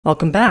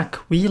Welcome back!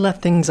 We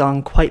left things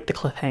on quite the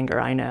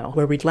cliffhanger, I know.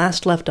 Where we'd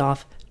last left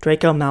off,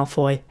 Draco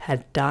Malfoy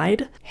had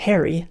died.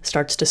 Harry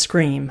starts to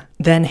scream.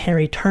 Then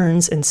Harry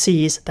turns and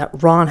sees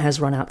that Ron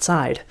has run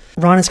outside.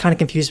 Ron is kind of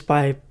confused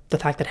by the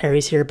fact that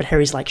Harry's here, but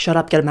Harry's like, shut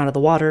up, get him out of the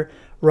water.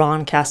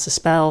 Ron casts a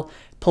spell,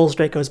 pulls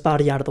Draco's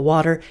body out of the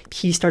water.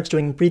 He starts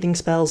doing breathing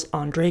spells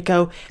on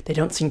Draco. They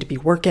don't seem to be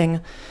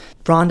working.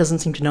 Ron doesn't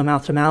seem to know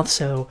mouth to mouth,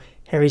 so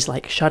Harry's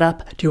like, shut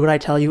up, do what I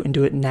tell you, and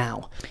do it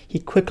now. He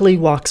quickly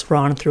walks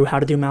Ron through how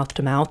to do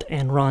mouth-to-mouth,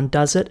 and Ron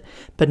does it,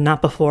 but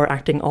not before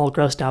acting all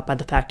grossed out by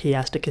the fact he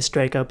has to kiss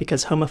Draco,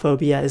 because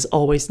homophobia is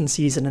always in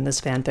season in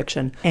this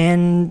fanfiction.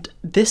 And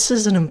this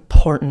is an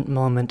important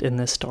moment in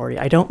this story.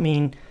 I don't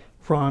mean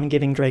Ron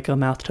giving Draco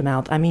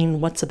mouth-to-mouth, I mean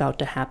what's about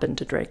to happen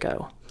to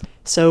Draco.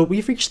 So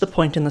we've reached the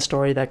point in the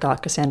story that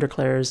got Cassandra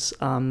Clare's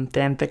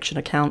fanfiction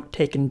account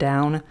taken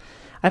down.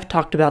 I've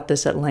talked about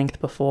this at length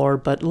before,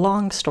 but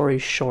long story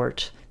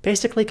short,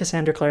 basically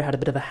Cassandra Clare had a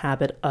bit of a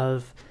habit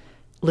of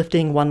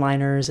lifting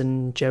one-liners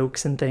and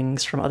jokes and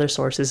things from other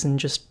sources and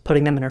just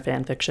putting them in her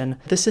fanfiction.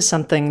 This is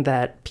something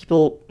that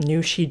people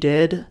knew she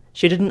did.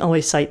 She didn't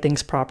always cite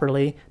things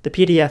properly. The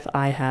PDF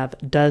I have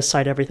does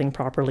cite everything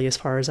properly as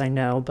far as I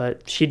know,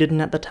 but she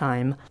didn't at the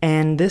time.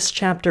 And this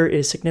chapter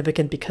is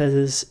significant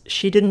because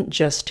she didn't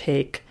just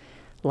take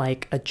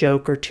like a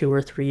joke or two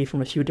or three from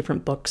a few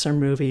different books or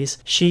movies.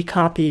 She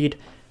copied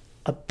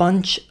a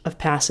bunch of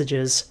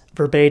passages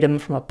verbatim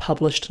from a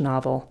published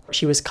novel.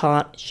 She was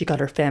caught, she got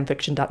her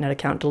fanfiction.net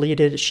account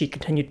deleted, she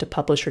continued to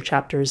publish her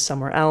chapters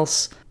somewhere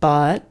else,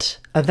 but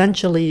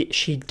eventually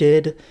she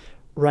did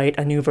write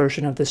a new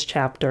version of this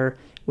chapter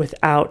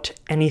without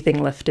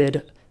anything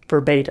lifted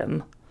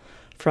verbatim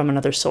from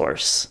another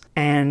source.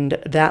 And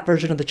that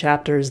version of the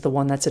chapter is the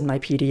one that's in my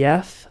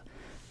PDF,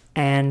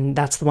 and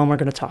that's the one we're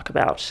going to talk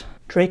about.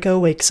 Draco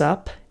wakes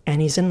up,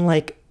 and he's in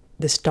like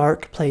this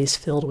dark place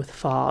filled with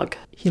fog.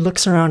 He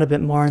looks around a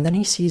bit more, and then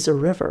he sees a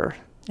river,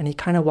 and he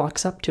kind of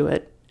walks up to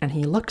it, and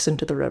he looks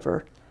into the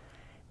river,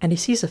 and he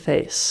sees a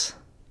face.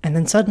 And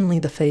then suddenly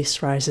the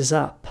face rises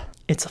up.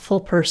 It's a full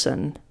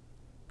person.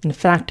 In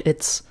fact,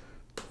 it's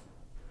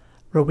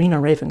Rowena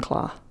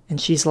Ravenclaw.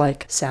 And she's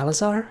like,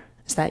 Salazar?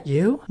 Is that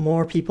you?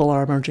 More people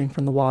are emerging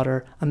from the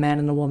water, a man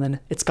and a woman.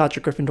 It's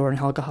Godric Gryffindor and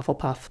Helga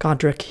Hufflepuff.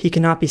 Godric, he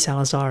cannot be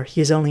Salazar. He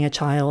is only a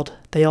child.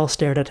 They all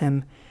stared at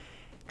him.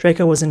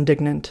 Draco was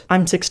indignant.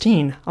 I'm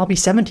 16. I'll be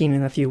 17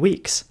 in a few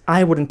weeks.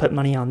 I wouldn't put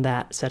money on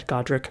that, said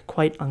Godric,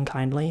 quite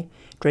unkindly.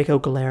 Draco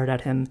glared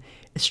at him.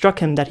 It struck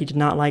him that he did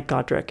not like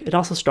Godric. It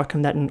also struck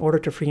him that in order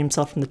to free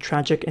himself from the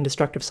tragic and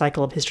destructive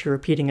cycle of history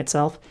repeating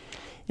itself,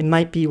 it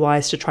might be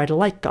wise to try to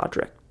like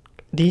Godric.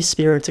 These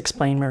spirits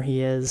explain where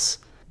he is.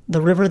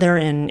 The river they're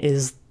in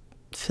is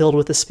filled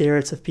with the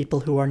spirits of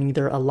people who are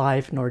neither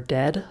alive nor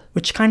dead,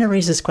 which kind of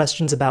raises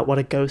questions about what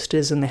a ghost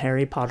is in the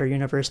Harry Potter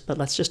universe, but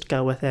let's just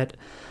go with it.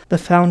 The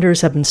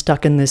founders have been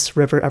stuck in this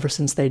river ever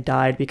since they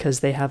died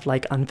because they have,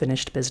 like,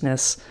 unfinished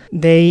business.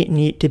 They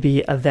need to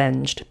be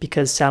avenged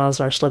because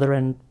Salazar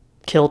Slytherin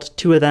killed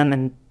two of them,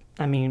 and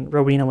I mean,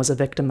 Rowena was a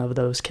victim of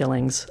those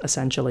killings,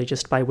 essentially,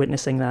 just by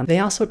witnessing them. They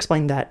also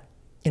explained that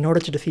in order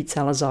to defeat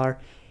Salazar,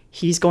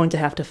 he's going to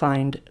have to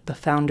find the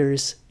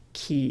founders'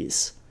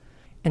 keys.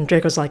 And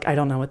Draco's like, I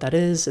don't know what that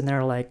is. And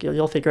they're like,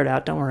 you'll figure it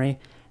out, don't worry.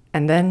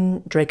 And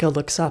then Draco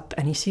looks up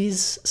and he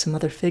sees some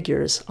other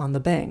figures on the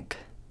bank.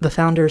 The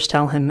founders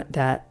tell him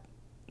that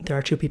there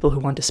are two people who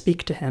want to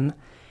speak to him,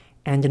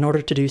 and in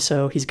order to do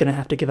so, he's going to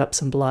have to give up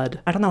some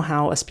blood. I don't know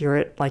how a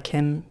spirit like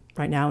him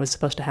right now is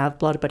supposed to have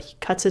blood, but he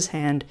cuts his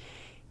hand,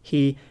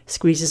 he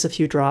squeezes a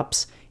few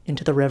drops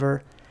into the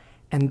river,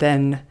 and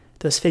then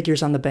those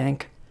figures on the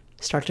bank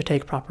start to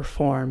take proper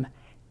form,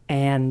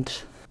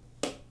 and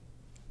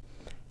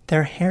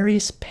they're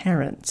Harry's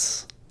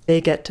parents. They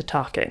get to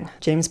talking.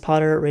 James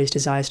Potter raised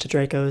his eyes to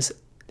Draco's,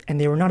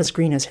 and they were not as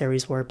green as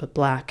Harry's were, but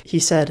black. He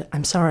said,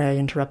 I'm sorry I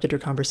interrupted your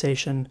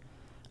conversation.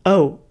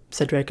 Oh,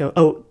 said Draco.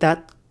 Oh,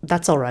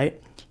 that's all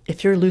right.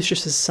 If you're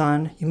Lucius's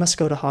son, you must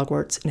go to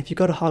Hogwarts, and if you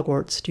go to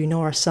Hogwarts, do you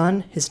know our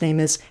son? His name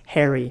is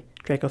Harry,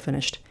 Draco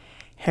finished.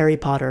 Harry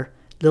Potter.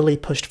 Lily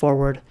pushed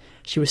forward.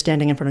 She was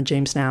standing in front of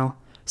James now.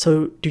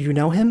 So, do you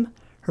know him?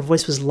 Her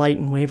voice was light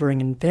and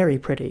wavering and very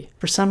pretty.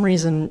 For some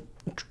reason,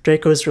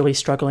 Draco's really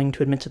struggling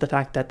to admit to the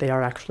fact that they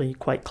are actually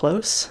quite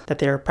close, that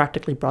they are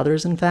practically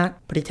brothers, in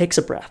fact, but he takes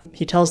a breath.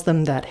 He tells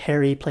them that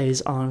Harry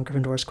plays on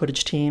Gryffindor's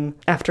Quidditch team.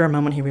 After a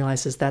moment, he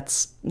realizes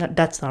that's not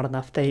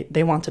enough.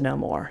 They want to know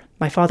more.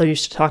 My father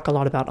used to talk a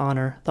lot about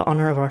honor, the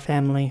honor of our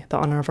family, the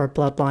honor of our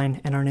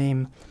bloodline, and our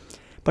name.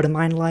 But in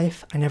my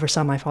life, I never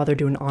saw my father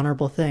do an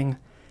honorable thing.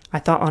 I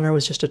thought honor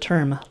was just a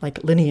term,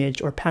 like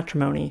lineage or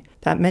patrimony.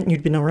 That meant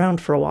you'd been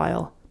around for a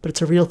while. But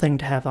it's a real thing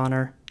to have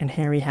honor, and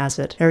Harry has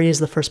it. Harry is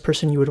the first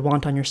person you would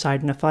want on your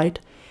side in a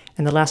fight,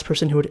 and the last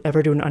person who would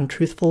ever do an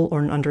untruthful or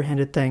an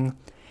underhanded thing.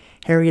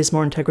 Harry has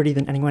more integrity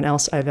than anyone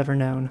else I've ever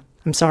known.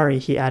 I'm sorry,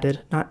 he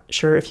added, not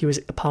sure if he was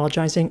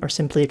apologizing or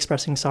simply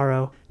expressing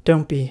sorrow.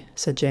 Don't be,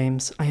 said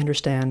James. I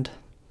understand.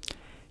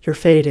 You're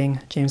fading,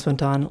 James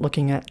went on,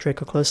 looking at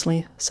Draco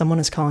closely. Someone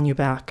is calling you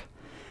back.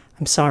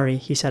 I'm sorry,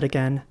 he said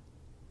again.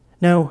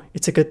 No,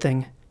 it's a good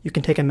thing. You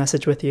can take a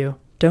message with you.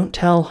 Don't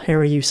tell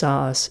Harry you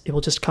saw us. It will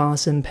just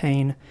cause him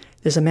pain.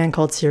 There's a man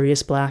called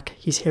Sirius Black.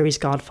 He's Harry's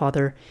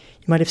godfather.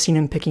 You might have seen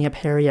him picking up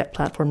Harry at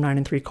platform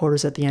 9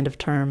 3/4 at the end of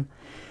term.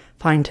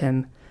 Find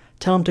him.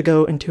 Tell him to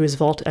go into his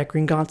vault at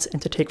Gringotts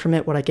and to take from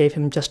it what I gave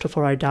him just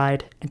before I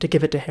died, and to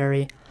give it to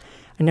Harry.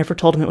 I never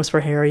told him it was for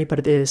Harry, but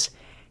it is.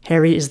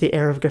 Harry is the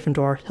heir of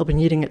Gryffindor. He'll be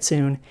needing it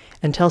soon.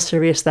 And tell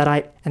Sirius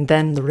that And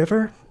then the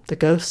river, the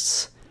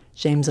ghosts,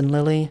 James and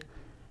Lily,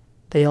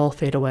 they all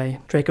fade away.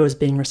 Draco is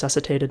being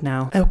resuscitated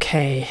now.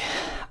 Okay,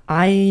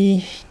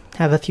 I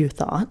have a few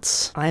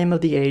thoughts. I am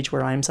of the age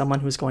where I am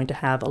someone who's going to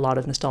have a lot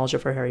of nostalgia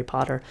for Harry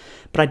Potter,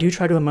 but I do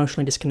try to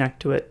emotionally disconnect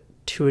to it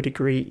to a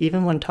degree,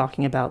 even when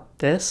talking about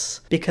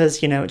this,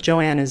 because, you know,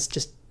 Joanne is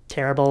just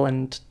terrible,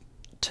 and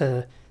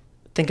to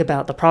think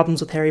about the problems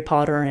with Harry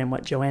Potter and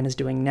what Joanne is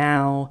doing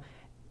now,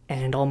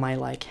 and all my,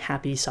 like,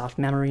 happy, soft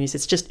memories,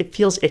 it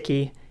feels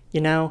icky,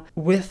 you know?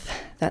 With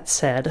that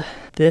said,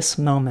 this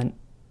moment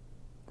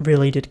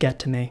really did get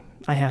to me,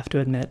 I have to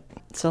admit.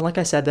 So like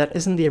I said, that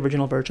isn't the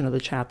original version of the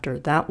chapter.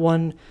 That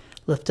one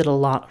lifted a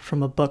lot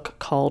from a book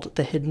called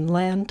The Hidden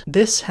Land.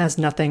 This has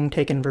nothing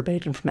taken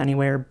verbatim from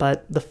anywhere,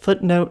 but the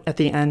footnote at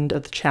the end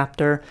of the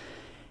chapter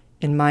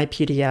in my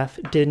PDF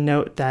did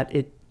note that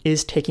it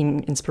is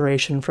taking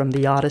inspiration from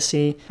the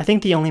Odyssey. I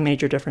think the only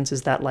major difference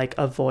is that, like,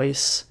 a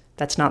voice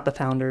that's not the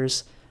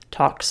Founders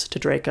talks to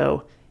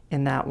Draco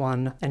in that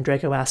one, and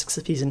Draco asks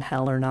if he's in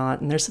hell or not,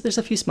 and there's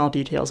a few small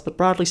details, but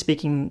broadly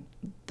speaking,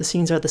 the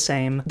scenes are the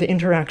same. The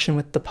interaction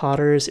with the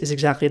Potters is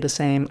exactly the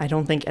same. I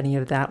don't think any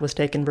of that was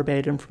taken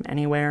verbatim from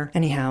anywhere.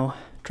 Anyhow,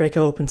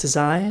 Draco opens his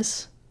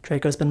eyes.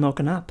 Draco's been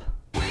woken up.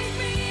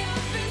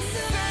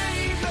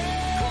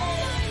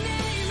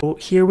 So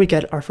here we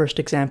get our first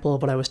example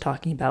of what I was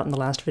talking about in the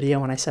last video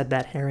when I said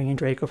that Harry and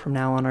Draco from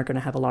now on are going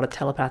to have a lot of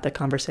telepathic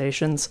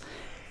conversations.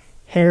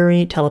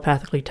 Harry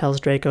telepathically tells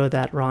Draco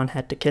that Ron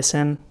had to kiss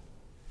him.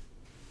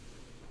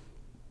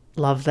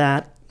 Love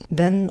that.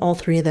 Then all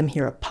three of them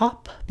hear a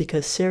pop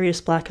because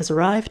Sirius Black has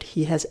arrived.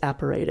 He has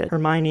apparated.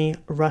 Hermione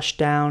rushed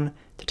down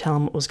to tell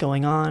him what was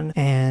going on,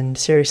 and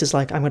Sirius is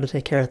like, I'm going to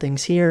take care of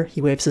things here.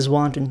 He waves his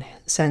wand and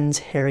sends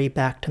Harry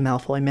back to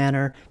Malfoy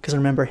Manor, because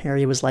remember,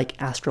 Harry was like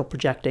astral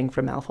projecting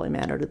from Malfoy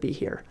Manor to be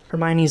here.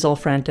 Hermione's all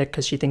frantic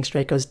because she thinks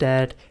Draco's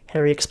dead.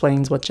 Harry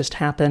explains what just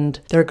happened.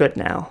 They're good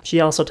now. She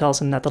also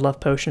tells him that the love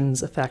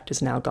potion's effect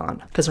is now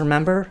gone. Because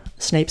remember,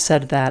 Snape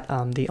said that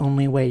the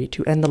only way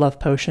to end the love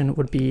potion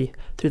would be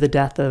through the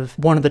death of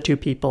one of the two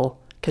people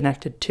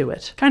connected to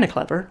it. Kind of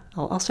clever,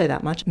 I'll say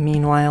that much.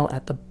 Meanwhile,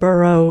 at the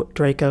burrow,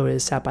 Draco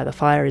is sat by the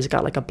fire. He's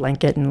got like a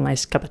blanket and a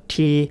nice cup of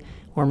tea,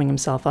 warming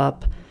himself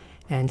up.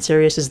 And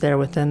Sirius is there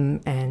with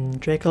him, and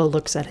Draco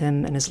looks at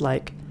him and is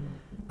like,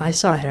 I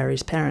saw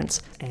Harry's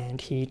parents. And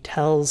he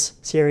tells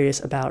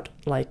Sirius about,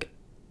 like,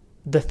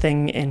 the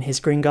thing in his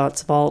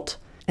Gringotts vault.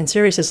 And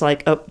Sirius is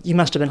like, oh, you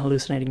must have been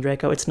hallucinating,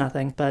 Draco, it's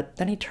nothing. But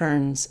then he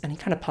turns and he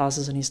kind of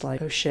pauses and he's like,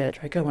 oh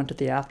shit, Draco went to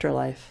the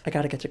afterlife. I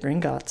gotta get to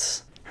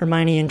Gringotts.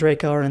 Hermione and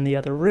Draco are in the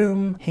other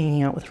room,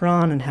 hanging out with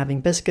Ron and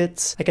having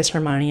biscuits. I guess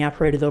Hermione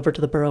apparated over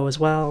to the burrow as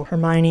well.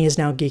 Hermione is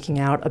now geeking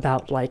out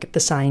about, like, the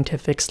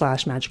scientific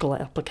 / magical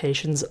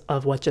applications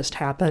of what just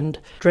happened.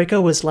 Draco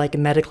was, like,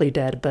 medically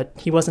dead, but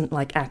he wasn't,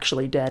 like,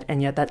 actually dead,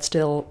 and yet that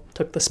still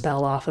took the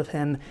spell off of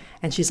him.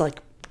 And she's,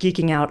 like,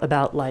 geeking out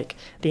about, like,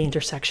 the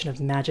intersection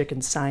of magic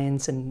and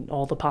science and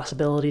all the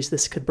possibilities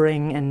this could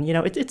bring, and, you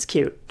know, it's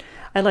cute.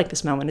 I like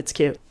this moment, it's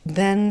cute.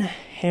 Then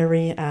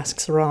Harry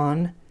asks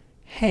Ron,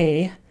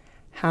 hey,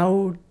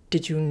 how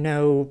did you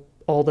know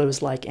all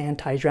those, like,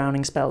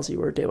 anti-drowning spells you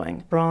were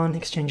doing? Ron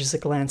exchanges a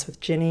glance with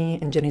Ginny,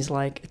 and Ginny's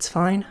like, it's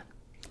fine.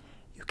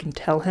 You can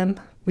tell him.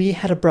 We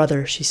had a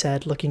brother, she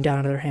said, looking down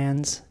at her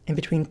hands. In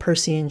between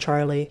Percy and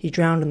Charlie, he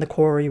drowned in the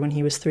quarry when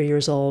he was 3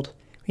 years old.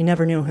 We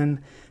never knew him,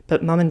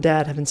 but Mum and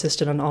Dad have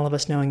insisted on all of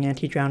us knowing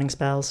anti-drowning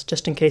spells,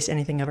 just in case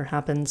anything ever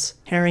happens.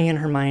 Harry and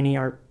Hermione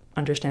are,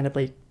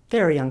 understandably,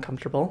 very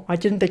uncomfortable. Why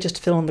didn't they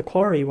just fill in the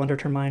quarry,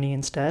 wondered Hermione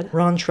instead.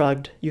 Ron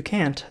shrugged. You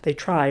can't. They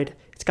tried.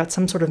 It's got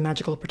some sort of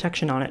magical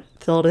protection on it.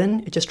 Fill it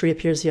in, it just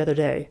reappears the other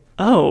day.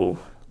 Oh,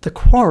 the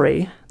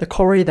quarry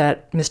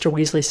that Mr.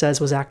 Weasley says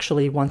was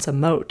actually once a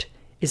moat,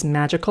 is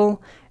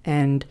magical,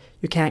 and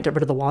you can't get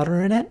rid of the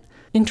water in it?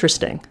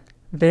 Interesting.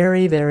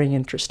 Very, very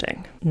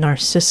interesting.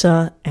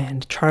 Narcissa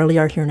and Charlie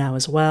are here now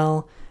as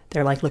well.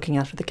 They're, like, looking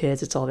after the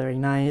kids. It's all very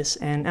nice.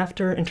 And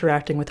after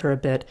interacting with her a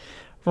bit,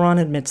 Ron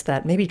admits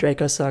that maybe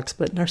Draco sucks,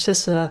 but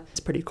Narcissa is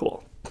pretty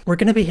cool. We're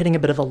going to be hitting a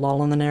bit of a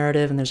lull in the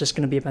narrative, and there's just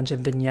going to be a bunch of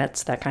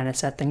vignettes that kind of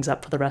set things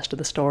up for the rest of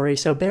the story,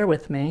 so bear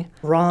with me.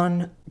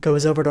 Ron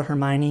goes over to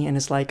Hermione and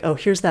is like, oh,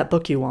 here's that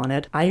book you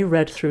wanted. I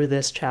read through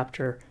this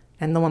chapter,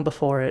 and the one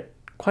before it,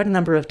 quite a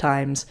number of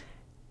times.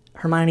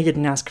 Hermione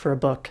didn't ask for a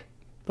book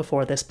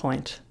before this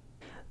point.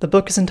 The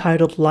book is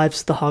entitled Lives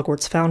of the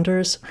Hogwarts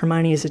Founders.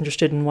 Hermione is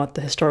interested in what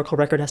the historical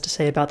record has to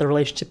say about the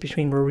relationship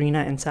between Rowena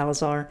and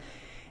Salazar,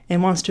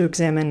 and wants to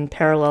examine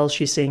parallels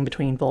she's seeing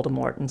between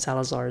Voldemort and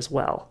Salazar as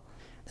well.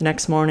 The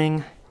next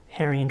morning,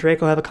 Harry and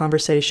Draco have a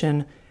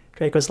conversation.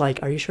 Draco's like,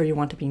 are you sure you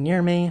want to be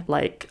near me?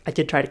 Like, I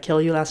did try to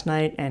kill you last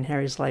night. And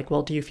Harry's like,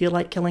 well, do you feel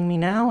like killing me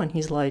now? And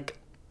he's like,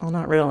 well,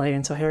 not really.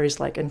 And so Harry's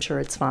like, I'm sure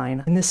it's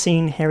fine. In this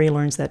scene, Harry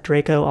learns that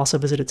Draco also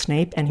visited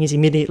Snape, and he's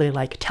immediately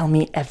like, tell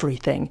me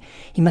everything.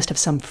 He must have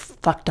some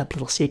fucked up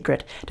little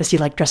secret. Does he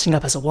like dressing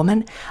up as a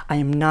woman? I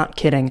am not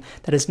kidding.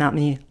 That is not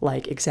me,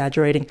 like,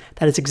 exaggerating.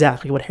 That is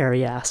exactly what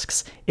Harry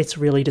asks. It's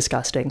really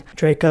disgusting.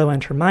 Draco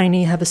and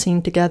Hermione have a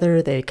scene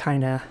together. They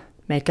kind of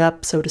make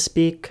up, so to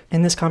speak.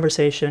 In this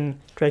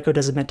conversation, Draco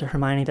does admit to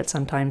Hermione that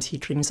sometimes he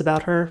dreams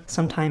about her.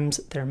 Sometimes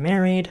they're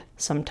married.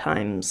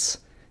 Sometimes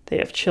they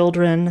have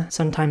children.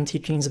 Sometimes he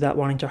dreams about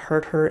wanting to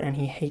hurt her, and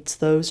he hates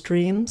those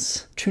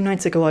dreams. 2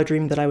 nights ago, I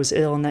dreamed that I was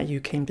ill and that you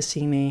came to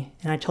see me,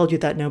 and I told you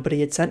that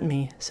nobody had sent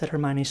me, said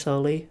Hermione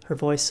slowly, her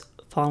voice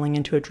falling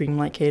into a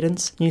dreamlike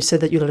cadence. You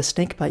said that you let a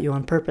snake bite you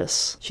on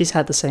purpose. She's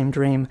had the same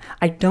dream.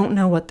 I don't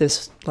know what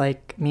this,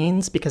 like,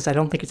 means, because I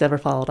don't think it's ever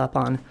followed up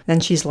on. Then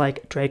she's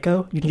like,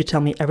 Draco, you need to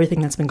tell me everything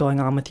that's been going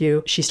on with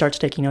you. She starts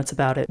taking notes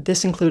about it.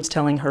 This includes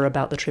telling her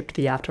about the trip to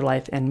the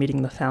afterlife and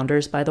meeting the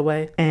founders, by the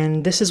way.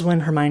 And this is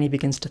when Hermione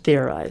begins to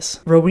theorize.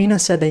 Rowena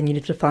said they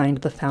needed to find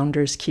the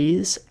founders'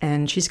 keys,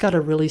 and she's got a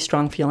really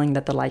strong feeling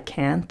that the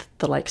lycanth,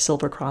 the like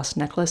silver cross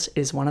necklace,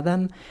 is one of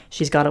them.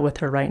 She's got it with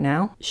her right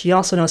now. She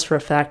also knows for a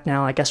fact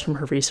now, I guess from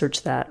her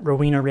research, that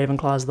Rowena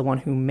Ravenclaw is the one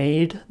who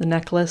made the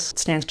necklace. It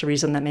stands to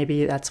reason that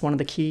maybe that's one of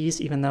the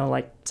keys, even though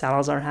like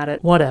Salazar had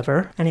it.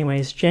 Whatever.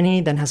 Anyways,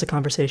 Ginny then has a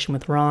conversation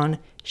with Ron.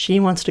 She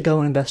wants to go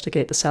and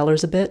investigate the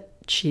cellars a bit.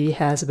 She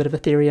has a bit of a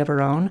theory of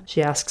her own.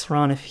 She asks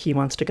Ron if he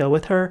wants to go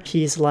with her.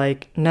 He's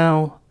like,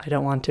 no, I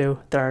don't want to.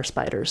 There are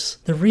spiders.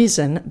 The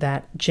reason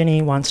that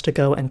Ginny wants to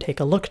go and take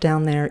a look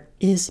down there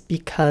is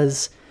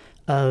because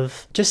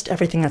of just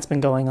everything that's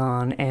been going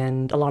on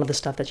and a lot of the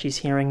stuff that she's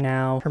hearing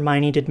now.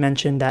 Hermione did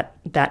mention that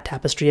that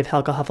tapestry of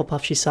Helga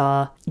Hufflepuff she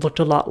saw looked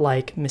a lot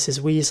like Mrs.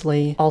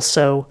 Weasley.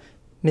 Also,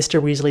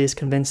 Mr. Weasley is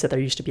convinced that there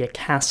used to be a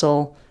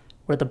castle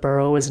where the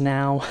burrow is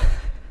now.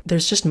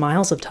 There's just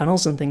miles of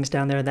tunnels and things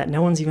down there that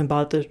no one's even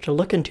bothered to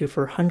look into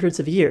for hundreds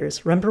of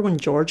years. Remember when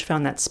George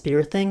found that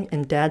spear thing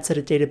and Dad said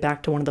it dated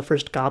back to one of the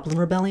first Goblin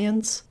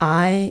rebellions?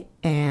 I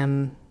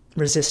am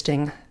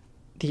resisting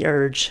the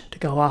urge to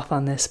go off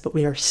on this, but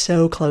we are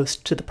so close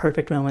to the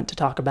perfect moment to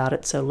talk about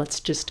it, so let's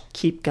just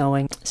keep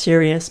going.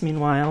 Sirius,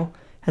 meanwhile,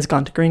 has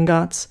gone to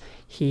Gringotts.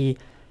 He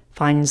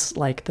finds,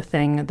 like, the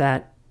thing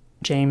that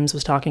James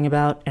was talking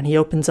about, and he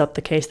opens up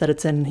the case that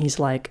it's in, and he's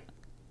like,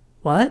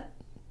 what?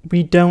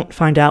 We don't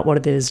find out what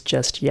it is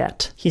just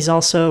yet. He's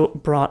also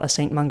brought a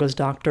St. Mungo's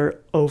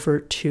doctor over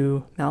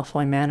to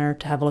Malfoy Manor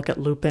to have a look at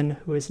Lupin,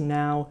 who is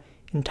now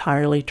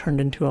entirely turned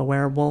into a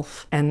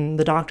werewolf. And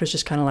the doctor's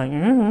just kind of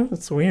like,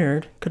 that's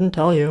weird. Couldn't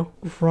tell you.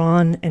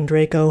 Ron and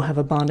Draco have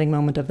a bonding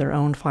moment of their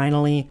own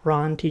finally.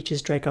 Ron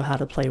teaches Draco how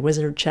to play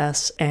wizard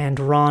chess, and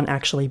Ron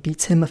actually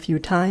beats him a few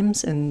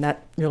times, and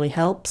that really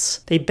helps.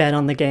 They bet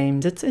on the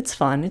games. It's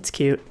fun. It's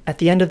cute. At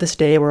the end of this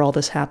day where all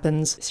this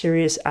happens,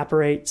 Sirius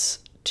apparates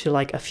to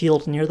like a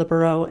field near the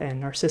burrow,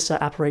 and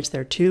Narcissa apparates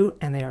there too,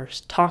 and they are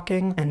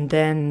talking, and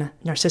then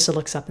Narcissa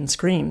looks up and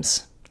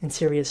screams, and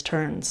Sirius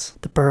turns.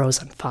 The burrow's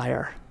on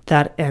fire.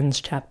 That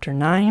ends chapter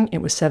 9. It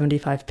was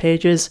 75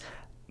 pages.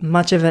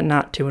 Much of it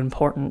not too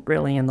important,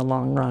 really, in the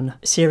long run.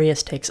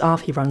 Sirius takes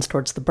off. He runs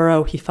towards the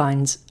burrow. He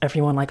finds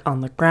everyone, like, on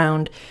the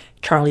ground.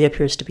 Charlie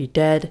appears to be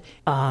dead.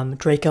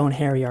 Draco and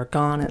Harry are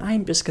gone, and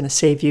I'm just gonna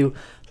save you,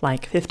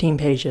 like, 15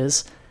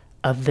 pages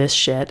of this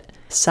shit.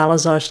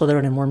 Salazar,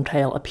 Slytherin, and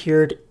Wormtail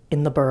appeared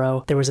in the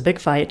burrow. There was a big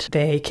fight.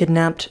 They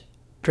kidnapped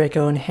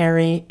Draco and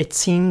Harry. It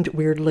seemed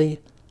weirdly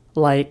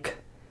like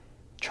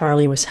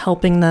Charlie was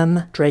helping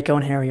them. Draco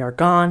and Harry are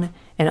gone.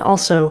 And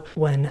also,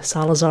 when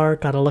Salazar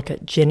got a look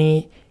at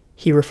Ginny,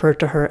 he referred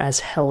to her as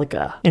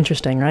Helga.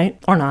 Interesting, right?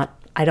 Or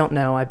not. I don't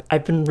know.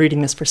 I've been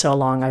reading this for so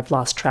long, I've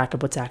lost track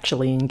of what's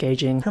actually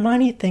engaging.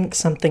 Hermione thinks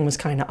something was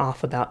kind of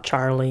off about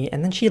Charlie,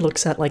 and then she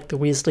looks at, like, the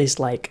Weasleys,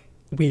 like,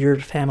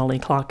 weird family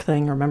clock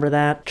thing. Remember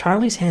that?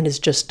 Charlie's hand is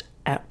just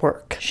at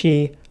work.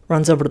 She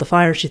runs over to the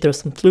fire. She throws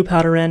some flue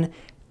powder in.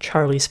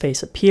 Charlie's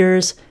face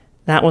appears.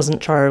 That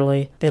wasn't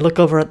Charlie. They look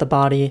over at the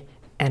body,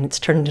 and it's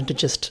turned into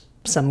just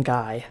some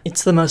guy.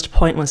 It's the most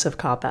pointless of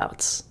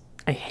cop-outs.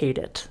 I hate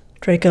it.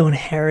 Draco and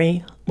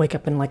Harry wake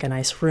up in, like, a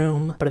nice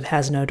room, but it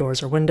has no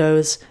doors or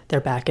windows. They're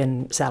back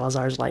in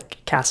Salazar's,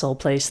 like, castle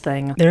place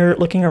thing. They're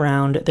looking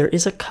around. There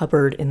is a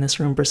cupboard in this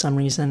room for some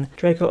reason.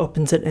 Draco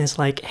opens it and is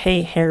like,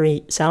 hey,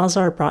 Harry,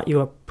 Salazar brought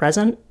you a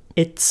present?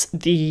 It's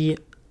the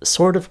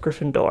Sword of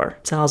Gryffindor.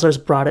 Salazar's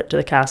brought it to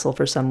the castle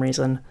for some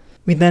reason.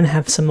 We then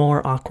have some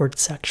more awkward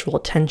sexual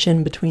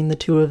tension between the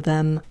two of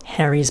them.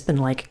 Harry's been,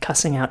 like,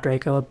 cussing out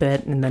Draco a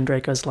bit, and then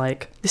Draco's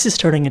like, this is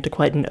turning into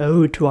quite an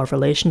ode to our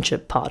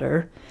relationship,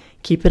 Potter.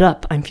 Keep it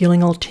up, I'm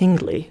feeling all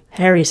tingly.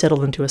 Harry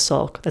settled into a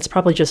sulk. That's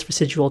probably just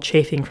residual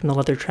chafing from the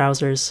leather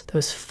trousers.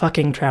 Those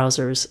fucking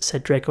trousers,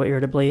 said Draco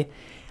irritably.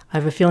 I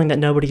have a feeling that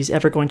nobody's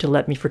ever going to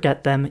let me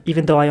forget them,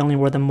 even though I only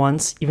wore them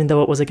once, even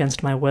though it was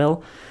against my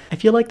will. I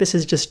feel like this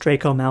is just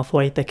Draco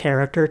Malfoy, the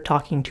character,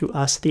 talking to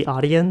us, the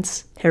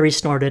audience. Harry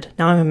snorted.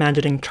 Now I'm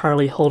imagining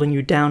Charlie holding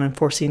you down and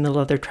forcing the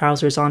leather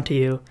trousers onto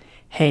you.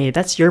 Hey,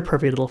 that's your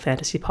pervy little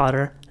fantasy,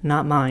 Potter,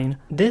 not mine.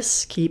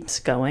 This keeps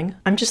going.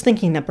 I'm just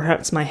thinking that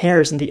perhaps my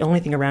hair isn't the only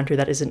thing around here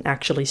that isn't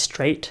actually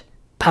straight.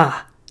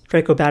 Pah!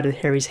 Draco batted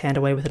Harry's hand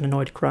away with an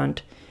annoyed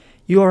grunt.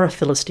 You are a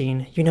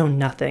Philistine. You know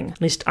nothing.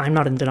 At least I'm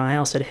not in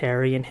denial, said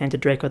Harry, and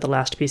handed Draco the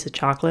last piece of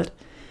chocolate.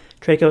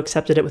 Draco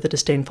accepted it with a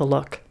disdainful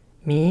look.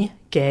 Me?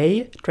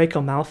 Gay?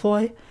 Draco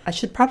Malfoy? I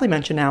should probably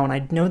mention now, and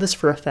I know this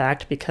for a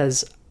fact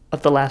because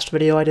of the last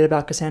video I did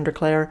about Cassandra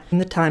Clare. In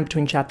the time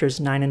between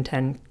chapters 9 and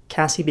 10,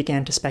 Cassie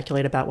began to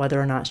speculate about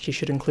whether or not she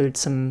should include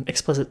some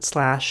explicit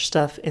slash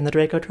stuff in the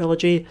Draco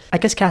trilogy. I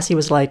guess Cassie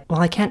was like, well,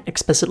 I can't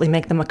explicitly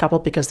make them a couple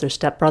because they're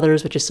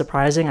stepbrothers, which is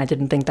surprising. I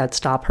didn't think that'd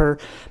stop her.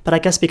 But I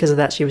guess because of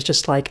that, she was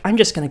just like, I'm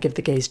just gonna give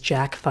the gays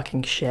jack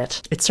fucking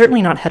shit. It's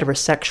certainly not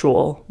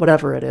heterosexual,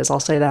 whatever it is, I'll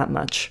say that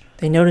much.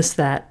 They notice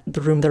that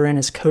the room they're in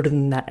is coated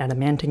in that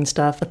adamantine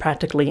stuff, the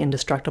practically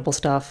indestructible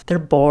stuff. They're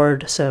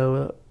bored,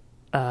 so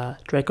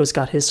Draco's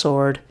got his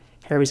sword,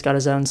 Harry's got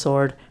his own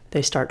sword.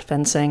 They start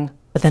fencing.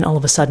 But then all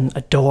of a sudden,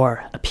 a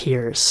door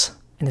appears,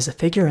 and there's a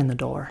figure in the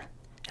door,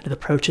 and it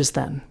approaches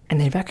them, and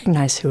they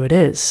recognize who it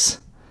is.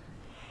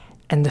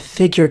 And the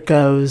figure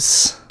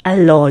goes,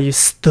 hello, you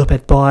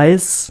stupid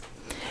boys.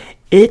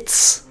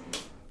 It's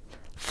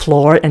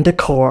Floor and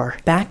Decor.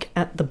 Back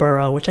at the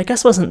Burrow, which I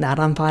guess wasn't that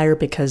on fire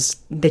because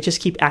they just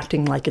keep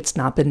acting like it's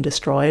not been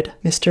destroyed.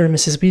 Mr. and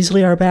Mrs.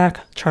 Weasley are back,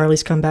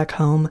 Charlie's come back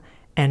home,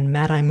 and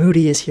Mad-Eye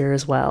Moody is here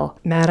as well.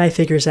 Mad-Eye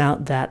figures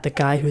out that the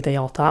guy who they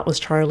all thought was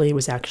Charlie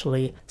was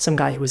actually some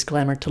guy who was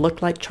glamored to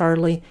look like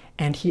Charlie,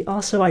 and he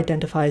also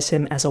identifies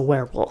him as a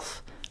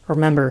werewolf.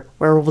 Remember,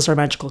 werewolves are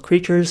magical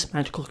creatures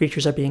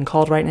are being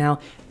called right now.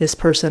 This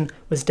person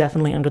was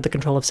definitely under the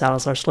control of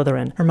Salazar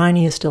Slytherin.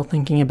 Hermione is still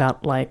thinking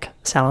about, like,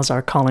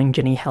 Salazar calling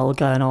Ginny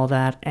Helga and all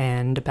that,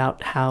 and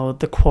about how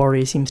the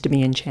quarry seems to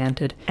be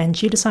enchanted, and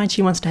she decides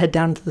she wants to head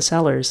down into the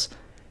cellars.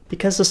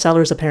 Because the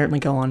cellars apparently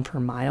go on for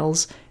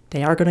miles,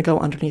 they are going to go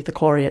underneath the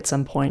quarry at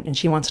some point, and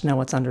she wants to know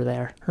what's under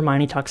there.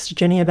 Hermione talks to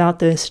Ginny about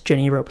this,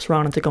 Ginny ropes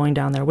Ron into going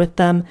down there with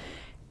them,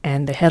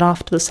 and they head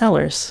off to the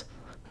cellars.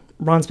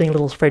 Ron's being a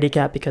little scaredy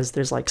cat because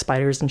there's like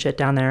spiders and shit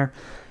down there.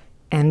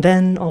 And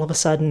then all of a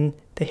sudden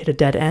they hit a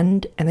dead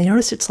end, and they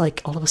notice it's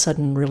like all of a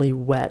sudden really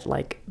wet,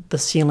 like the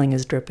ceiling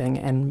is dripping,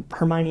 and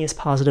Hermione is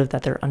positive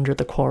that they're under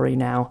the quarry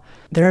now.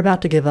 They're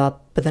about to give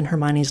up, but then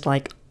Hermione's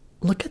like,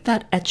 look at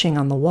that etching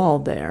on the wall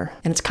there.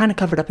 And it's kind of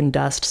covered up in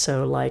dust,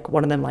 so like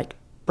one of them like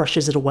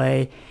brushes it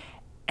away,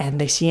 and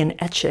they see an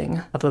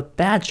etching of a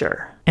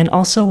badger, and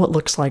also what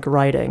looks like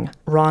writing.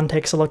 Ron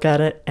takes a look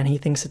at it, and he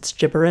thinks it's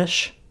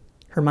gibberish.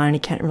 Hermione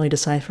can't really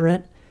decipher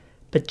it,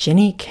 but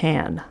Ginny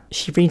can.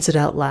 She reads it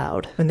out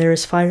loud. When there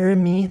is fire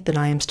in me, then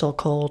I am still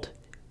cold.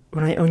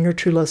 When I own your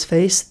true love's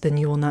face, then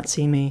you will not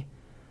see me.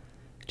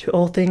 To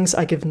all things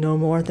I give no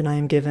more than I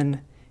am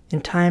given. In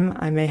time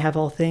I may have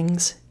all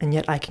things, and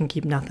yet I can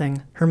keep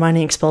nothing.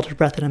 Hermione expelled her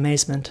breath in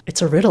amazement.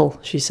 It's a riddle,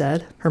 she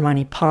said.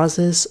 Hermione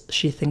pauses,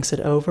 she thinks it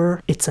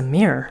over. It's a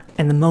mirror.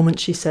 And the moment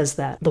she says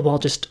that, the wall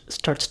just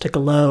starts to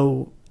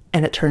glow,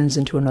 and it turns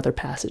into another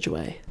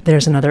passageway.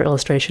 There's another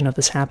illustration of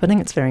this happening.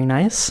 It's very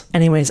nice.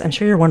 Anyways, I'm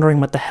sure you're wondering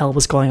what the hell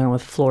was going on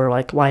with Fleur,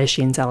 like, why is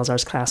she in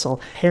Salazar's castle?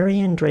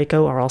 Harry and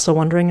Draco are also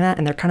wondering that,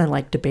 and they're kind of,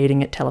 like,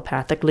 debating it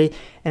telepathically,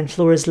 and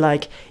Fleur is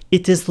like,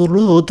 it is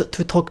rude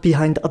to talk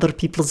behind other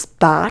people's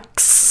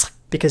backs,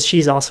 because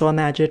she's also a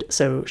Magid,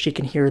 so she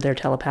can hear their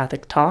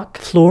telepathic talk.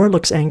 Fleur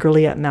looks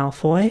angrily at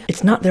Malfoy.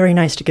 It's not very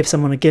nice to give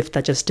someone a gift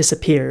that just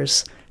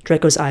disappears.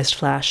 Draco's eyes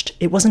flashed.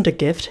 It wasn't a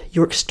gift.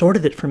 You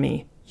extorted it from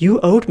me. You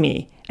owed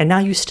me, and now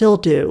you still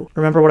do.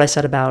 Remember what I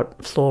said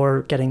about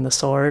Fleur getting the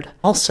sword?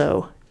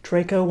 Also,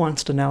 Draco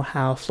wants to know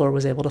how Fleur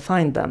was able to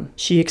find them.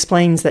 She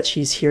explains that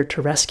she's here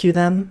to rescue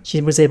them.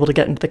 She was able to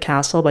get into the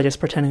castle by just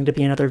pretending to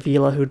be another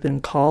Vila who'd been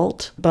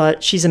called,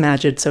 but she's a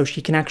Magid, so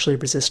she can actually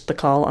resist the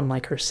call,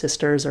 unlike her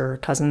sisters or her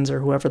cousins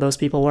or whoever those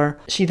people were.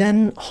 She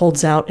then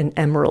holds out an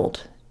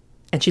emerald,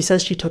 and she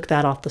says she took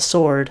that off the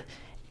sword,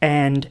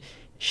 and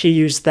she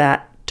used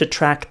that to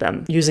track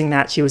them. Using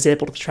that, she was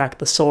able to track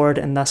the sword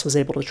and thus was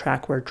able to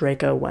track where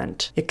Draco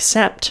went.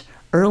 Except,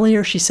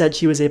 earlier she said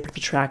she was able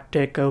to track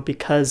Draco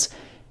because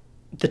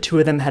the two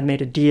of them had made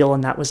a deal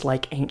and that was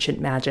like ancient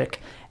magic.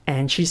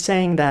 And she's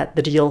saying that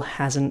the deal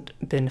hasn't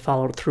been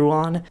followed through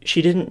on.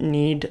 She didn't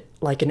need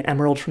like an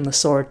emerald from the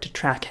sword to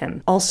track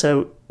him.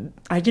 Also,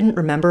 I didn't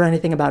remember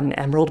anything about an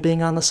emerald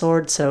being on the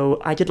sword,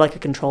 so I did like a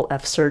Control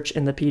F search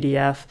in the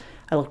PDF.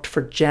 I looked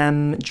for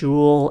gem,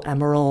 jewel,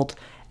 emerald,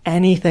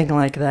 anything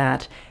like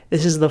that.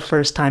 This is the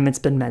first time it's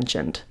been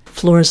mentioned.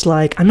 Fleur's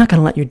like, I'm not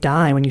gonna let you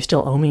die when you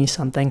still owe me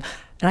something.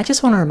 And I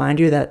just want to remind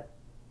you that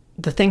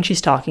the thing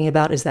she's talking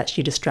about is that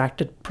she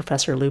distracted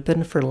Professor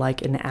Lupin for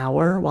like an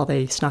hour while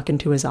they snuck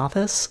into his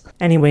office.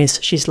 Anyways,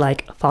 she's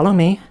like, follow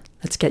me,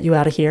 let's get you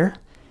out of here.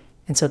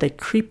 And so they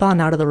creep on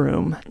out of the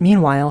room.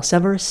 Meanwhile,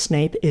 Severus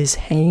Snape is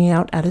hanging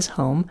out at his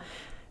home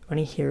when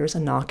he hears a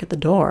knock at the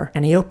door.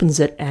 And he opens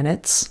it, and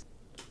it's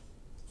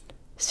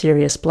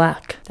Sirius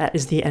Black. That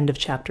is the end of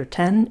chapter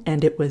 10,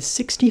 and it was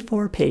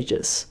 64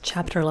 pages.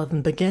 Chapter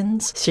 11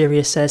 begins.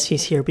 Sirius says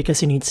he's here because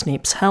he needs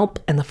Snape's help,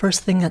 and the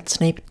first thing that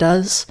Snape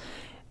does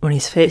when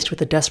he's faced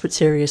with a desperate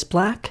Sirius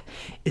Black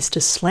is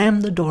to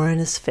slam the door in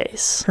his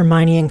face.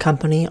 Hermione and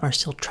company are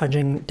still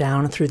trudging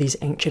down through these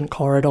ancient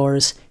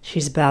corridors.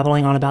 She's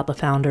babbling on about the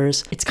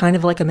founders. It's kind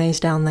of like a maze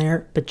down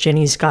there, but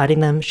Ginny's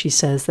guiding them. She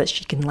says that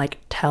she can,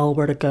 tell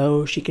where to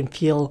go. She can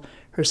feel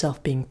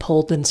herself being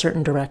pulled in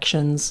certain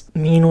directions.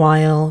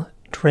 Meanwhile,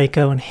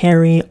 Draco and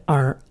Harry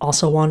are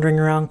also wandering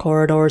around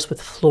corridors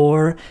with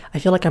Fleur. I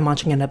feel like I'm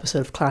watching an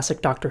episode of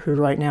classic Doctor Who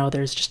right now.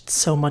 There's just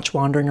so much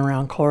wandering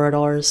around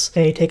corridors.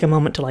 They take a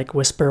moment to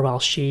whisper while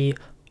she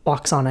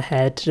walks on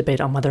ahead to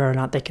debate on whether or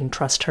not they can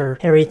trust her.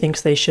 Harry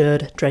thinks they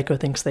should. Draco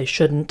thinks they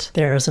shouldn't.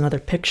 There's another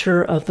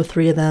picture of the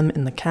three of them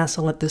in the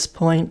castle at this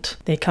point.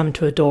 They come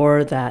to a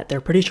door that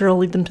they're pretty sure will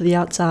lead them to the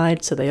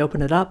outside, so they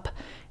open it up.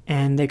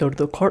 And they go to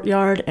the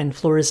courtyard, and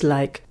Fleur is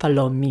like,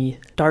 "Follow me,"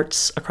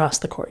 darts across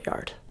the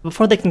courtyard.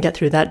 Before they can get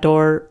through that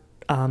door,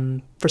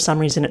 for some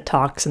reason it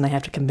talks and they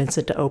have to convince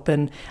it to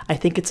open. I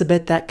think it's a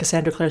bit that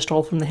Cassandra Clare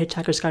stole from The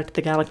Hitchhiker's Guide to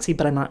the Galaxy,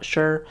 but I'm not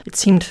sure. It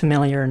seemed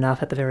familiar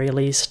enough at the very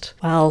least.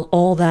 While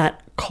all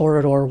that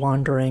corridor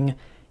wandering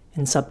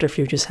and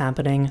subterfuge is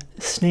happening,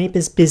 Snape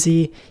is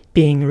busy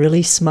being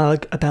really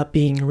smug about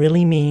being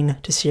really mean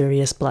to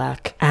Sirius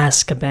Black.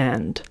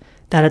 Azkaban.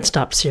 That had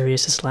stopped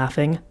Sirius's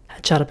laughing.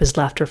 Had shut up his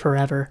laughter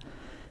forever.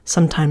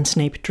 Sometimes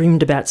Snape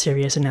dreamed about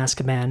Sirius in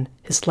Azkaban.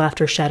 His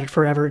laughter shattered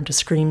forever into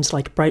screams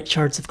like bright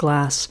shards of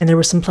glass, and there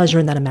was some pleasure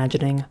in that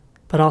imagining,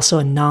 but also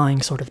a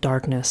gnawing sort of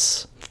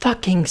darkness.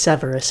 Fucking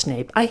Severus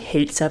Snape. I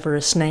hate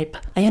Severus Snape.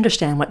 I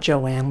understand what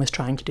Joanne was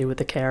trying to do with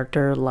the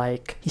character,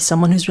 he's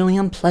someone who's really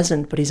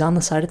unpleasant, but he's on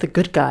the side of the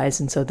good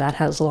guys, and so that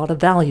has a lot of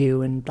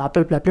value, and blah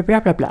blah blah blah blah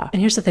blah blah. And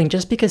here's the thing,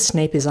 just because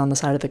Snape is on the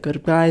side of the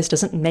good guys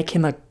doesn't make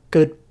him a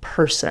good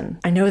person.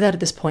 I know that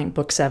at this point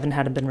Book 7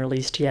 hadn't been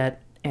released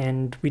yet,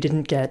 and we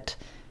didn't get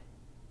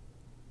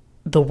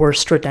the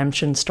worst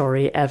redemption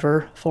story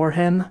ever for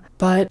him,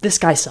 but this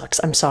guy sucks,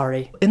 I'm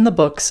sorry. In the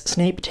books,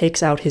 Snape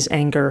takes out his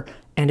anger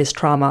and his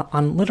trauma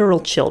on literal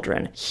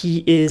children.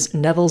 He is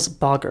Neville's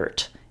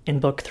boggart in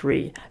Book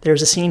 3.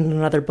 There's a scene in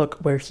another book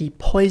where he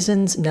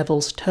poisons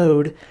Neville's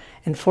toad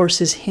and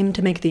forces him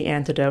to make the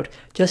antidote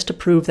just to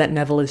prove that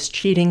Neville is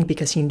cheating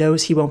because he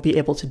knows he won't be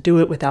able to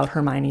do it without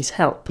Hermione's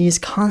help. He is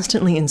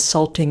constantly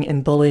insulting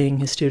and bullying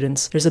his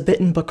students. There's a bit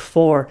in Book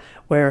 4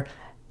 where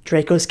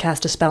Draco's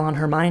cast a spell on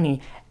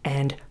Hermione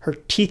and her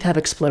teeth have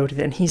exploded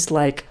and he's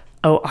like,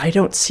 "Oh, I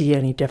don't see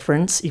any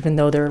difference," even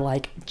though they're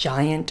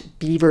giant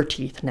beaver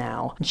teeth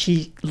now. And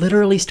she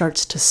literally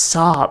starts to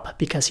sob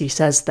because he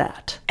says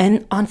that.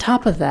 And on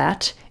top of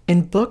that,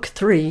 in Book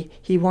 3,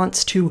 he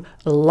wants to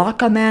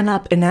lock a man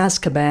up in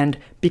Azkaban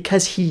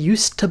because he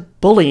used to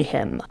bully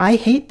him. I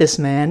hate this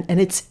man, and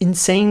it's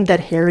insane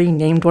that Harry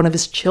named one of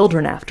his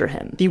children after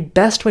him. The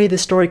best way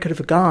this story could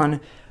have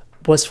gone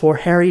was for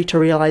Harry to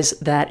realize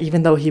that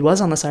even though he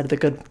was on the side of the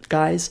good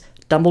guys,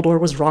 Dumbledore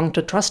was wrong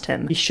to trust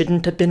him. He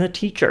shouldn't have been a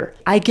teacher.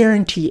 I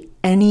guarantee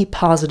any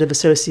positive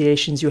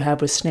associations you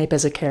have with Snape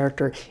as a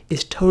character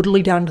is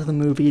totally down to the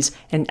movies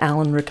and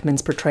Alan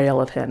Rickman's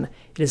portrayal of him.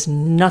 It has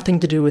nothing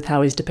to do with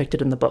how he's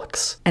depicted in the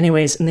books.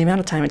 Anyways, in the amount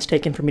of time it's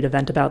taken for me to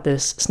vent about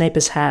this, Snape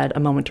has had a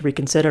moment to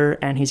reconsider,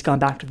 and he's gone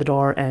back to the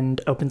door and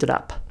opened it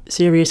up.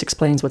 Sirius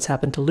explains what's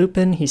happened to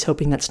Lupin. He's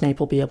hoping that Snape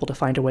will be able to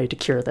find a way to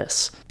cure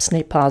this.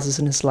 Snape pauses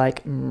and is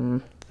like,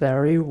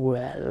 very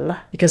well.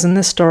 Because in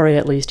this story,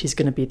 at least, he's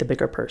going to be the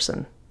bigger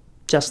person.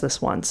 Just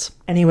this once.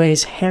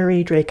 Anyways,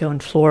 Harry, Draco,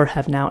 and Fleur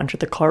have now entered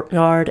the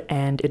courtyard,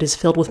 and it is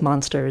filled with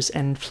monsters,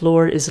 and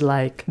Fleur is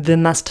like, "We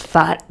must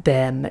fight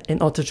them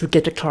in order to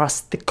get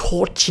across the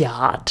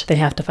courtyard." They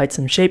have to fight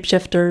some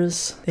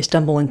shapeshifters. They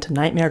stumble into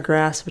nightmare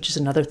grass, which is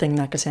another thing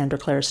that Cassandra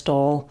Clare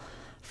stole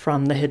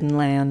from the Hidden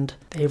Land.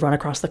 They run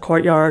across the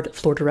courtyard.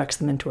 Fleur directs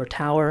them into a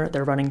tower.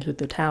 They're running through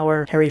the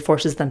tower. Harry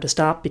forces them to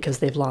stop because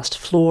they've lost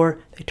Fleur.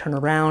 They turn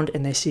around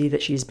and they see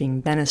that she's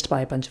being menaced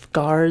by a bunch of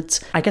guards.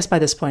 I guess by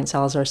this point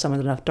Salazar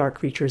summoned enough dark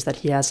creatures that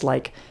he has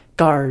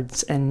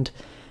guards and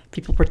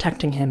people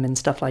protecting him and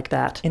stuff like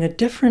that. In a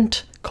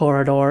different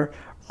corridor,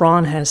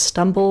 Ron has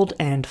stumbled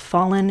and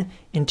fallen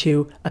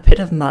into a pit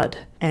of mud,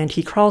 and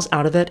he crawls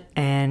out of it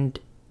and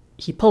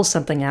he pulls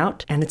something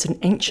out, and it's an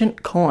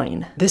ancient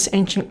coin. This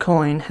ancient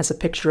coin has a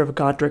picture of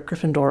Godric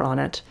Gryffindor on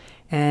it,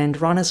 and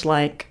Ron is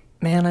like,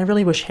 "Man, I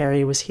really wish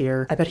Harry was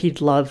here. I bet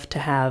he'd love to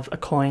have a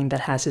coin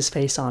that has his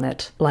face on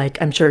it.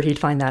 I'm sure he'd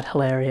find that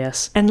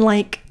hilarious." And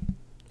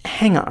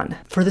hang on.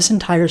 For this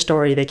entire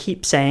story, they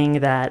keep saying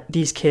that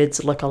these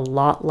kids look a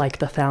lot like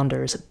the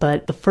Founders,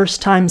 but the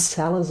first time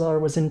Salazar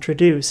was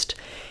introduced,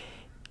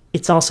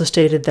 it's also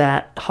stated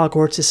that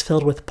Hogwarts is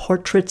filled with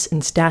portraits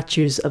and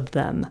statues of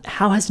them.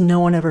 How has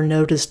no one ever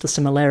noticed the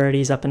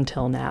similarities up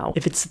until now?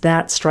 If it's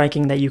that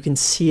striking that you can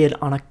see it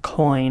on a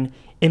coin,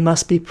 it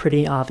must be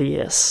pretty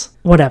obvious.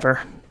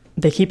 Whatever.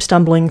 They keep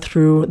stumbling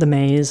through the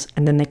maze,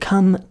 and then they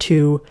come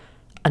to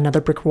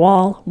another brick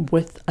wall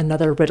with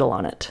another riddle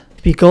on it.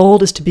 To be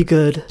gold is to be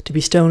good, to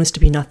be stone is to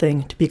be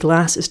nothing, to be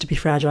glass is to be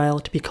fragile,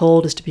 to be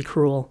cold is to be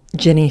cruel.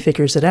 Ginny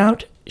figures it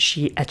out.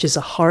 She etches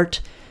a heart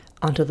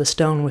onto the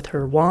stone with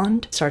her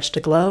wand, starts to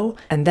glow,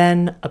 and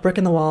then a brick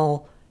in the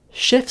wall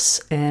shifts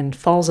and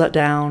falls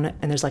down,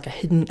 and there's like a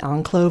hidden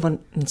enclave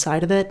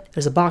inside of it.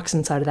 There's a box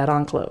inside of that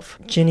enclave.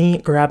 Ginny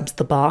grabs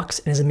the box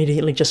and is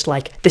immediately just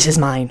like, this is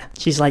mine.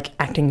 She's like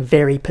acting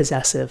very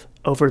possessive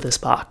over this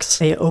box.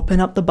 They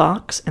open up the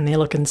box and they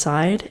look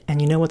inside,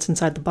 and you know what's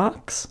inside the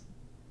box?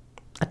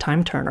 A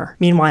time turner.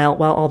 Meanwhile,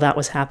 while all that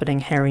was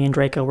happening, Harry and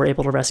Draco were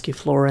able to rescue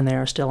Flora, and they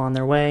are still on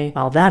their way.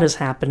 While that is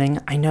happening,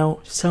 I know,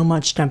 so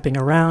much jumping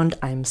around.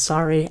 I'm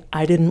sorry,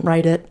 I didn't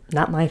write it.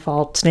 Not my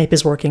fault. Snape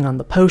is working on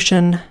the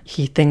potion.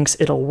 He thinks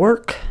it'll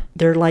work.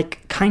 They're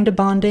like kind of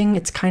bonding.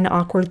 It's kind of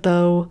awkward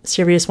though.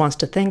 Sirius wants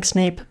to thank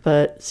Snape,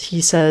 but he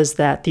says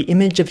that the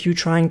image of you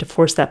trying to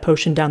force that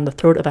potion down the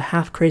throat of a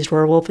half-crazed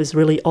werewolf is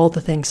really all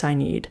the thanks I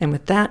need. And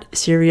with that,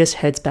 Sirius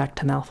heads back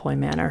to Malfoy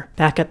Manor.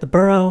 Back at the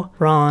Burrow,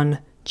 Ron,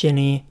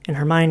 Ginny, and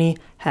Hermione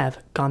have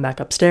gone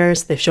back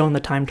upstairs. They've shown the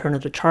time turner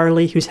to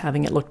Charlie, who's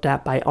having it looked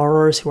at by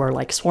Aurors who are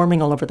like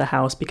swarming all over the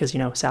house because, you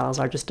know,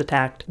 Salazar just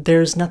attacked.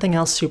 There's nothing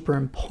else super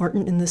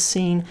important in this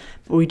scene,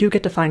 but we do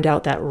get to find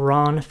out that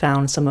Ron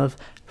found some of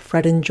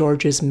Fred and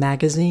George's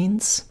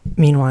magazines.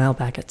 Meanwhile,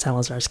 back at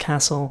Salazar's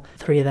castle,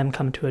 three of them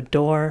come to a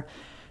door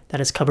that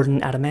is covered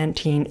in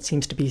adamantine. It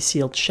seems to be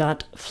sealed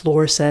shut.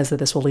 Fleur says that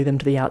this will lead them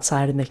to the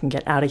outside and they can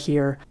get out of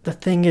here. The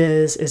thing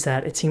is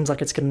that it seems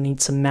like it's going to need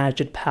some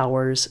magic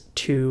powers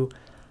to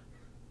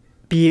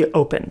be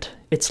opened.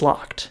 It's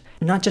locked.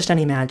 Not just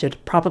any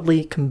magic,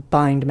 probably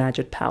combined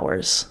magic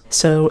powers.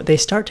 So they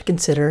start to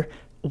consider,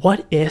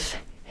 what if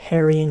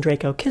Harry and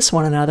Draco kiss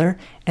one another,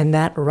 and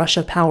that rush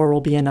of power will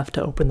be enough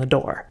to open the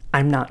door?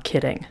 I'm not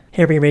kidding.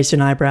 Harry raised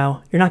an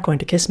eyebrow. You're not going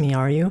to kiss me,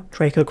 are you?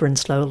 Draco grinned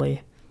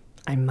slowly.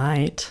 I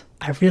might.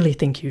 I really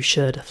think you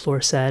should, Fleur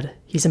said.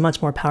 He's a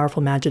much more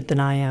powerful magic than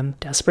I am.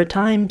 Desperate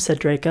time, said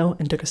Draco,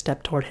 and took a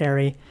step toward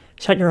Harry.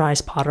 Shut your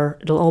eyes, Potter.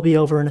 It'll all be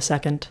over in a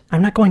second.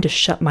 I'm not going to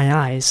shut my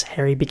eyes,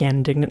 Harry began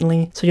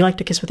indignantly. So you like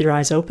to kiss with your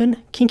eyes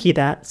open? Kinky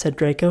that, said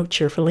Draco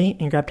cheerfully,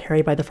 and grabbed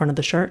Harry by the front of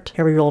the shirt.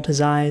 Harry rolled his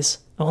eyes.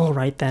 All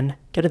right then,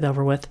 get it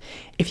over with.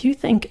 If you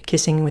think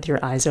kissing with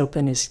your eyes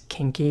open is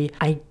kinky,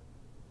 I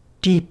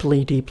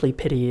deeply, deeply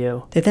pity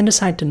you. They then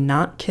decide to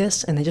not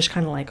kiss, and they just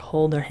kind of like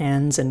hold their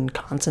hands and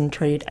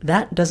concentrate.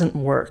 That doesn't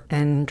work.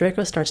 And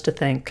Draco starts to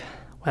think,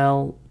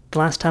 well, the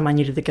last time I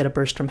needed to get a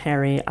burst from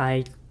Harry,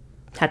 I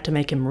had to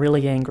make him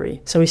really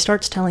angry. So he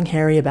starts telling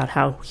Harry about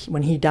how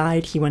when he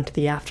died, he went to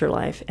the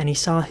afterlife, and he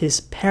saw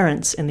his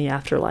parents in the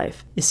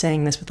afterlife. He's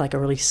saying this with like a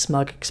really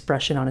smug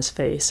expression on his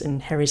face,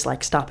 and Harry's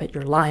like, stop it,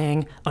 you're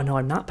lying. Oh no,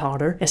 I'm not,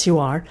 Potter. Yes, you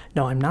are.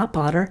 No, I'm not,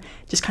 Potter.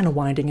 Just kind of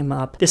winding him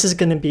up. This is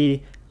gonna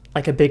be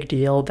like a big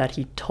deal that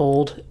he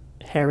told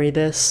Harry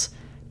this,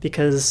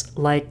 because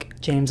like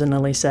James and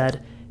Lily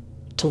said,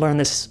 to learn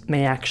this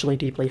may actually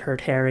deeply hurt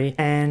Harry,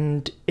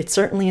 and it's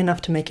certainly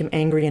enough to make him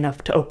angry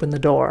enough to open the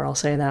door, I'll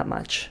say that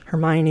much.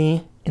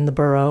 Hermione, in the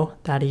burrow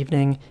that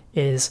evening,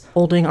 is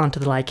holding onto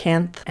the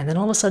lycanth, and then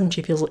all of a sudden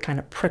she feels it kind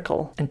of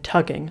prickle and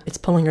tugging. It's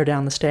pulling her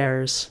down the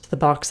stairs to the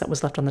box that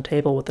was left on the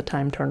table with the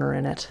time turner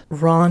in it.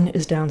 Ron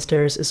is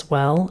downstairs as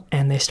well,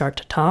 and they start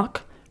to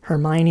talk.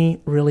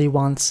 Hermione really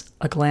wants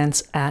a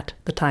glance at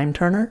the time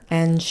turner,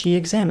 and she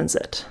examines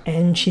it,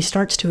 and she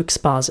starts to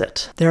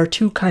exposit. There are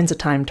two kinds of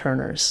time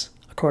turners,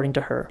 according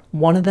to her.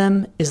 One of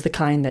them is the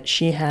kind that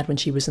she had when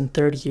she was in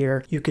third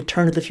year. You could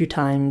turn it a few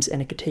times,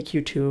 and it could take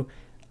you to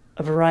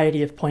a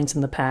variety of points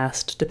in the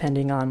past,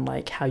 depending on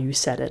like how you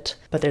set it.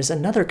 But there's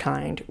another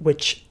kind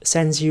which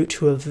sends you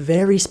to a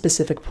very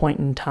specific point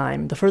in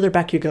time. The further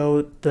back you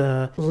go,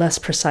 the less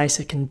precise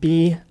it can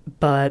be,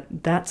 but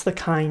that's the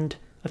kind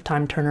of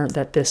time turner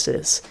that this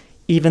is,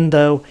 even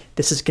though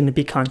this is going to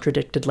be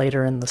contradicted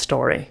later in the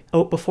story.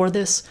 Oh, before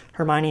this,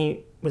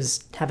 Hermione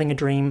was having a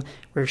dream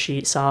where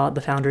she saw the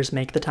founders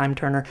make the time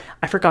turner.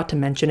 I forgot to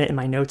mention it in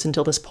my notes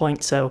until this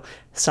point, so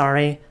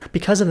sorry.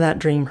 Because of that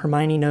dream,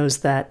 Hermione knows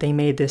that they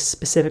made this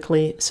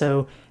specifically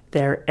so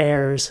their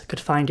heirs could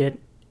find it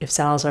if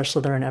Salazar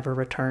Slytherin ever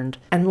returned.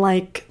 And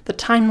like, the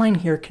timeline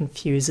here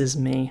confuses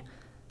me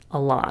a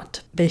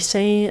lot. They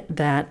say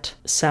that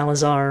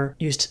Salazar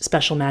used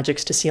special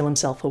magics to seal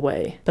himself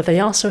away, but they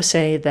also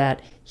say that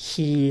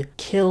he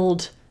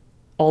killed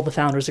all the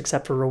founders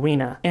except for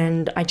Rowena,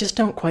 and I just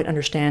don't quite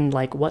understand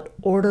like what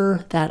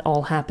order that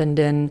all happened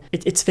in.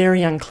 It's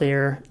very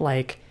unclear,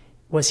 like,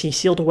 was he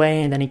sealed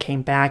away and then he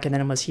came back, and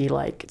then was he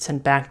like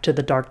sent back to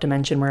the dark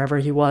dimension wherever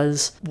he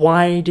was?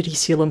 Why did he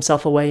seal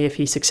himself away if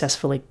he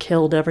successfully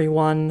killed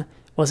everyone?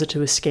 Was it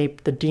to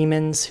escape the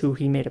demons who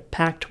he made a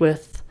pact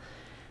with?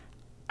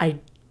 I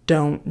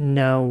don't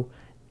know,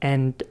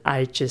 and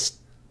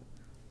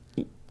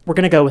we're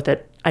gonna go with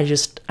it. I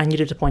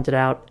needed to point it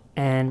out,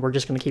 and we're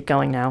just gonna keep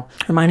going now.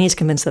 Hermione is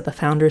convinced that the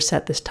founders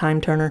set this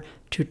time turner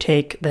to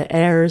take the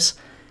heirs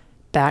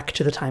back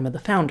to the time of the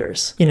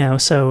founders. You know,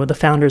 so the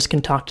founders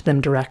can talk to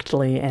them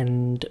directly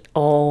and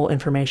all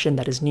information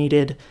that is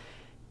needed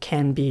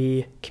can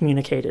be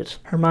communicated.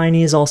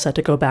 Hermione is all set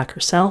to go back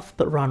herself,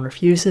 but Ron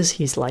refuses.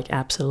 He's like,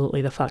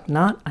 absolutely the fuck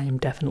not. I am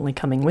definitely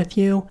coming with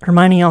you.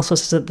 Hermione also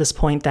says at this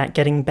point that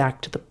getting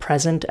back to the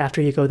present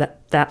after you go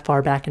that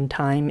far back in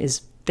time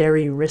is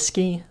very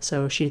risky,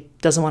 so she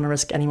doesn't want to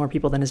risk any more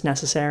people than is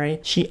necessary.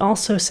 She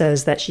also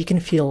says that she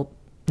can feel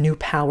new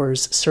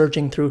powers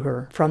surging through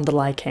her from the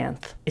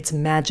Lycanth. It's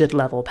Magid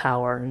level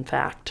power, in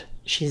fact.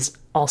 She's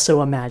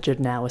also a Magid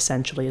now,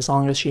 essentially, as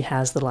long as she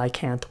has the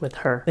Lycanth with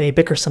her. They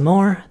bicker some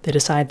more. They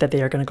decide that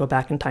they are going to go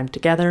back in time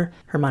together.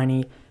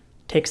 Hermione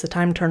takes the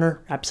time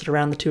turner, wraps it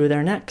around the two of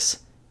their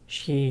necks.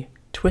 She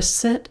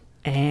twists it,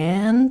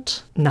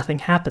 and nothing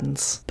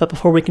happens. But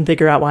before we can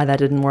figure out why that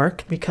didn't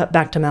work, we cut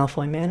back to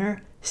Malfoy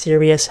Manor.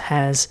 Sirius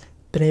has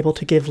been able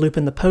to give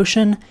Lupin the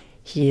potion.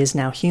 He is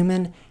now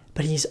human,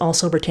 but he's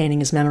also retaining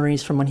his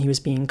memories from when he was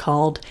being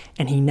called,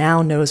 and he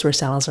now knows where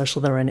Salazar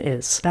Slytherin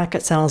is. Back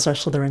at Salazar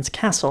Slytherin's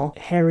castle,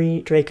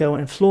 Harry, Draco,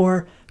 and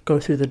Fleur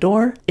go through the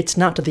door. It's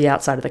not to the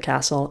outside of the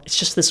castle, it's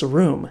just this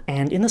room,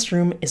 and in this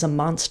room is a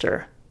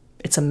monster.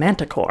 It's a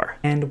manticore,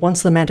 and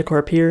once the manticore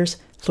appears,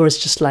 Fleur's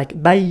just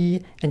like,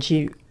 bye, and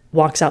she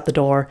walks out the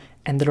door,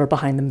 and the door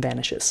behind them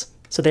vanishes.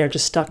 So they are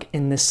just stuck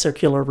in this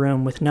circular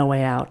room with no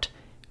way out,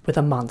 with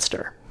a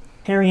monster.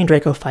 Harry and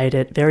Draco fight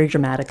it very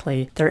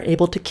dramatically. They're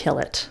able to kill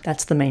it.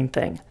 That's the main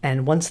thing.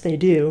 And once they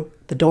do,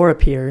 the door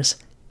appears,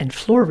 and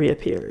Fleur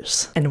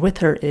reappears. And with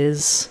her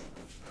is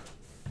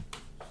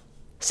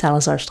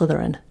Salazar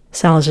Slytherin.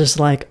 Salazar's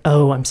like,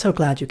 oh, I'm so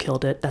glad you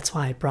killed it. That's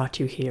why I brought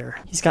you here.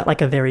 He's got like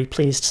a very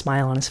pleased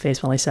smile on his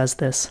face while he says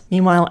this.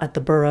 Meanwhile, at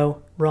the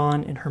Burrow,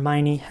 Ron and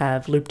Hermione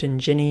have looped in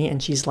Ginny,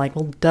 and she's like,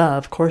 well, duh,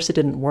 of course it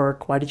didn't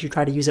work. Why did you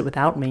try to use it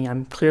without me?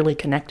 I'm clearly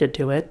connected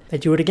to it. They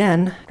do it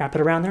again, wrap it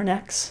around their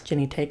necks.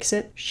 Ginny takes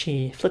it,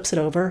 she flips it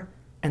over,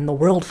 and the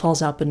world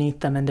falls out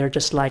beneath them, and they're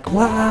just like,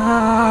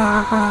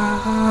 wah!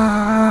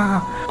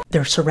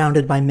 They're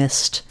surrounded by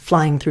mist,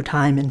 flying through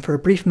time, and for a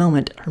brief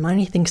moment,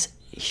 Hermione thinks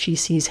she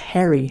sees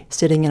Harry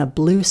sitting in a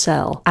blue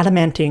cell.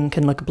 Adamantine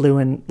can look blue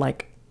in,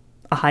 like,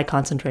 a high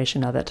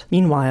concentration of it.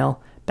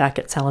 Meanwhile, back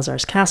at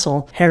Salazar's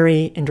castle,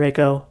 Harry and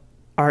Draco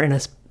are in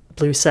a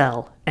blue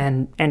cell,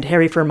 and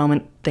Harry for a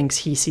moment thinks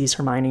he sees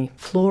Hermione.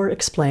 Fleur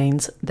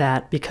explains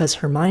that because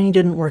Hermione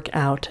didn't work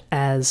out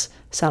as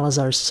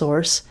Salazar's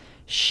source,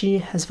 she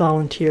has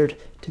volunteered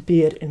to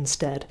be it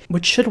instead,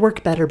 which should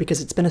work better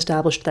because it's been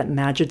established that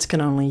Magids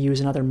can only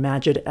use another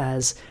Magid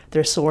as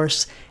their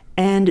source,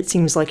 and it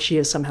seems like she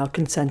has somehow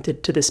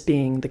consented to this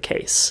being the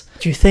case.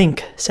 Do you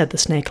think, said the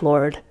Snake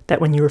Lord,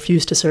 that when you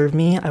refused to serve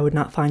me, I would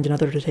not find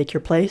another to take your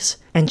place?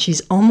 And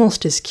she's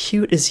almost as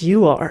cute as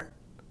you are.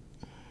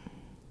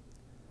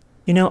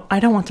 You know, I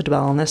don't want to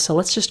dwell on this, so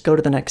let's just go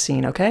to the next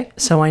scene, okay?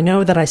 So I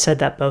know that I said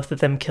that both of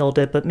them killed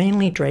it, but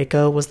mainly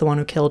Draco was the one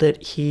who killed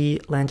it. He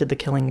landed the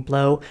killing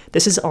blow.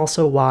 This is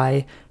also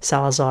why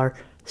Salazar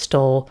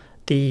stole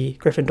the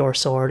Gryffindor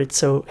sword. It's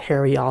so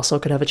Harry also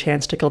could have a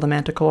chance to kill the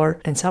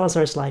Manticore. And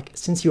Salazar's like,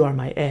 since you are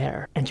my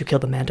heir, and you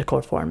killed the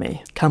Manticore for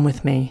me, come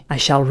with me, I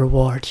shall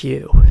reward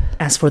you.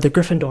 As for the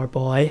Gryffindor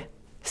boy,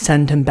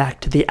 send him back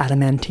to the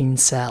adamantine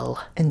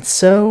cell. And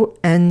so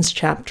ends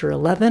chapter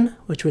 11,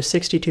 which was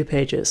 62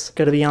 pages.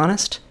 Gotta be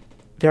honest,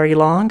 very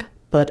long,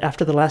 but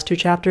after the last two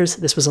chapters,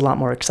 this was a lot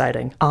more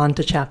exciting. On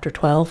to chapter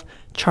 12.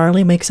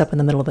 Charlie wakes up in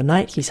the middle of the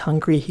night, he's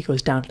hungry, he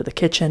goes down to the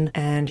kitchen,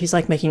 and he's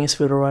like making his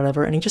food or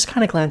whatever, and he just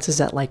kind of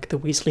glances at like the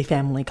Weasley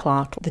family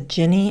clock. The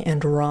Ginny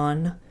and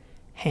Ron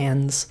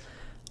hands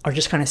are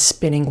just kind of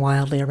spinning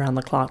wildly around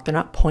the clock. They're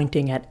not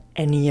pointing at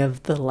any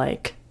of the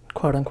like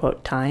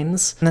quote-unquote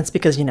times, and that's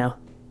because, you know,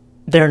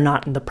 they're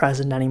not in the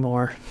present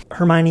anymore.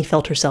 Hermione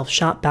felt herself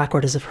shot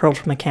backward as if hurled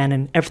from a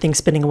cannon, everything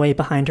spinning away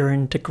behind her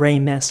into gray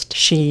mist.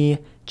 She,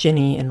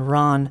 Ginny, and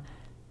Ron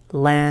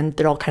land.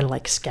 They're all kind of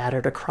like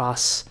scattered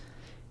across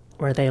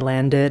where they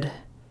landed.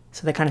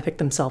 So they kind of pick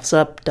themselves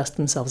up, dust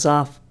themselves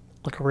off,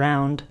 look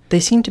around. They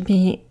seem to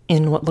be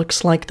in what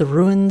looks like the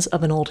ruins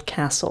of an old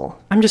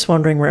castle. I'm just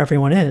wondering where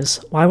everyone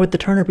is. Why would the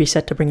turner be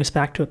set to bring us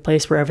back to a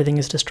place where everything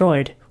is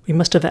destroyed? We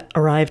must have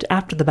arrived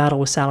after the battle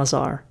with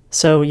Salazar.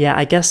 So yeah,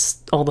 I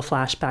guess all the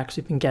flashbacks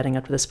we've been getting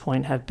up to this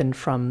point have been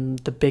from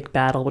the big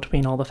battle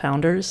between all the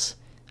founders.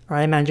 Or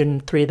I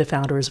imagine 3 of the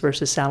founders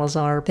versus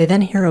Salazar. They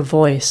then hear a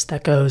voice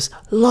that goes,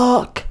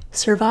 "Look!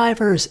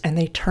 Survivors!" And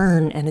they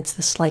turn, and it's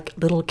this, like,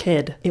 little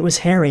kid. It was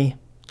Harry.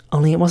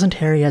 Only it wasn't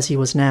Harry as he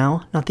was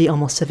now, not the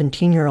almost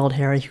 17-year-old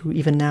Harry who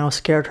even now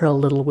scared her a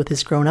little with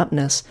his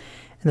grown-upness,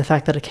 and the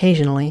fact that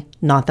occasionally,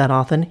 not that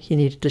often, he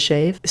needed to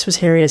shave. This was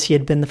Harry as he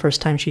had been the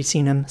first time she'd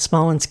seen him,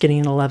 small and skinny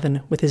and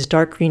 11, with his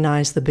dark green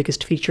eyes the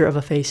biggest feature of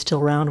a face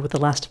still round with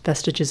the last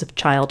vestiges of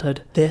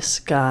childhood. This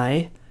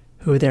guy,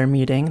 who they're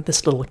meeting,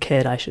 this little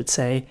kid, I should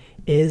say,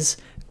 is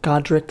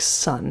Godric's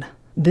son.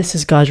 This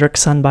is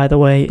Godric's son, by the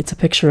way. It's a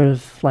picture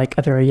of, like,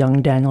 a very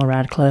young Daniel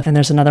Radcliffe, and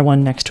there's another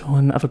one next to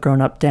him of a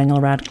grown-up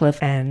Daniel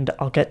Radcliffe, and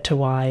I'll get to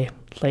why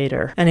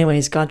later.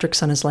 Anyways, Godric's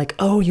son is like,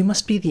 oh, you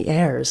must be the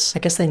heirs. I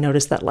guess they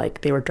noticed that,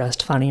 like, they were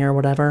dressed funny or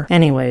whatever.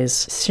 Anyways,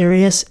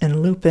 Sirius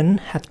and Lupin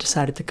have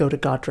decided to go to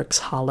Godric's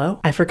Hollow.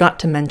 I forgot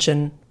to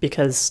mention,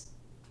 because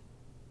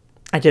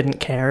I didn't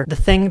care, the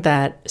thing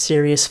that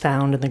Sirius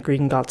found in the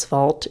Gringotts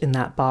vault in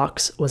that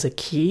box was a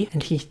key,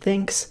 and he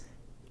thinks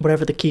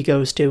whatever the key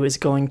goes to is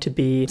going to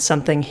be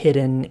something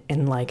hidden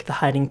in, like, the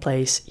hiding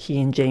place he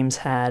and James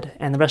had,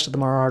 and the rest of the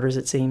Marauders,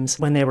 it seems,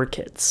 when they were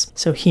kids.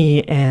 So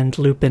he and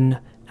Lupin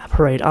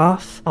parade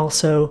off.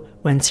 Also,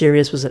 when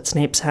Sirius was at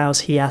Snape's house,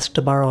 he asked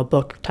to borrow a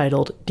book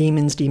titled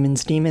Demons,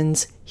 Demons,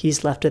 Demons.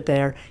 He's left it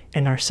there,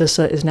 and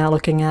Narcissa is now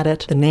looking at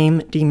it. The name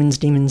Demons,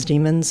 Demons,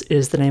 Demons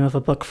is the name of a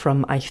book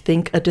from, I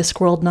think, a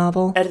Discworld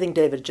novel. Editing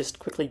David just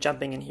quickly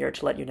jumping in here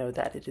to let you know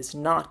that it is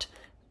not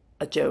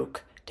a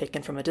joke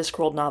taken from a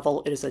Discworld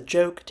novel. It is a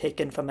joke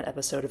taken from an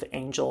episode of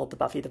Angel, the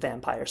Buffy the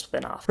Vampire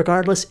spinoff.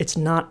 Regardless, it's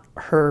not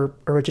her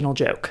original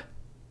joke.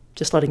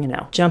 Just letting you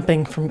know.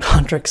 Jumping from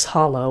Godric's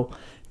Hollow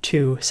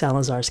to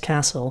Salazar's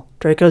castle,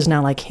 Draco's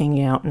now, like,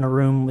 hanging out in a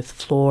room with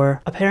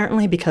Fleur.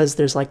 Apparently because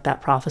there's, like,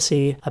 that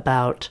prophecy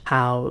about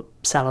how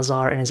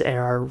Salazar and his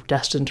heir are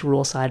destined to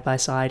rule side by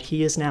side.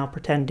 He is now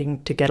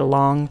pretending to get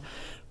along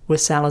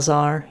with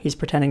Salazar. He's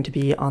pretending to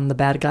be on the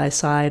bad guy's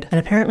side. And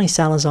apparently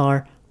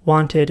Salazar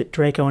wanted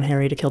Draco and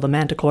Harry to kill the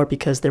Manticore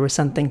because there was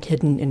something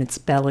hidden in its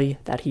belly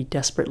that he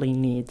desperately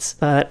needs.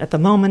 But at the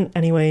moment,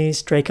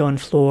 anyways, Draco and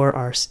Fleur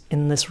are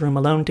in this room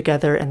alone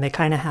together, and they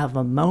kind of have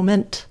a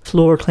moment.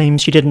 Fleur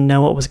claims she didn't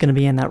know what was going to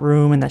be in that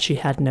room and that she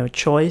had no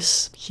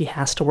choice. She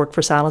has to work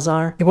for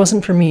Salazar. It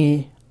wasn't for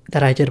me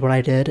that I did what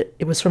I did.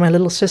 It was for my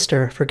little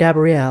sister, for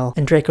Gabrielle.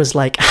 And Draco's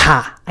like,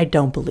 ha! I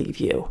don't believe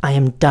you. I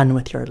am done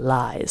with your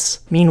lies.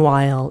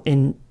 Meanwhile,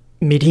 in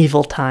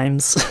medieval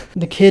times,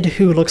 the kid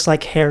who looks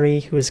like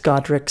Harry, who is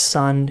Godric's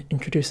son,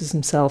 introduces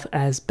himself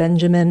as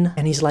Benjamin,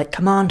 and he's like,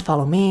 come on,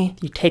 follow me.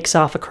 He takes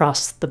off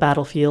across the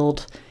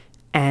battlefield,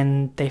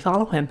 and they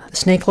follow him. The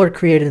Snake Lord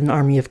created an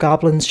army of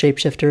goblins,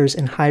 shapeshifters,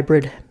 and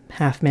hybrid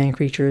half-man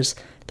creatures.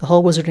 The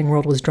whole wizarding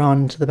world was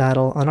drawn into the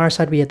battle. On our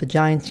side we had the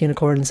giants,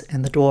 unicorns,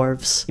 and the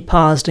dwarves. He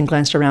paused and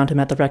glanced around him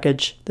at the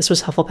wreckage. This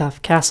was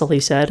Hufflepuff Castle, he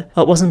said.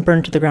 What wasn't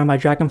burned to the ground by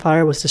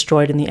dragonfire was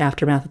destroyed in the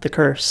aftermath of the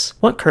curse.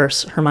 What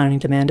curse? Hermione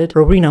demanded.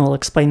 Rowena will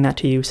explain that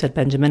to you, said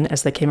Benjamin,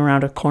 as they came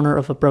around a corner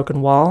of a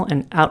broken wall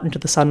and out into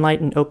the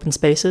sunlight and open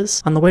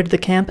spaces. On the way to the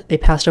camp, they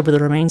passed over the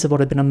remains of what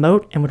had been a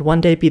moat and would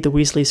one day be the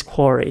Weasleys'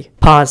 quarry.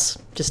 Pause.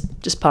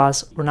 Just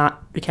pause. We're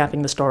not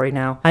recapping the story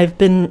now. I've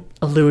been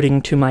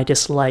alluding to my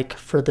dislike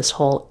for this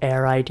whole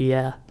heir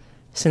idea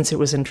since it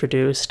was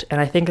introduced,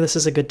 and I think this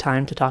is a good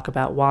time to talk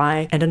about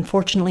why. And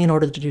unfortunately, in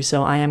order to do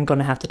so, I am going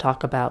to have to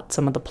talk about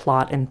some of the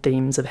plot and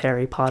themes of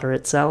Harry Potter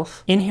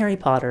itself. In Harry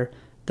Potter,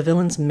 the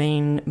villain's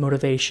main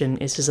motivation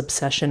is his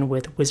obsession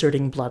with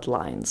wizarding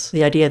bloodlines.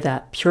 The idea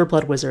that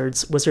pureblood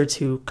wizards, wizards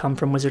who come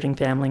from wizarding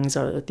families,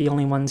 are the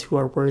only ones who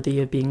are worthy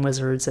of being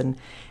wizards, and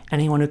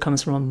anyone who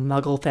comes from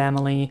a muggle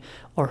family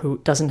or who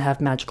doesn't have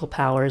magical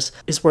powers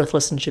is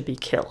worthless and should be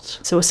killed.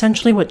 So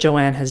essentially what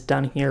Joanne has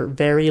done here,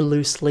 very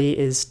loosely,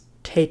 is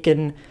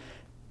taken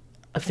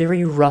a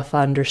very rough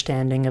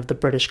understanding of the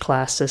British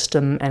class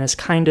system and has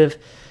kind of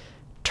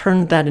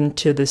turned that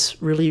into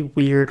this really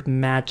weird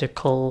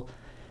magical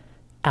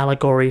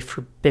allegory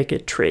for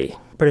bigotry.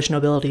 British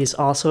nobility is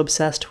also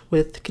obsessed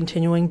with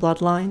continuing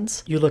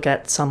bloodlines. You look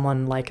at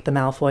someone like the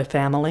Malfoy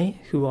family,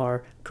 who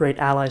are great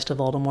allies to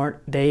Voldemort.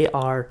 They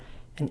are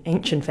an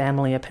ancient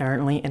family,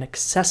 apparently, and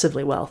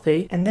excessively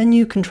wealthy. And then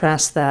you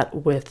contrast that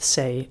with,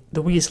 say,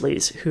 the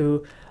Weasleys,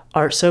 who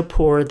are so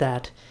poor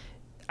that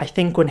I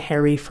think when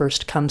Harry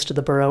first comes to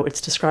the Burrow, it's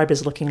described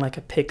as looking like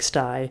a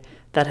pigsty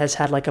that has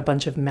had like a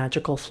bunch of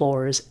magical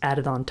floors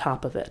added on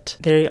top of it.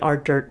 They are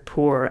dirt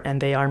poor,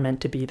 and they are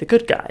meant to be the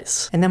good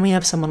guys. And then we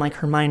have someone like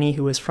Hermione,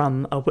 who is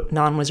from a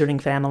non-wizarding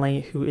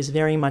family, who is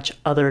very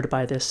much othered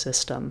by this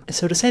system.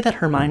 So to say that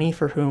Hermione,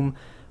 for whom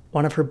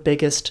one of her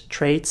biggest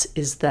traits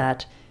is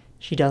that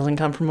she doesn't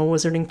come from a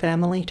wizarding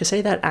family, to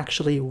say that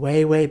actually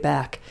way, way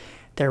back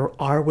there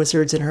are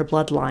wizards in her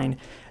bloodline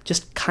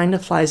just kind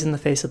of flies in the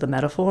face of the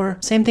metaphor.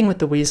 Same thing with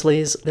the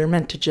Weasleys. They're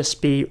meant to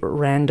just be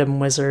random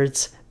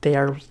wizards. They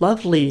are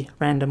lovely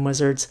random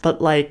wizards, but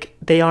like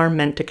they are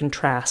meant to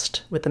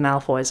contrast with the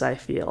Malfoys, I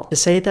feel. To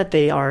say that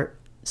they are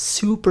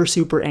super,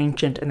 super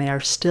ancient and they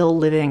are still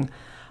living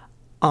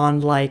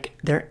on like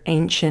their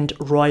ancient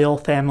royal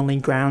family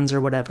grounds or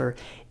whatever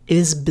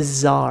is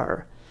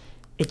bizarre.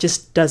 It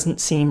just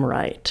doesn't seem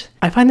right.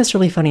 I find this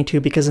really funny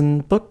too because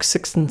in books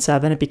 6 and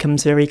 7 it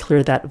becomes very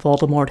clear that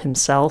Voldemort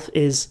himself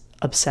is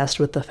obsessed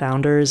with the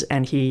founders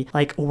and he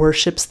like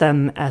worships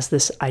them as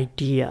this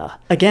idea.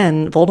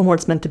 Again,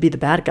 Voldemort's meant to be the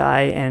bad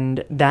guy,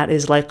 and that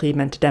is likely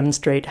meant to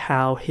demonstrate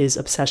how his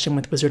obsession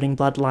with wizarding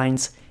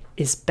bloodlines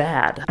is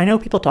bad. I know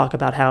people talk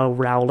about how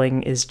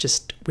Rowling is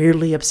just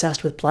weirdly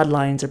obsessed with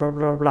bloodlines or blah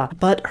blah blah blah,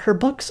 but her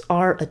books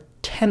are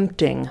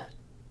attempting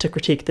to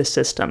critique this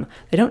system.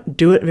 They don't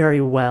do it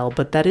very well,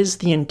 but that is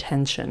the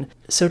intention.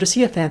 So to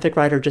see a fanfic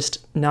writer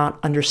just not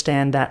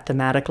understand that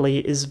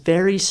thematically is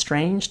very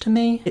strange to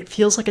me. It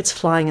feels like it's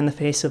flying in the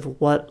face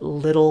of what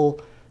little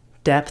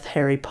depth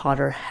Harry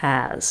Potter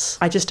has.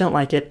 I just don't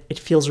like it. It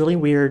feels really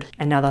weird,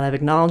 and now that I've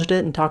acknowledged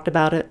it and talked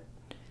about it,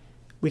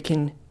 we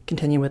can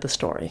continue with the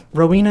story.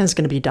 Rowena is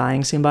going to be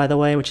dying soon, by the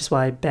way, which is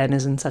why Ben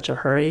is in such a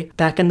hurry.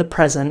 Back in the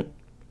present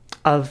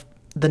of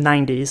the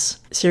 90s,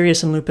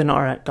 Sirius and Lupin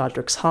are at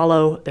Godric's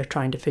Hollow. They're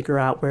trying to figure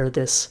out where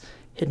this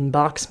hidden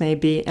box may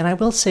be, and I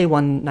will say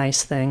one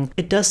nice thing.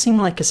 It does seem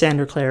like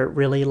Cassandra Clare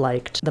really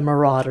liked the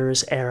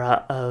Marauders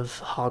era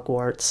of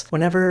Hogwarts.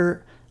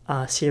 Whenever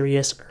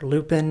Sirius or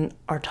Lupin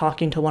are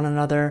talking to one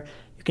another,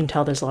 you can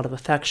tell there's a lot of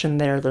affection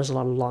there, there's a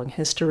lot of long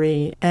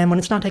history, and when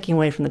it's not taking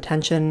away from the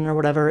tension or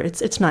whatever,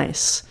 it's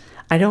nice.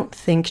 I don't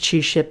think she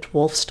shipped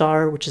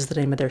Wolfstar, which is the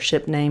name of their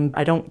ship name.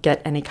 I don't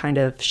get any kind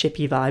of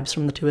shippy vibes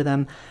from the two of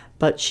them,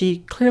 but she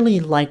clearly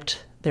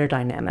liked their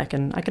dynamic,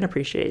 and I can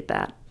appreciate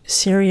that.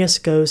 Sirius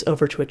goes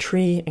over to a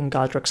tree in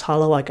Godric's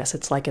Hollow, I guess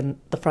it's like in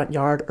the front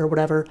yard or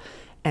whatever,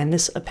 and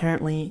this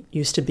apparently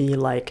used to be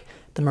like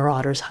the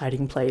Marauder's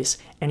hiding place,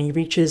 and he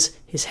reaches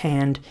his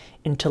hand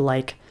into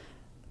like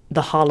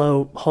the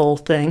hollow hole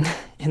thing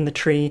in the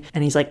tree,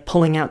 and he's like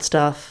pulling out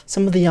stuff.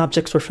 Some of the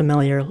objects were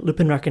familiar.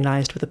 Lupin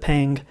recognized with a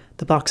pang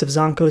the box of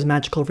Zonko's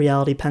magical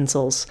reality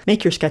pencils.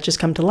 Make your sketches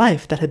come to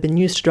life that had been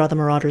used to draw the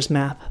Marauder's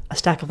map. A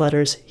stack of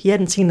letters. He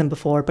hadn't seen them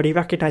before, but he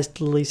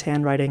recognized Lily's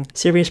handwriting.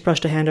 Sirius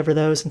brushed a hand over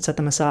those and set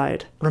them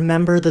aside.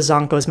 Remember the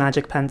Zonko's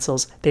magic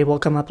pencils. They will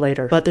come up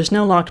later. But there's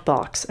no locked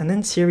box, and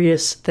then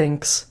Sirius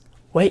thinks,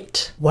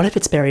 wait, what if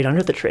it's buried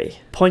under the tree?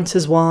 Points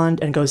his wand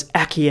and goes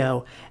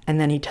Accio, and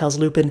then he tells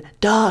Lupin,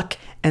 duck!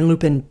 And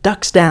Lupin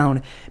ducks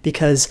down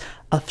because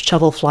a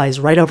shovel flies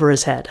right over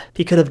his head.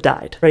 He could have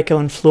died. Draco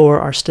and Fleur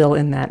are still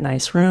in that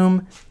nice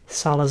room.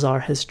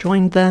 Salazar has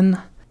joined them.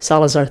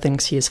 Salazar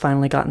thinks he has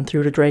finally gotten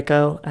through to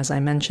Draco. As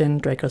I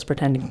mentioned, Draco's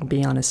pretending to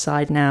be on his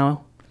side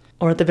now.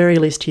 Or at the very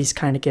least, he's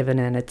kind of given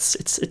in.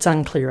 It's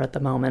unclear at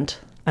the moment.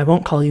 I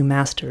won't call you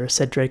master,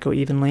 said Draco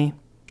evenly.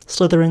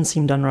 Slytherin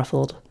seemed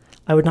unruffled.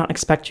 I would not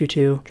expect you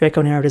to.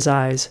 Draco narrowed his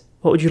eyes.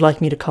 What would you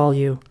like me to call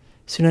you?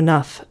 Soon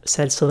enough,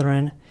 said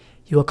Slytherin.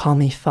 You will call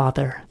me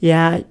father.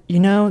 Yeah, you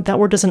know, that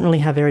word doesn't really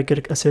have very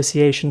good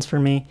associations for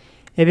me.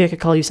 Maybe I could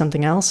call you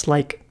something else,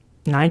 like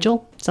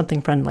Nigel?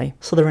 Something friendly.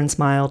 Slytherin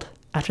smiled.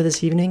 After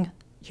this evening,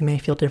 you may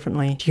feel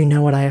differently. Do you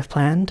know what I have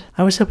planned?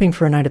 I was hoping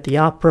for a night at the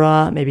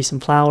opera, maybe some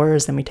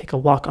flowers, then we take a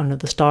walk under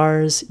the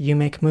stars, you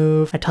make a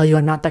move. I tell you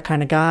I'm not that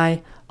kind of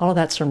guy. All of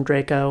that's from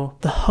Draco.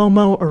 The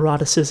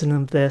homoeroticism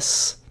of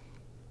this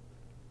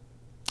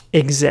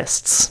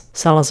exists.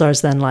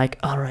 Salazar's then like,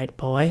 all right,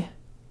 boy,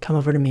 come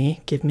over to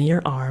me, give me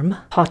your arm.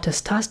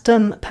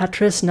 Potestastem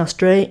patris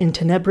nostrae in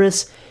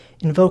tenebris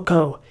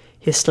invoco,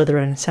 hissed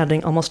Slytherin,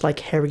 sounding almost like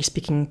Harry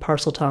speaking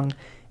Parseltongue,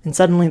 and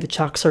suddenly the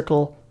chalk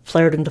circle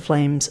flared into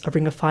flames, a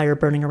ring of fire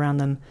burning around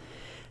them.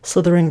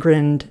 Slytherin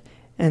grinned,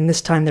 and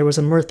this time there was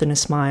a mirth in his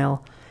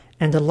smile,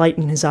 and a light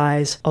in his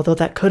eyes, although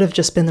that could have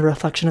just been the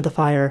reflection of the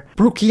fire.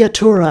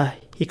 Bruciatura,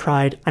 he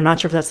cried. I'm not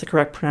sure if that's the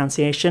correct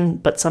pronunciation,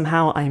 but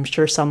somehow I am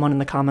sure someone in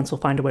the comments will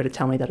find a way to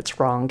tell me that it's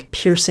wrong.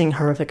 Piercing,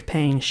 horrific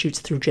pain shoots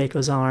through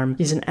Draco's arm.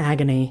 He's in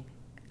agony,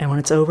 and when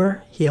it's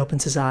over, he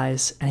opens his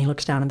eyes, and he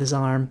looks down at his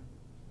arm.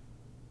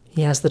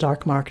 He has the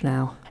dark mark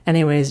now.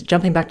 Anyways,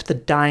 jumping back to the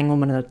dying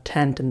woman in a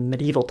tent in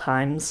medieval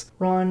times,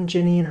 Ron,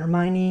 Ginny, and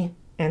Hermione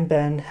and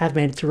Ben have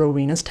made it to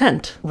Rowena's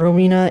tent.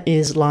 Rowena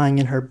is lying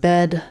in her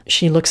bed.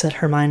 She looks at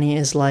Hermione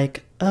as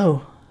like,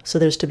 oh, so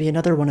there's to be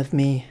another one of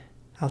me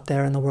out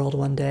there in the world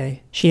one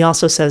day. She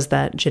also says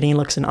that Ginny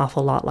looks an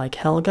awful lot like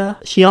Helga.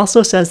 She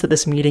also says that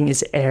this meeting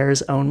is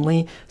heirs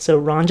only, so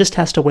Ron just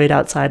has to wait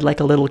outside like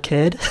a little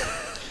kid.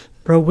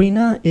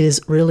 Rowena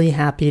is really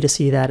happy to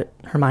see that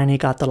Hermione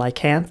got the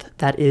lycanth.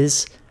 That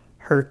is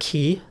her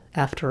key,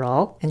 after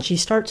all. And she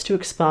starts to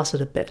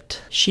exposit a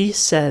bit. She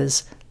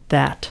says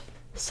that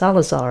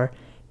Salazar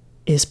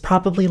is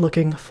probably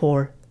looking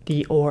for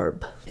the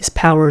orb. His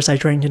powers I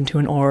drained into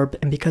an orb,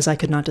 and because I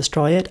could not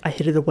destroy it, I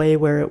hid it away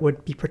where it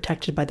would be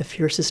protected by the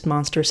fiercest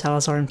monster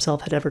Salazar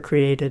himself had ever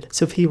created.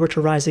 So if he were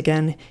to rise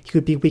again, he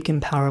would be weak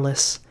and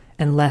powerless.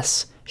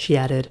 Unless, she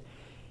added,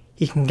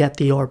 he can get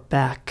the orb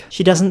back.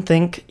 She doesn't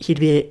think he'd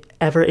be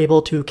ever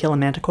able to kill a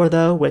manticore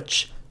though,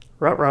 which,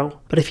 ruh-roh.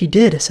 But if he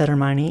did, said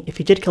Hermione, if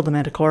he did kill the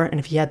manticore, and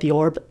if he had the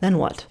orb, then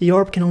what? The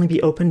orb can only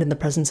be opened in the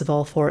presence of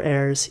all four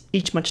heirs.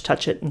 Each must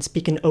touch it and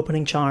speak an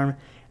opening charm,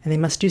 and they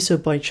must do so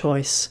by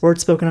choice.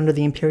 Words spoken under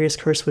the Imperious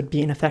Curse would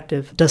be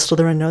ineffective. Does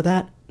Slytherin know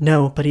that?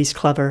 No, but he's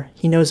clever.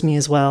 He knows me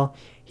as well.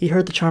 He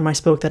heard the charm I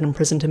spoke that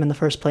imprisoned him in the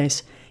first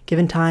place.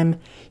 Given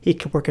time, he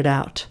could work it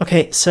out.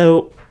 Okay,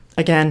 so,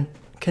 again,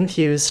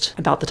 confused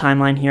about the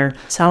timeline here.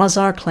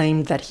 Salazar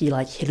claimed that he,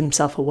 hid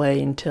himself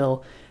away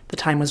until the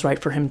time was right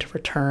for him to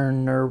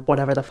return, or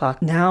whatever the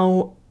fuck.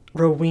 Now,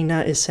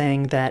 Rowena is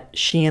saying that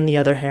she and the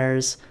other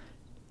heirs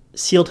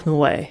sealed him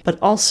away. But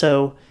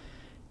also,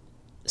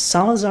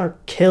 Salazar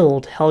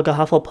killed Helga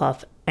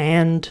Hufflepuff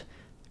and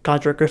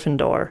Godric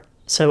Gryffindor.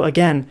 So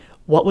again,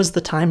 What was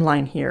the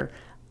timeline here?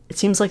 It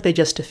seems like they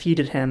just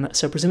defeated him,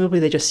 so presumably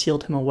they just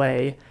sealed him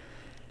away.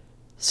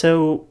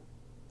 So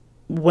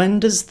when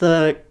does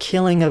the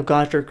killing of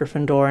Godric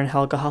Gryffindor and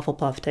Helga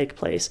Hufflepuff take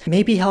place?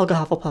 Maybe Helga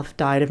Hufflepuff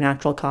died of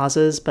natural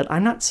causes, but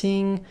I'm not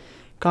seeing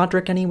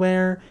Godric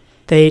anywhere.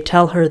 They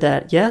tell her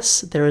that,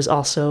 yes, there is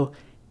also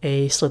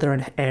a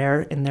Slytherin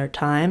heir in their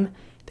time.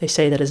 They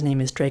say that his name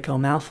is Draco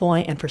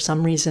Malfoy, and for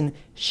some reason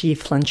she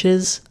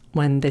flinches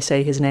when they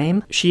say his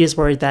name. She is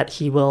worried that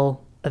he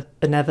will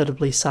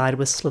inevitably side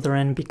with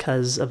Slytherin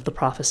because of the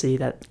prophecy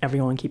that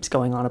everyone keeps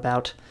going on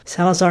about.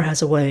 Salazar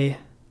has a way,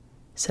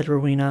 said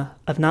Rowena,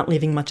 of not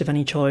leaving much of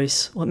any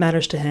choice. What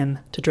matters to him,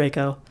 to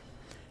Draco?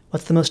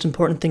 What's the most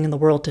important thing in the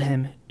world to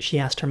him? She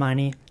asked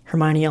Hermione.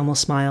 Hermione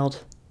almost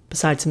smiled.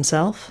 Besides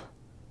himself?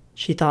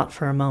 She thought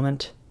for a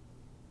moment.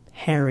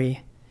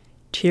 Harry.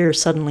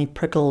 Tears suddenly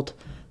prickled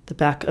the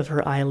back of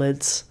her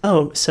eyelids.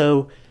 Oh,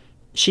 so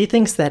she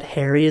thinks that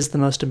Harry is the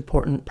most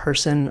important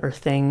person or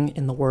thing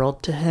in the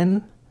world to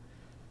him?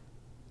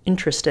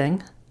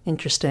 Interesting.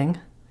 Interesting.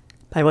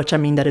 By which I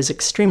mean that is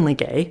extremely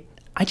gay.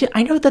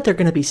 I know that they're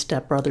going to be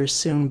stepbrothers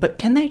soon, but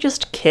can they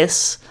just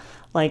kiss?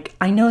 Like,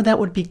 I know that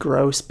would be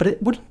gross, but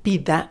it wouldn't be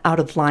that out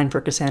of line for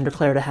Cassandra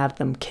Clare to have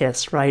them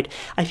kiss, right?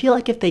 I feel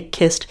like if they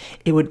kissed,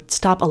 it would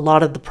stop a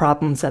lot of the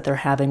problems that they're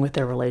having with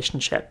their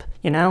relationship,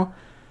 you know?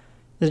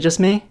 Is it just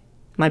me?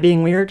 Am I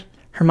being weird?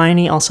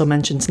 Hermione also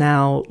mentions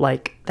now,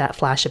 like, that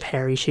flash of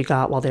Harry she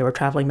got while they were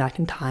traveling back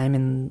in time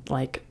in,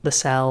 like, the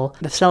cell.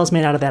 The cell is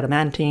made out of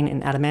adamantine,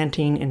 and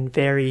adamantine in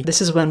very...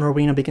 This is when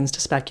Rowena begins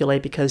to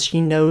speculate because she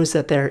knows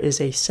that there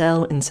is a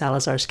cell in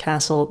Salazar's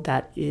castle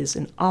that is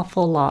an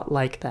awful lot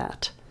like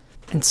that.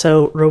 And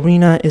so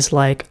Rowena is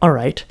like, all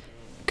right,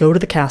 go to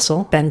the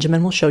castle,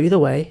 Benjamin will show you the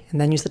way,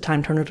 and then use the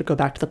time turner to go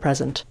back to the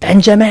present.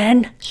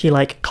 Benjamin! She,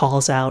 like,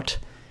 calls out.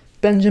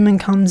 Benjamin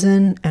comes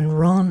in, and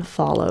Ron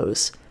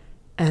follows.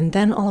 And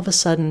then all of a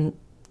sudden,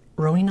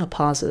 Rowena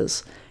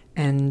pauses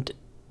and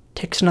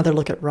takes another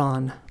look at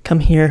Ron.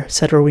 Come here,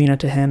 said Rowena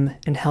to him,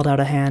 and held out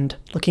a hand.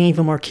 Looking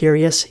even more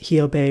curious, he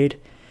obeyed.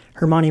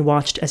 Hermione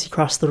watched as he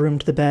crossed the room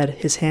to the bed,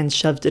 his hands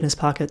shoved in his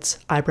pockets,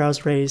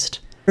 eyebrows raised.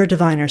 You're a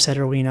diviner, said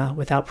Rowena,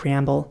 without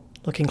preamble,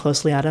 looking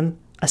closely at him.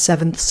 A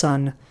seventh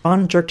son.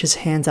 Ron jerked his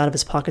hands out of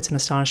his pockets in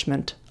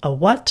astonishment. A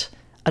what?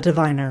 A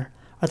diviner.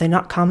 Are they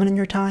not common in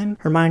your time?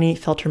 Hermione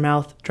felt her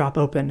mouth drop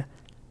open.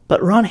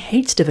 But Ron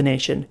hates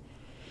divination.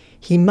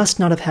 He must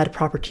not have had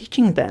proper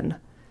teaching then,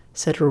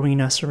 said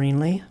Rowena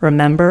serenely.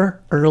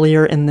 Remember,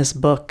 earlier in this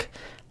book,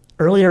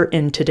 earlier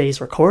in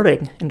today's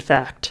recording, in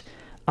fact,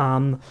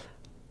 Ron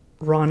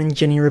and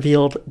Ginny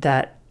revealed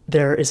that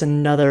there is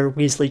another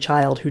Weasley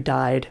child who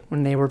died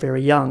when they were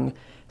very young.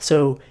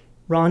 So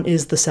Ron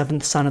is the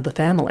seventh son of the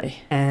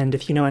family. And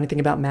if you know anything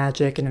about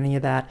magic and any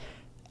of that,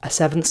 a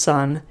seventh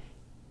son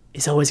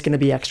is always going to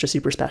be extra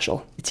super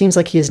special. It seems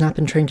like he has not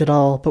been trained at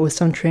all, but with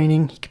some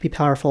training, he could be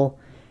powerful.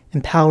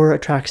 And power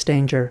attracts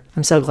danger.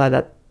 I'm so glad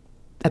that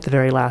at the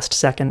very last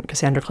second,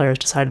 Cassandra Clare has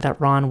decided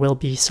that Ron will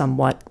be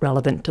somewhat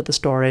relevant to the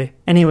story.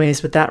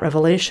 Anyways, with that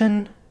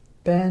revelation,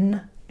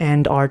 Ben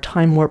and our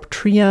Time Warp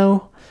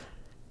trio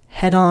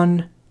head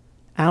on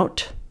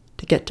out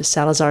to get to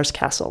Salazar's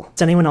castle.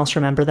 Does anyone else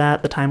remember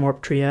that, the Time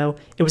Warp trio?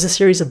 It was a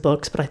series of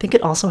books, but I think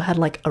it also had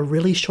like a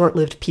really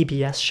short-lived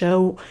PBS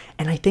show,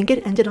 and I think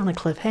it ended on a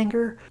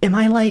cliffhanger. Am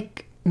I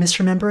like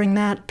misremembering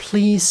that?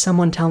 Please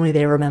someone tell me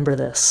they remember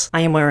this. I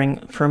am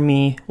wearing, for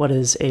me, what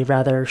is a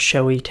rather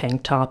showy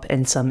tank top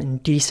and some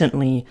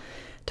indecently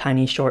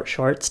tiny short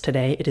shorts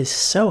today. It is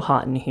so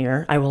hot in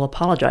here. I will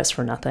apologize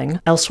for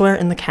nothing. Elsewhere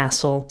in the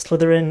castle,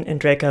 Slytherin and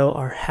Draco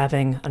are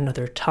having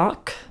another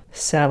talk.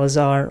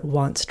 Salazar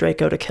wants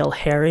Draco to kill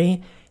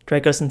Harry.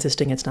 Draco's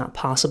insisting it's not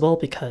possible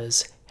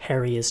because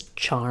Harry is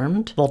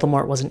charmed.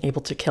 Voldemort wasn't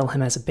able to kill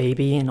him as a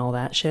baby and all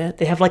that shit.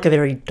 They have like a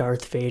very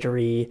Darth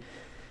Vader-y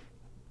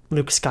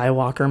Luke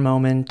Skywalker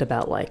moment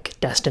about, like,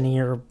 destiny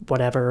or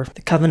whatever.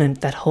 The covenant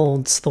that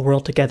holds the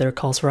world together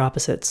calls for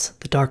opposites,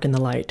 the dark and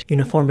the light,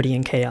 uniformity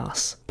and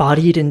chaos,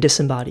 bodied and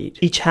disembodied.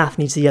 Each half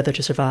needs the other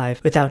to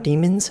survive. Without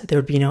demons, there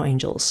would be no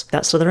angels.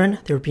 Without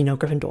Slytherin, there would be no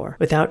Gryffindor.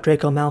 Without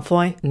Draco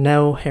Malfoy,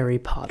 no Harry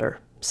Potter,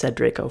 said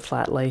Draco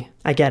flatly.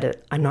 I get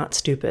it. I'm not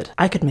stupid.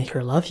 I could make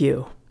her love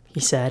you, he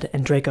said,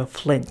 and Draco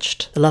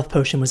flinched. The love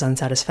potion was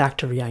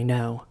unsatisfactory, I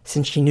know,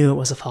 since she knew it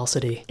was a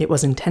falsity. It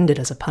was intended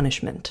as a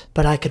punishment.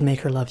 But I could make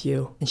her love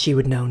you, and she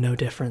would know no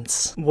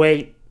difference.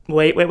 Wait.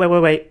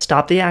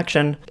 Stop the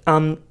action.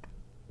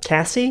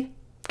 Cassie?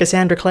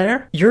 Cassandra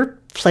Clare? You're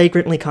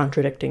flagrantly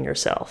contradicting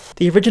yourself.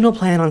 The original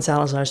plan on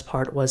Salazar's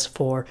part was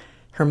for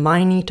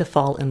Hermione to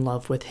fall in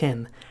love with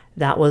him.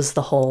 That was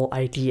the whole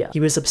idea. He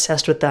was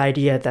obsessed with the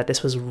idea that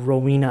this was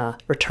Rowena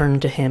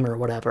returned to him or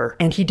whatever.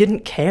 And he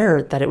didn't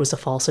care that it was a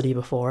falsity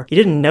before. He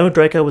didn't know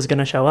Draco was going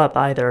to show up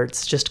either.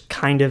 It's just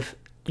kind of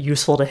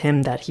useful to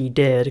him that he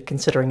did,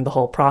 considering the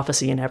whole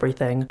prophecy and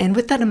everything. And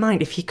with that in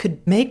mind, if he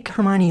could make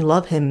Hermione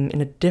love him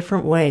in a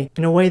different way,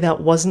 in a way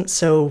that wasn't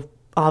so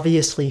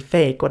obviously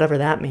fake, whatever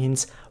that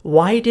means,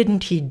 why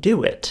didn't he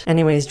do it?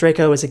 Anyways,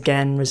 Draco is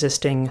again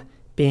resisting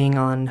being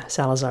on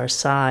Salazar's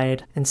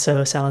side. And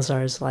so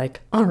Salazar's like,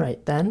 all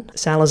right then.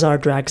 Salazar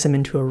drags him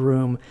into a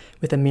room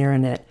with a mirror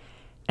in it,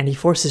 and he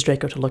forces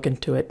Draco to look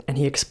into it, and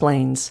he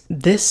explains,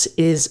 this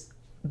is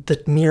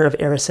the mirror of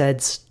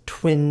Erised's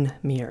twin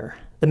mirror.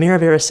 The mirror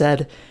of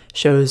Erised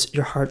shows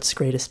your heart's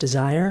greatest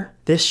desire.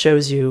 This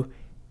shows you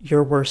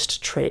your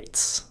worst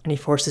traits. And he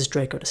forces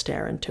Draco to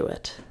stare into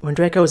it. When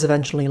Draco is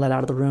eventually let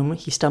out of the room,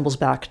 he stumbles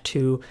back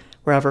to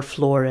wherever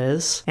Floor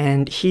is,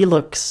 and he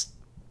looks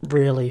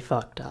really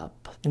fucked up.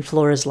 And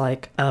Floor is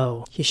like,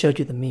 oh, he showed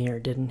you the mirror,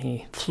 didn't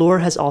he? Floor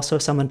has also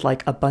summoned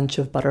like a bunch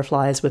of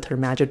butterflies with her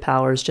magic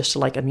powers just to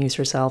like amuse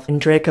herself.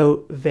 And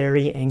Draco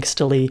very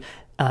angstily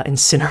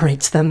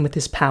incinerates them with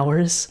his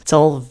powers. It's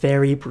all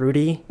very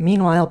broody.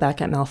 Meanwhile,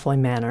 back at Malfoy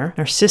Manor,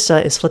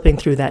 Narcissa is flipping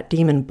through that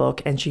demon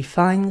book, and she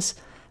finds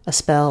a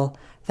spell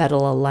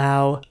that'll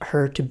allow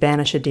her to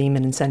banish a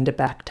demon and send it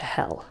back to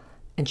hell.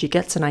 And she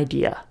gets an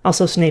idea.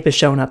 Also, Snape has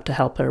shown up to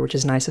help her, which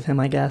is nice of him,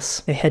 I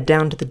guess. They head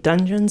down to the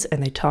dungeons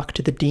and they talk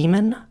to the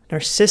demon.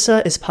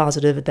 Narcissa is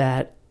positive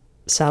that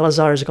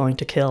Salazar is going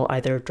to kill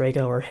either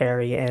Draco or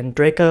Harry, and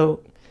Draco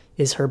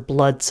is her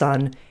blood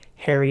son,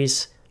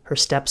 Harry's her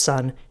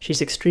stepson.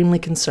 She's extremely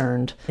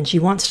concerned, and she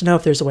wants to know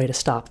if there's a way to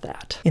stop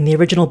that. In the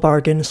original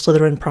bargain,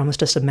 Slytherin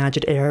promised us a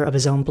magic heir of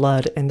his own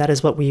blood, and that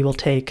is what we will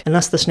take,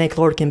 unless the Snake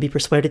Lord can be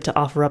persuaded to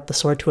offer up the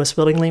sword to us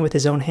willingly with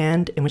his own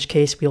hand, in which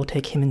case we will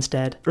take him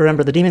instead.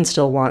 Remember, the demons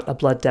still want a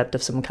blood debt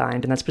of some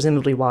kind, and that's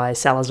presumably why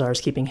Salazar is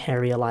keeping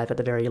Harry alive at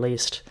the very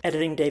least.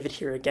 Editing David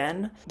here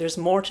again. There's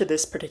more to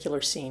this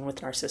particular scene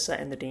with Narcissa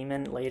and the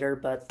demon later,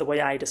 but the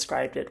way I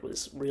described it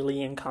was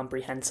really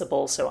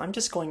incomprehensible, so I'm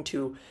just going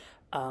to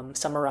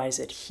summarize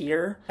it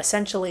here.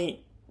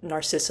 Essentially,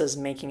 Narcissa's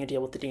making a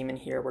deal with the demon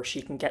here where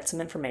she can get some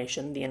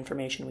information, the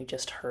information we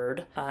just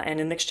heard,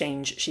 and in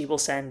exchange she will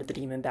send the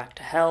demon back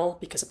to hell,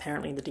 because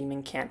apparently the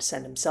demon can't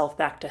send himself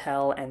back to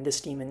hell, and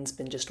this demon's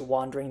been just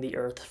wandering the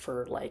earth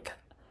for like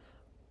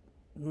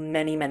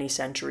many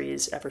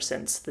centuries ever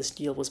since this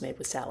deal was made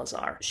with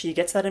Salazar. She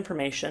gets that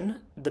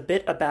information. The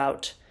bit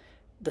about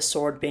the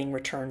sword being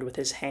returned with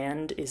his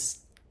hand is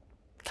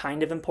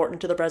kind of important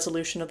to the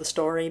resolution of the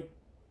story,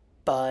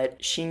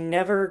 but she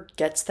never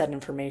gets that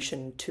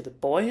information to the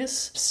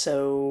boys,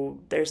 so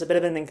there's a bit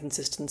of an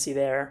inconsistency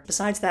there.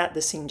 Besides that,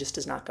 this scene just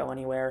does not go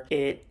anywhere.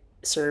 It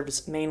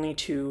serves mainly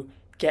to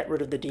get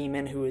rid of the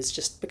demon, who has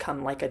just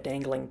become like a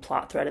dangling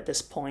plot thread at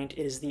this point.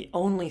 It is the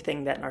only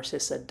thing that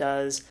Narcissa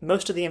does.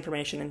 Most of the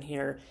information in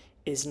here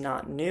is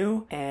not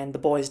new, and the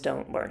boys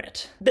don't learn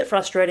it. A bit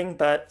frustrating,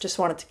 but just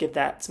wanted to give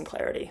that some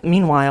clarity.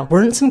 Meanwhile,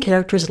 weren't some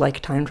characters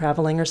like time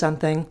traveling or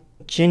something?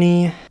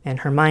 Ginny and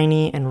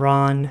Hermione and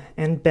Ron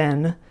and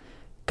Ben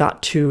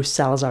got to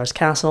Salazar's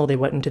castle. They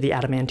went into the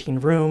adamantine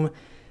room.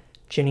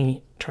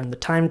 Ginny turned the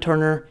time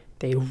turner.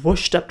 They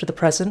whooshed up to the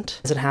present.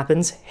 As it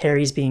happens,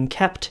 Harry's being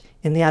kept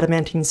in the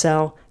adamantine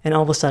cell, and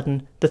all of a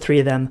sudden, the three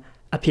of them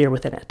appear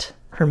within it.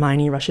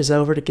 Hermione rushes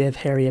over to give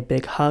Harry a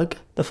big hug.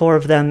 The four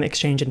of them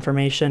exchange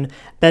information.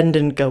 Ben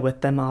didn't go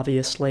with them,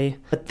 obviously.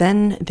 But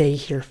then they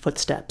hear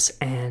footsteps,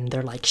 and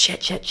they're like,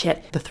 shit.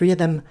 The three of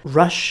them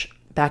rush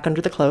back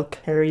under the cloak.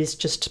 Harry's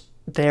just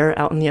there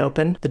out in the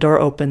open. The door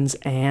opens,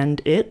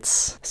 and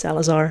it's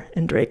Salazar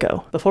and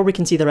Draco. Before we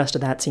can see the rest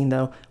of that scene,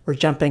 though, we're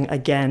jumping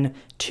again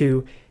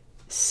to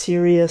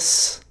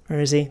Sirius,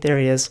 where is he? There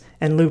he is,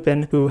 and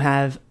Lupin, who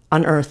have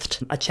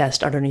unearthed a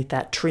chest underneath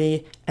that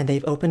tree, and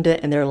they've opened it,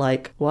 and they're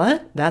like,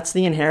 what? That's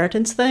the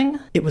inheritance thing?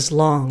 It was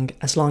long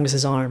as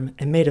his arm,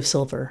 and made of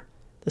silver.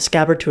 The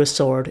scabbard to a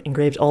sword,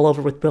 engraved all over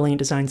with brilliant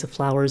designs of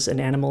flowers and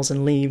animals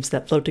and leaves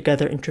that float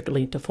together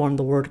intricately to form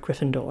the word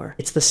Gryffindor.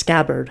 It's the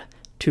scabbard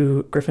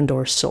to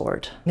Gryffindor's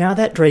sword. Now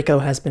that Draco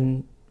has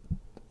been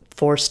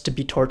forced to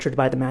be tortured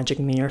by the magic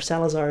mirror,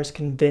 Salazar is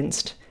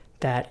convinced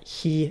that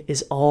he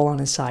is all on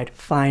his side,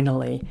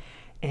 finally,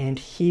 and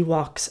he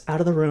walks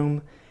out of the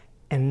room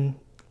and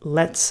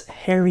lets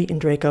Harry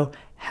and Draco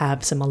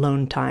have some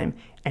alone time.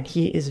 And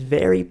he is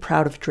very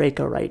proud of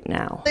Draco right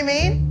now. Really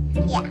mean?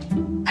 Yeah.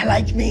 I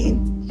like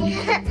mean.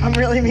 I'm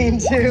really mean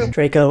too.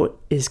 Draco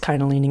is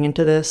kind of leaning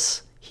into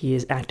this. He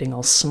is acting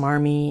all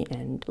smarmy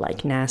and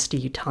like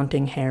nasty,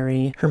 taunting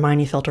Harry.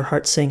 Hermione felt her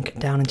heart sink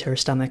down into her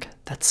stomach.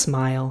 That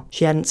smile.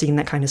 She hadn't seen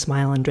that kind of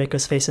smile on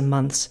Draco's face in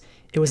months.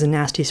 It was a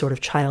nasty sort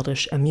of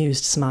childish,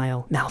 amused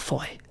smile.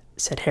 Malfoy,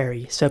 said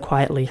Harry, so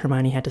quietly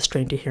Hermione had to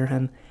strain to hear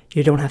him.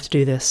 You don't have to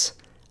do this.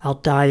 I'll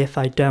die if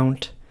I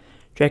don't.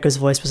 Draco's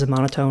voice was a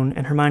monotone,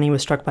 and Hermione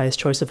was struck by his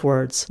choice of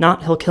words.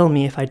 Not, he'll kill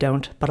me if I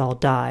don't, but I'll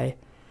die.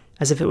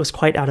 As if it was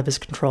quite out of his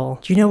control.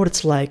 Do you know what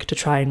it's like to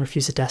try and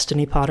refuse a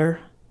destiny,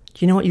 Potter?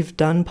 Do you know what you've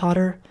done,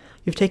 Potter?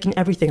 You've taken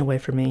everything away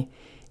from me.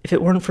 If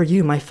it weren't for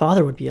you, my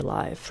father would be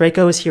alive.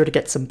 Draco is here to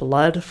get some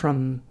blood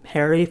from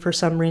Harry for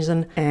some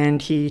reason,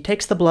 and he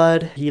takes the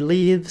blood, he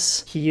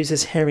leaves, he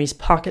uses Harry's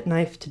pocket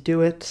knife to do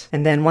it,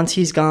 and then once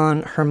he's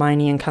gone,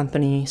 Hermione and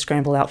company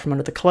scramble out from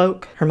under the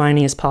cloak.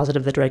 Hermione is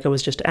positive that Draco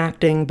was just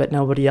acting, but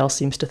nobody else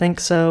seems to think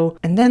so,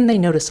 and then they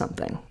notice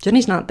something.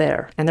 Ginny's not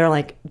there, and they're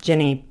like,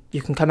 Ginny,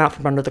 You can come out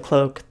from under the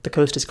cloak. The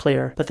coast is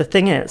clear. But the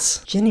thing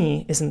is,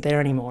 Ginny isn't there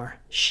anymore.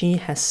 She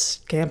has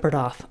scampered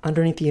off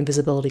underneath the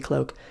invisibility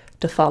cloak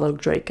to follow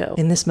Draco.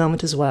 In this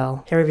moment as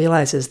well, Harry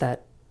realizes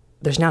that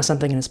there's now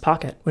something in his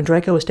pocket. When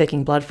Draco was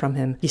taking blood from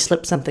him, he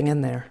slipped something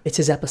in there. It's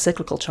his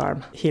epicyclical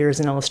charm.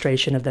 Here's an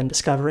illustration of them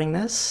discovering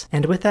this.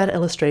 And with that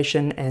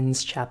illustration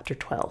ends chapter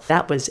 12.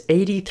 That was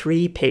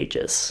 83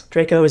 pages.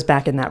 Draco is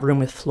back in that room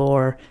with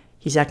Fleur.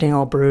 He's acting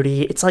all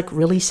broody. It's like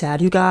really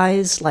sad, you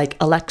guys. Like,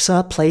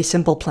 Alexa, play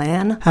Simple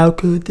Plan. How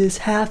could this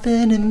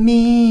happen to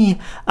me?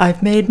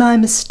 I've made my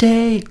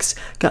mistakes.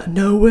 Got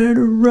nowhere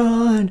to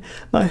run.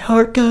 My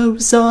heart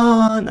goes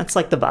on. That's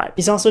like the vibe.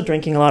 He's also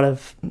drinking a lot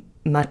of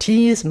Mai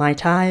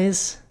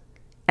Tais,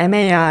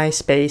 M-A-I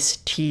space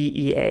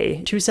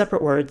T-E-A. 2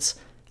 separate words.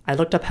 I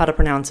looked up how to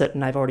pronounce it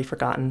and I've already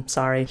forgotten.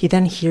 Sorry. He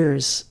then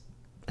hears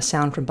a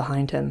sound from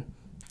behind him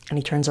and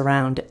he turns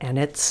around and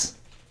it's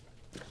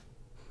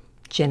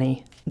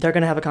Ginny. They're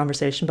going to have a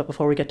conversation, but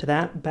before we get to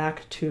that,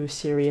 back to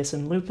Sirius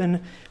and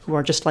Lupin, who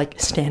are just like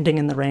standing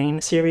in the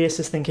rain. Sirius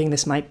is thinking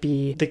this might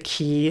be the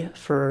key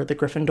for the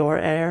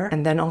Gryffindor heir,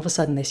 and then all of a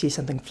sudden they see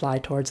something fly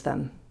towards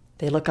them.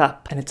 They look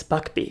up, and it's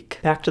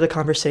Buckbeak. Back to the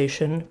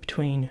conversation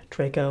between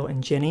Draco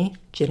and Ginny.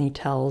 Ginny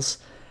tells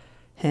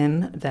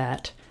him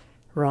that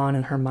Ron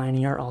and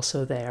Hermione are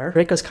also there.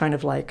 Draco's kind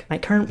of like, my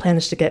current plan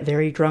is to get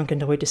very drunk and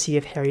to wait to see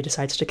if Harry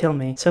decides to kill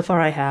me. So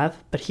far I have,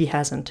 but he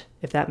hasn't,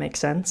 if that makes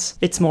sense.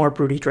 It's more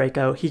broody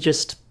Draco.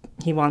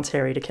 He wants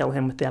Harry to kill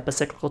him with the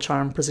epicyclical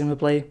charm,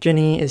 presumably.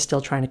 Ginny is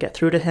still trying to get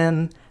through to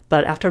him,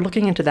 but after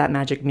looking into that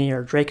magic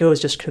mirror, Draco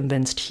is just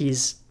convinced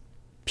he's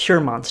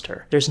pure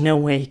monster. There's no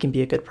way he can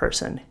be a good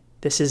person.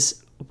 This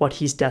is what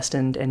he's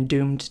destined and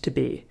doomed to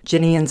be.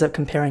 Ginny ends up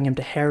comparing him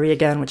to Harry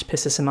again, which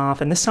pisses him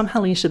off, and this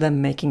somehow leads to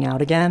them making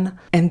out again.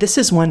 And this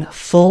is when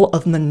Full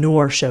of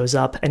Manure shows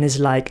up and is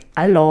like,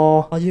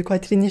 "Hello, are you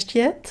quite finished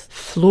yet?"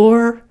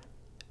 Fleur,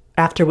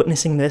 after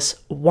witnessing this,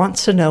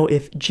 wants to know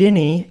if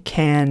Ginny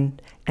can,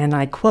 and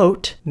I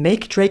quote,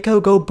 "make Draco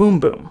go boom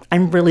boom."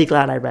 I'm really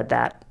glad I read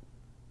that.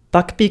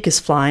 Buckbeak is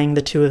flying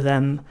the two of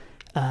them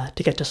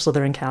to get to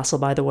Slytherin Castle,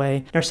 by the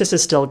way.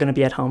 Narcissa's still going to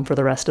be at home for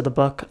the rest of the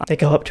book. They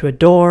go up to a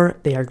door.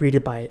 They are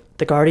greeted by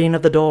the guardian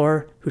of the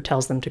door, who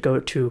tells them to go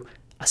to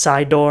a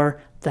side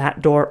door.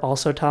 That door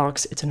also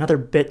talks. It's another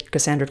bit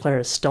Cassandra Clare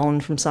has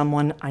stolen from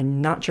someone.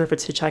 I'm not sure if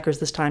it's hitchhikers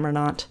this time or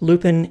not.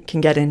 Lupin can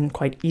get in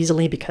quite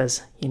easily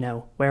because, you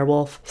know,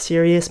 werewolf.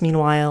 Sirius,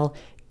 meanwhile,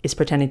 is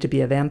pretending to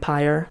be a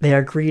vampire. They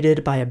are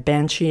greeted by a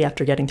banshee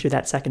after getting through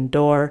that second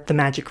door. The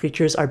magic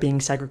creatures are being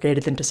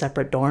segregated into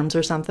separate dorms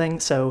or something,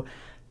 so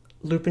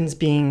Lupin's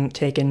being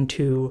taken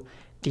to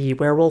the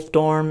werewolf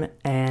dorm,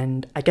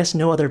 and I guess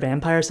no other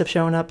vampires have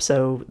shown up,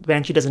 so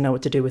Banshee doesn't know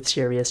what to do with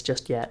Sirius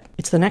just yet.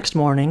 It's the next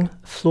morning.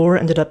 Fleur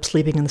ended up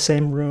sleeping in the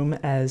same room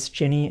as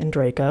Ginny and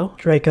Draco.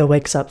 Draco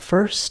wakes up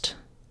first,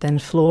 then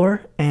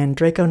Fleur, and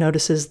Draco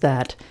notices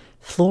that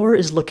Fleur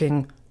is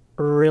looking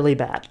really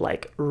bad,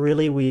 like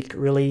really weak,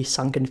 really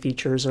sunken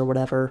features or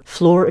whatever.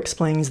 Fleur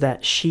explains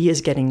that she is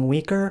getting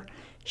weaker.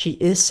 She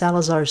is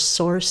Salazar's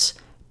source,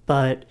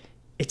 but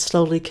it's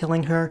slowly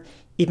killing her,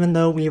 even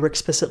though we were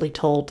explicitly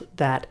told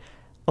that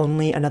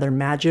only another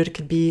Magid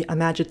could be a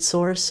Magid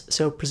source,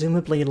 so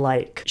presumably,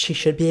 like, she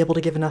should be able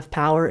to give enough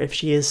power if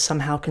she is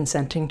somehow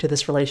consenting to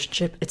this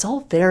relationship. It's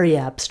all very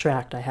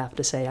abstract, I have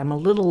to say. I'm a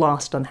little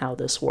lost on how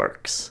this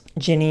works.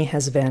 Ginny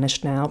has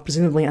vanished now,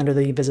 presumably under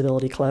the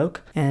invisibility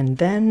cloak, and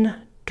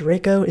then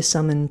Draco is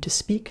summoned to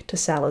speak to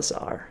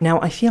Salazar. Now,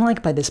 I feel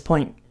like by this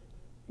point,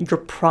 you're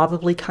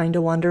probably kind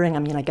of wondering, I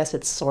mean, I guess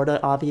it's sort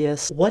of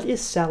obvious, what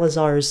is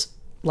Salazar's,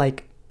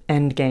 like,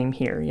 end game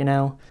here, you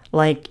know?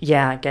 Like,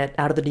 yeah, get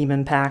out of the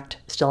Demon Pact,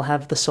 still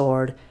have the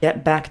sword,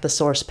 get back the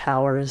source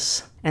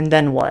powers, and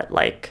then what?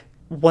 Like,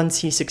 once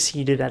he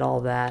succeeded at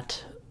all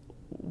that,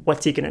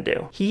 what's he gonna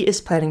do? He is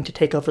planning to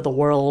take over the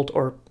world,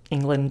 or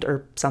England,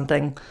 or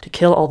something, to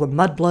kill all the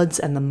mudbloods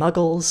and the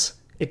muggles,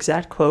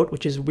 exact quote,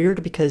 which is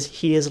weird because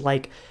he is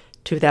like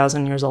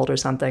 2,000 years old or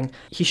something.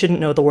 He shouldn't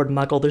know the word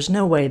muggle. There's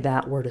no way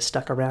that word is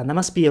stuck around. That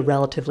must be a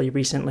relatively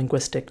recent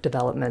linguistic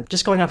development.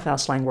 Just going off how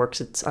slang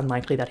works, it's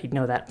unlikely that he'd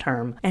know that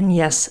term. And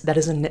yes, that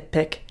is a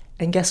nitpick.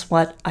 And guess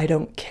what? I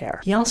don't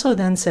care. He also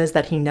then says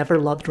that he never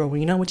loved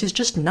Rowena, which is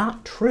just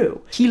not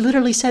true. He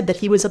literally said that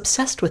he was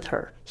obsessed with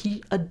her.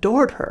 He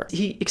adored her.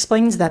 He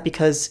explains that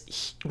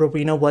because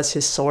Rowena was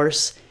his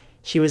source,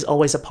 she was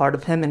always a part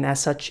of him, and as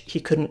such,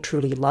 he couldn't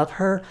truly love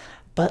her.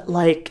 But,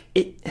 like,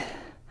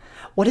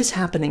 what is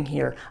happening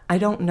here? I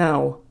don't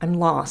know. I'm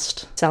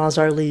lost.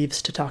 Salazar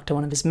leaves to talk to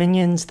one of his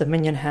minions. The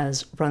minion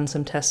has run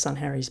some tests on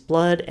Harry's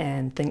blood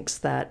and thinks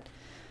that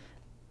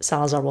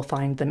Salazar will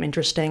find them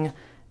interesting.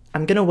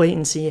 I'm gonna wait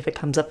and see if it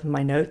comes up in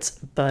my notes,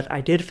 but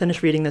I did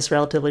finish reading this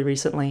relatively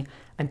recently.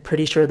 I'm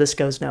pretty sure this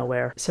goes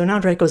nowhere. So now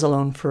Draco's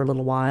alone for a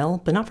little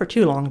while, but not for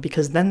too long,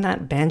 because then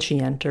that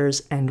Banshee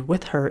enters, and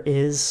with her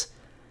is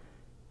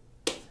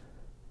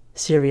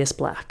Sirius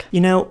Black.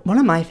 You know, one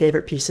of my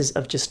favorite pieces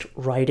of just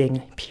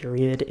writing,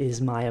 period, is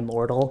My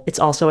Immortal. It's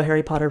also a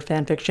Harry Potter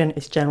fanfiction.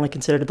 It's generally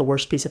considered the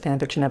worst piece of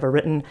fanfiction ever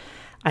written.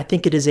 I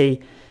think it is a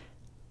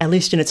at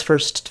least in its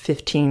first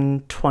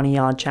 15, 20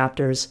 odd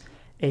chapters,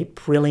 a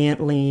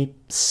brilliantly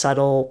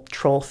subtle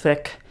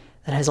trollfic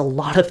that has a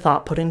lot of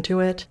thought put into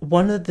it.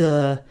 One of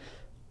the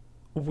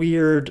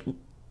weird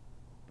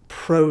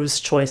prose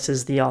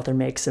choices the author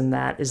makes in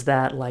that is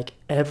that, like,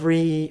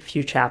 every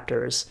few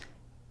chapters,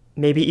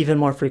 maybe even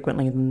more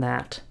frequently than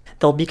that,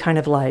 they'll be kind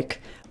of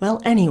like,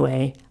 well,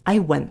 anyway, I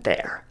went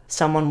there.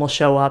 Someone will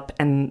show up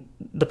and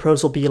the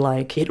prose will be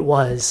like, it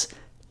was ...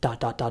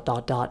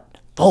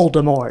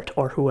 Voldemort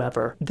or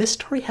whoever. This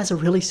story has a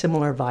really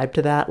similar vibe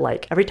to that.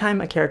 Like, every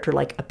time a character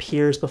like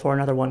appears before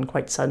another one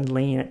quite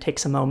suddenly and it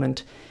takes a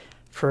moment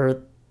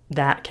for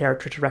that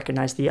character to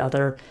recognize the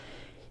other,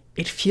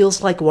 it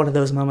feels like one of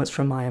those moments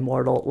from My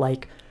Immortal,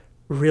 like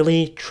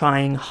really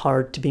trying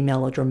hard to be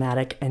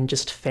melodramatic and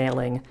just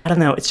failing. I don't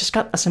know, it's just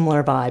got a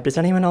similar vibe. Is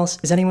anyone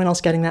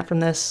else getting that from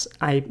this?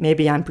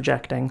 Maybe I'm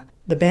projecting.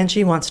 The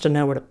Banshee wants to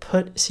know where to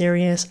put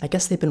Sirius. I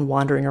guess they've been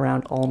wandering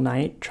around all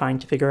night trying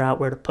to figure out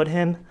where to put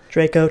him.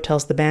 Draco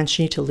tells the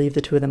Banshee to leave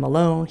the two of them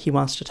alone. He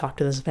wants to talk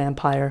to this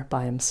vampire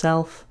by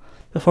himself.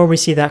 Before we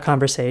see that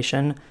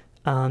conversation,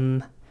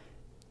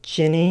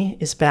 Ginny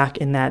is back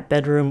in that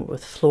bedroom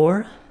with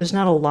Fleur. There's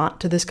not a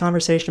lot to this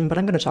conversation, but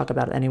I'm going to talk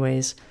about it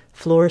anyways.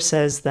 Fleur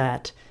says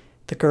that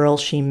the girl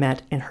she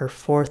met in her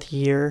 4th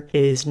year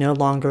is no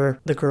longer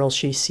the girl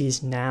she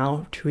sees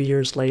now, 2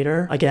 years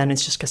later. Again,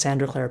 it's just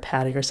Cassandra Clare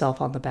patting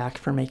herself on the back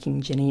for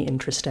making Ginny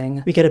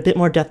interesting. We get a bit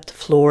more depth to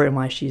Fleur and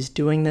why she's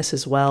doing this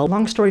as well.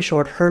 Long story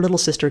short, her little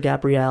sister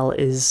Gabrielle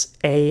is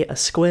A, a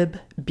squib,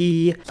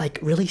 B, like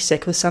really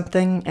sick with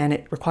something, and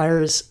it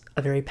requires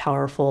a very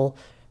powerful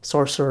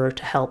sorcerer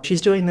to help.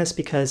 She's doing this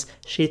because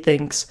she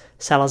thinks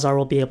Salazar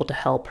will be able to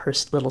help her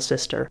little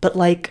sister. But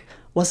like,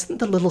 wasn't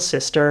the little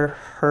sister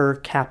her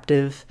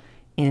captive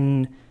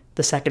in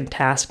the second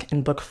task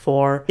in book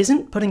 4?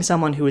 Isn't putting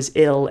someone who is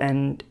ill,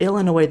 and ill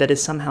in a way that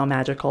is somehow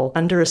magical,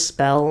 under a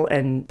spell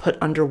and put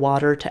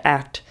underwater to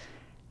act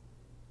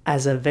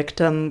as a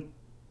victim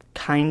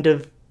kind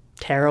of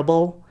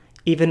terrible,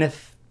 even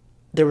if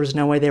there was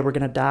no way they were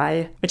going to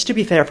die? Which, to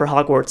be fair, for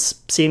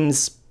Hogwarts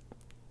seems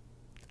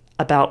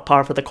about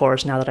par for the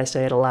course now that I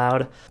say it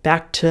aloud.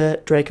 Back to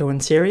Draco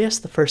and Sirius.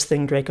 The first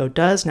thing Draco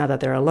does now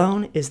that they're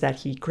alone is that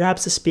he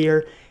grabs a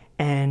spear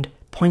and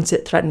points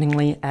it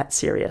threateningly at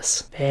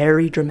Sirius.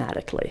 Very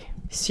dramatically.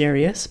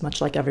 Sirius, much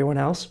like everyone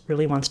else,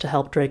 really wants to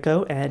help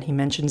Draco, and he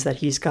mentions that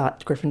he's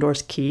got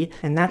Gryffindor's key,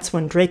 and that's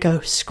when Draco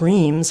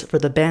screams for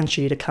the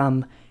Banshee to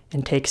come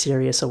and take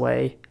Sirius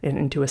away and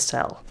into a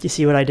cell. Do you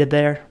see what I did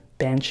there?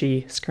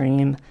 Banshee,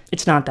 scream.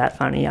 It's not that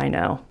funny, I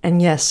know.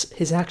 And yes,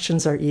 his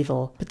actions are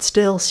evil, but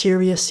still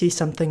Sirius sees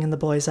something in the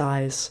boy's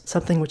eyes,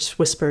 something which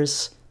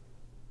whispers,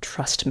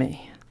 "Trust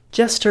me."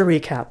 Just to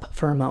recap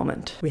for a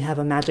moment, we have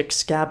a magic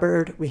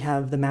scabbard, we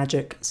have the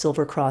magic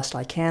silver-crossed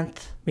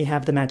lycanth, we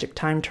have the magic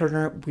time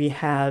turner, we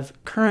have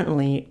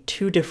currently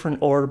 2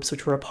 different orbs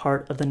which were a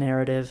part of the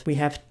narrative, we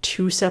have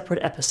 2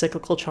 separate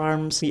epicyclical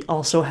charms, we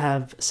also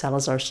have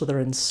Salazar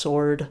Slytherin's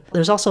sword.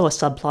 There's also a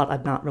subplot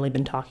I've not really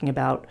been talking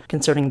about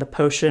concerning the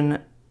potion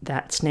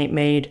that Snape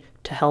made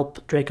to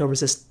help Draco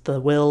resist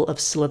the will of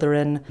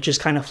Slytherin, which is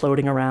kind of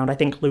floating around. I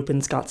think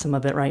Lupin's got some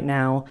of it right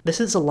now.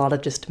 This is a lot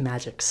of just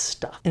magic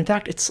stuff. In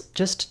fact, it's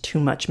just too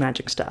much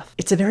magic stuff.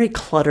 It's a very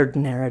cluttered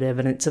narrative,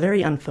 and it's a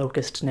very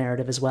unfocused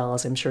narrative as well,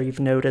 as I'm sure you've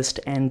noticed,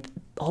 and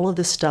all of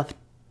this stuff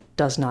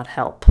does not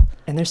help.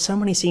 And there's so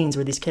many scenes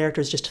where these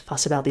characters just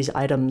fuss about these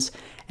items,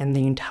 and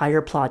the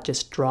entire plot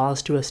just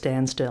draws to a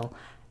standstill.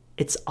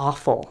 It's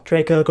awful.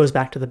 Draco goes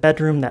back to the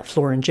bedroom that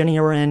Fleur and Ginny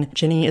are in.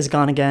 Ginny is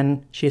gone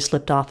again. She has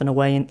slipped off and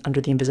away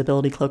under the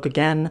invisibility cloak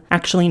again.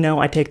 Actually, no,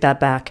 I take that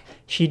back.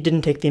 She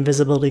didn't take the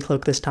invisibility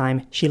cloak this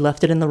time. She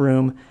left it in the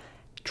room.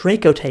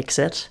 Draco takes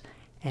it,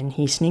 and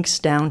he sneaks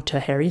down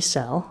to Harry's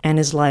cell and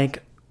is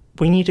like,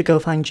 "We need to go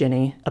find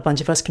Ginny. A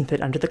bunch of us can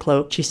fit under the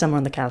cloak. She's somewhere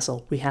in the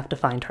castle. We have to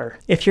find her."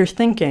 If you're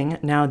thinking,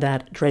 now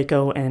that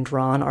Draco and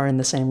Ron are in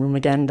the same room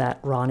again, that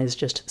Ron is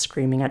just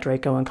screaming at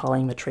Draco and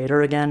calling him a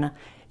traitor again,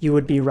 you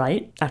would be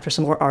right. After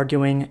some more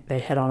arguing, they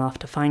head on off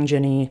to find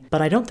Ginny,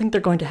 but I don't think they're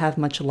going to have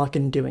much luck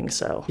in doing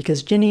so,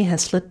 because Ginny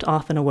has slipped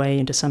off and away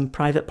into some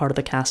private part of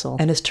the castle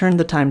and has turned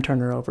the time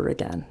turner over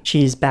again.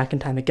 She's back in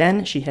time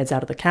again. She heads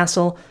out of the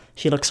castle.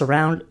 She looks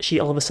around.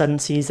 She all of a sudden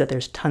sees that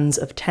there's tons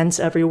of tents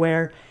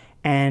everywhere,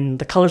 and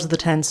the colors of the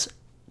tents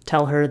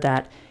tell her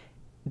that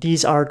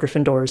these are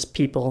Gryffindor's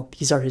people,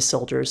 these are his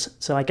soldiers,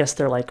 so I guess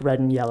they're like red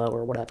and yellow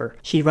or whatever.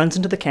 She runs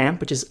into the camp,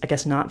 which is, I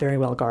guess, not very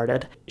well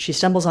guarded. She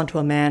stumbles onto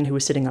a man who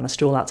is sitting on a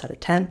stool outside a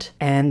tent,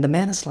 and the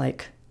man is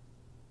like,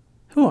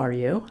 "Who are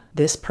you?"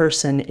 This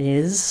person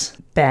is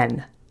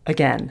Ben.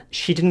 Again,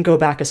 she didn't go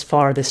back as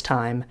far this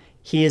time.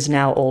 He is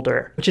now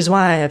older, which is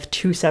why I have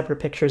 2 separate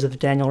pictures of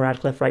Daniel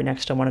Radcliffe right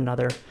next to one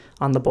another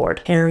on the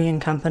board. Harry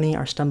and company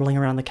are stumbling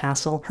around the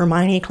castle.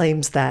 Hermione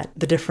claims that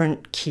the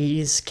different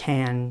keys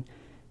can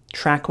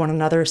track one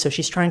another, so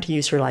she's trying to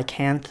use her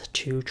lycanth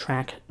to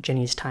track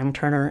Ginny's time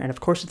turner, and of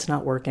course it's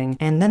not working.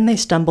 And then they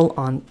stumble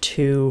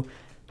onto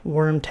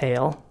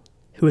Wormtail,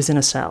 who is in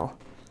a cell.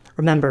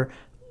 Remember,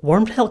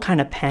 Wormtail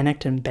kind of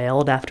panicked and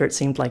bailed after it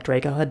seemed like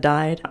Draco had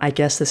died. I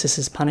guess this is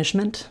his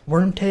punishment.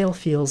 Wormtail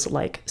feels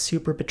like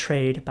super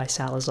betrayed by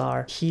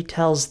Salazar. He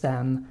tells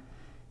them,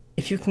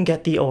 if you can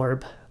get the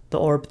orb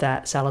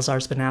that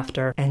Salazar's been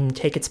after, and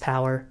take its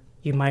power,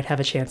 you might have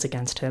a chance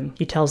against him.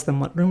 He tells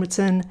them what room it's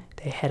in,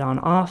 they head on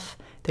off,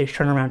 they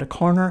turn around a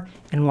corner,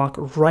 and walk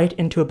right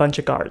into a bunch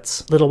of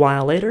guards. A little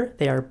while later,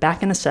 they are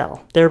back in a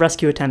cell. Their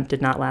rescue attempt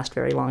did not last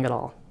very long at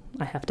all,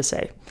 I have to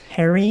say.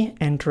 Harry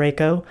and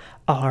Draco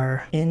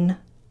are in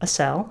a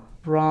cell.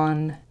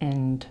 Ron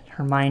and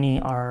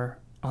Hermione are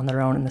on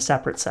their own in a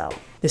separate cell.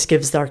 This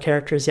gives our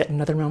characters yet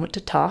another moment to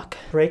talk.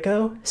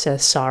 Draco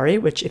says sorry,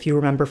 which if you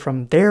remember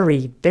from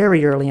very,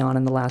 very early on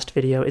in the last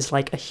video is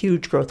like a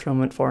huge growth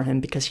moment for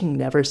him because he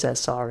never says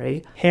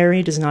sorry.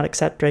 Harry does not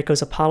accept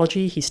Draco's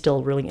apology. He's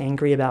still really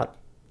angry about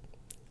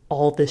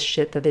all this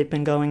shit that they've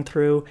been going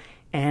through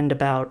and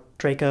about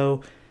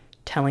Draco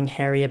telling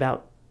Harry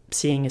about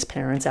seeing his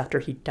parents after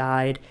he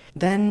died.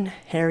 Then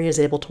Harry is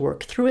able to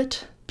work through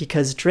it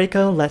because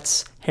Draco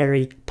lets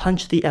Harry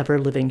punch the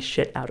ever-living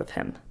shit out of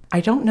him. I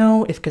don't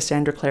know if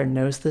Cassandra Clare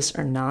knows this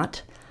or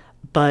not,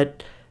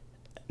 but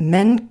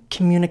men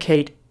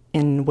communicate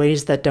in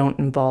ways that don't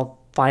involve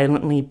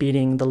violently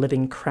beating the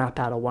living crap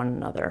out of one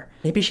another.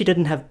 Maybe she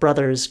didn't have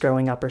brothers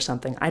growing up or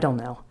something, I don't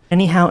know.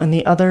 Anyhow, in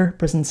the other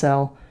prison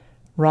cell,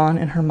 Ron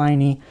and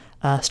Hermione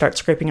start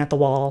scraping at the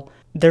wall.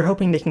 They're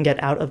hoping they can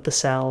get out of the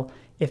cell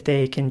if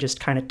they can just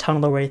kind of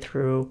tunnel their way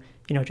through,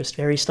 just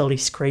very slowly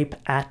scrape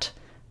at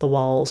the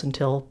walls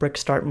until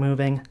bricks start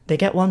moving. They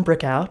get one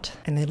brick out,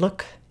 and they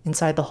look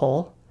inside the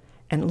hole,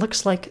 and it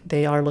looks like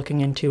they are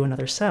looking into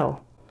another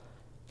cell.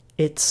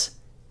 It's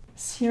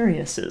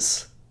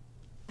Sirius's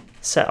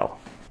cell.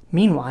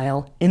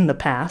 Meanwhile, in the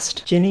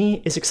past,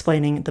 Ginny is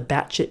explaining the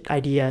batshit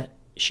idea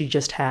she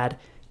just had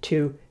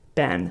to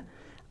Ben.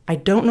 I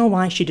don't know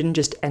why she didn't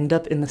just end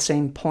up in the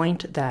same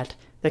point that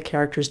the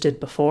characters did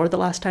before the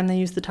last time they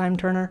used the time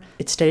turner.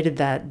 It stated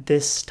that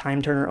this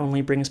time turner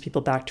only brings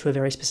people back to a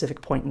very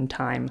specific point in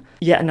time.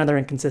 Yet another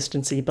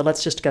inconsistency, but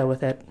let's just go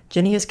with it.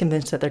 Ginny is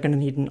convinced that they're going to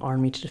need an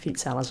army to defeat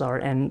Salazar,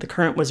 and the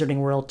current wizarding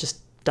world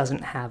just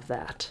doesn't have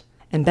that.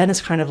 And Ben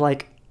is kind of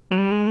like,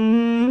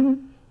 really?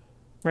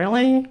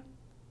 I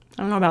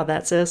don't know about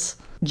that, sis.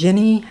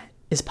 Ginny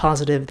is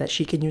positive that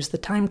she can use the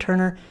time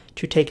turner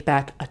to take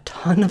back a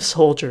ton of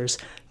soldiers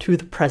to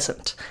the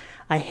present.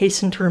 I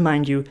hasten to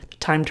remind you, the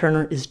time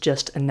turner is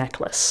just a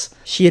necklace.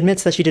 She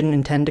admits that she didn't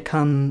intend to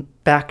come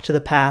back to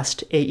the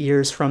past 8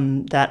 years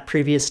from that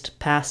previous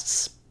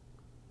past's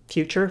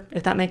future,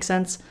 if that makes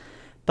sense,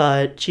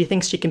 but she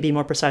thinks she can be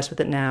more precise with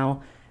it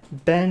now.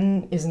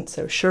 Ben isn't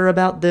so sure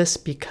about this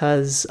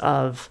because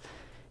of,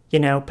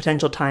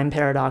 potential time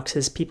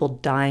paradoxes, people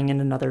dying in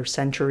another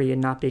century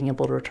and not being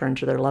able to return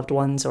to their loved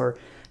ones, or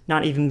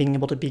not even being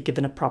able to be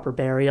given a proper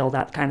burial,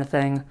 that kind of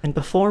thing. And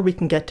before we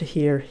can get to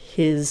hear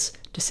his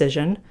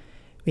decision,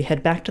 we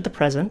head back to the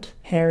present.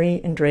 Harry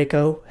and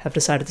Draco have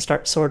decided to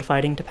start sword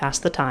fighting to pass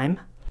the time.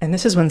 And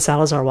this is when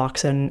Salazar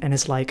walks in and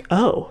is like,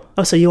 oh,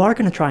 so you are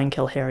going to try and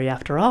kill Harry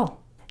after all.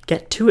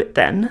 Get to it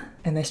then.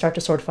 And they start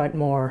to sword fight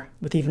more,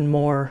 with even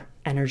more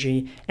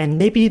energy. And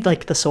maybe,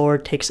 the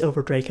sword takes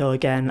over Draco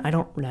again, I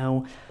don't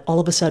know. All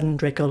of a sudden,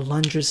 Draco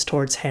lunges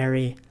towards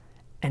Harry,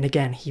 and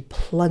again, he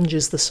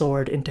plunges the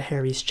sword into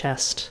Harry's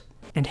chest,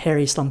 and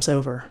Harry slumps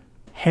over.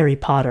 Harry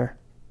Potter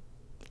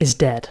is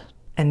dead.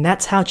 And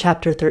that's how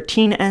chapter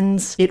 13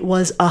 ends. It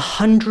was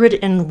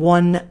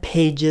 101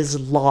 pages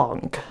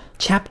long.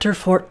 Chapter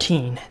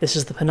 14. This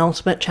is the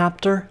penultimate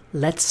chapter.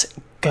 Let's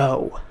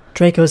go.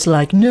 Draco's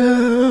like,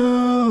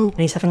 no! And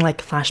he's having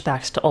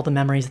flashbacks to all the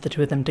memories of the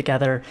two of them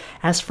together,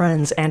 as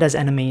friends and as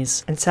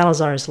enemies. And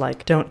Salazar's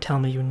like, don't tell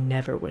me you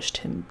never wished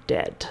him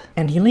dead.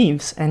 And he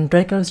leaves, and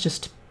Draco's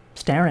just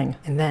staring.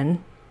 And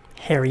then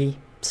Harry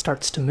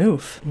starts to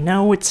move.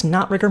 No, it's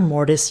not rigor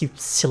mortis, you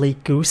silly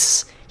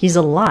goose. He's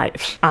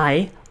alive.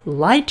 I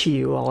lied to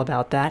you all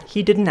about that.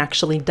 He didn't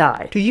actually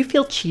die. Do you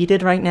feel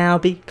cheated right now?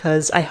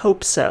 Because I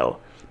hope so.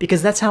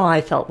 Because that's how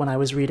I felt when I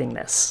was reading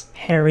this.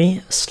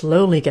 Harry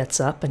slowly gets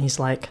up and he's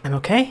like, I'm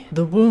okay.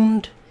 The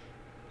wound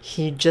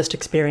he just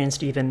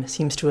experienced even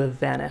seems to have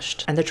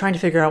vanished. And they're trying to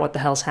figure out what the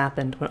hell's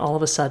happened when all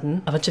of a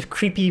sudden a bunch of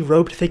creepy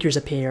robed figures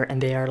appear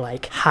and they are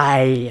like,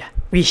 hi,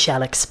 we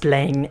shall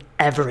explain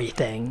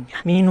everything.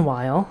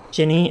 Meanwhile,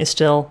 Ginny is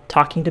still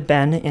talking to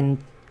Ben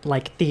in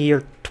the year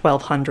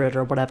 1200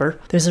 or whatever.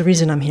 There's a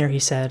reason I'm here, he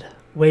said,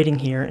 waiting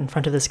here in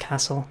front of this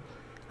castle.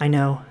 I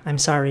know, I'm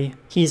sorry.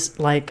 He's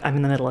like, I'm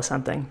in the middle of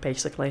something,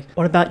 basically.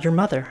 What about your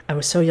mother? I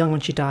was so young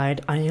when she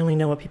died, I only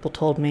know what people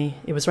told me.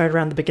 It was right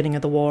around the beginning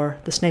of the war.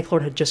 The Snake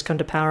Lord had just come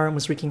to power and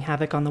was wreaking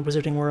havoc on the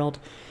wizarding world,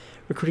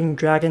 recruiting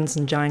dragons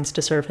and giants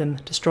to serve him,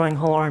 destroying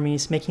whole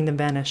armies, making them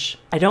vanish.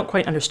 I don't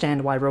quite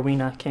understand why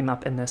Rowena came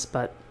up in this,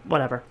 but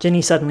whatever.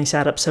 Ginny suddenly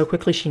sat up so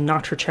quickly she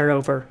knocked her chair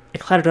over.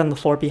 It clattered on the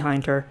floor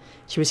behind her.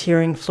 She was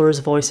hearing Fleur's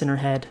voice in her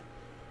head.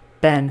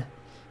 Ben,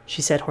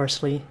 she said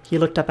hoarsely. He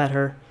looked up at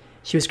her.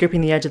 She was gripping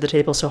the edge of the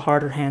table so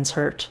hard her hands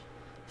hurt.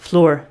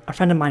 Fleur, a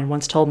friend of mine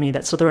once told me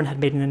that Slytherin had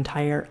made an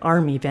entire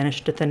army vanish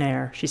into thin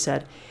air, she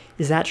said.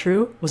 Is that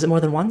true? Was it more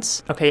than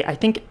once? Okay, I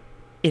think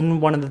in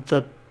one of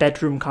the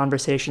bedroom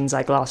conversations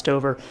I glossed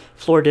over,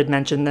 Fleur did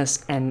mention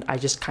this, and I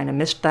just kind of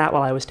missed that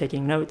while I was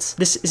taking notes.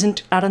 This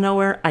isn't out of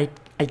nowhere, I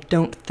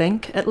don't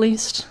think, at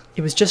least.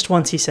 It was just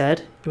once, he said.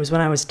 It was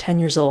when I was 10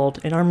 years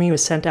old. An army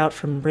was sent out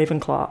from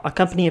Ravenclaw, a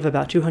company of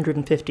about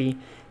 250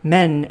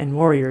 men and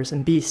warriors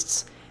and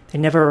beasts. They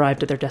never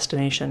arrived at their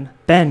destination.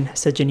 Ben,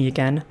 said Ginny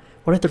again,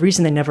 what if the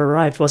reason they never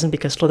arrived wasn't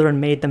because Slytherin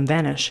made them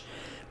vanish?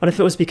 What if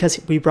it was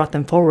because we brought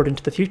them forward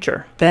into the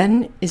future?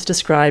 Ben is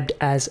described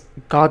as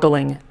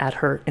goggling at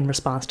her in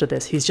response to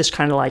this. He's just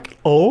kind of like,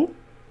 oh?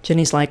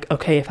 Ginny's like,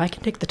 okay, if I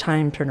can take the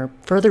time turner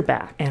further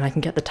back and I can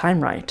get the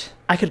time right,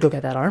 I could go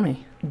get that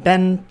army.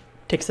 Ben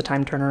takes the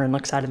time turner and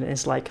looks at it and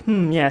is like,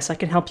 yes, I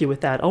can help you with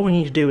that. All we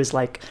need to do is,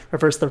 like,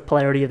 reverse the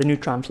polarity of the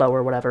neutron flow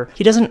or whatever.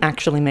 He doesn't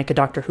actually make a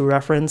Doctor Who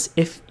reference.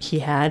 If he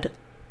had,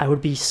 I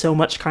would be so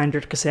much kinder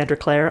to Cassandra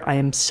Clare. I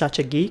am such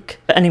a geek.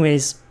 But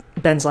anyways,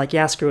 Ben's like,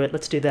 yeah, screw it,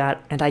 let's do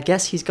that. And I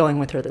guess he's going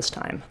with her this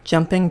time.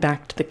 Jumping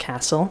back to the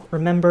castle,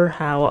 remember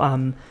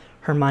how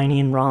Hermione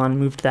and Ron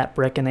moved that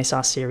brick and they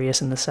saw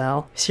Sirius in the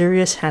cell?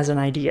 Sirius has an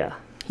idea.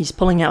 He's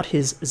pulling out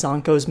his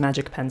Zonko's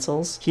magic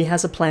pencils. He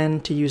has a plan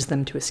to use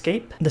them to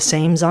escape. The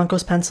same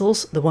Zonko's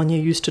pencils, the one you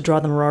used to draw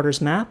the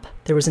Marauder's map.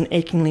 There was an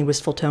achingly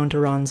wistful tone to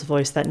Ron's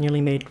voice that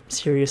nearly made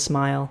Sirius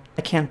smile.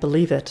 I can't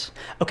believe it.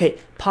 Okay,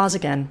 pause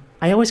again.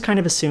 I always kind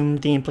of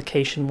assumed the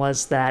implication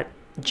was that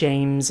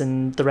James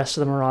and the rest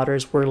of the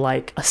Marauders were,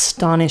 like,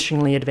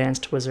 astonishingly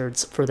advanced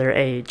wizards for their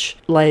age.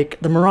 Like,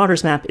 the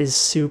Marauder's map is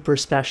super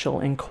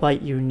special and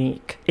quite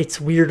unique. It's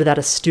weird that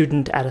a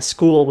student at a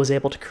school was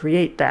able to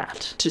create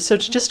that. So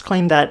to just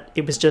claim that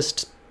it was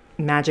just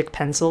magic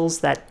pencils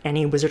that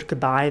any wizard could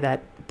buy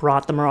that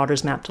brought the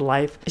Marauder's map to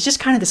life, it's just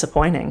kind of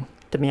disappointing,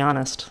 to be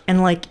honest.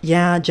 And, like,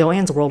 yeah,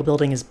 Joanne's world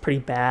building is pretty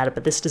bad,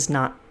 but this does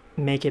not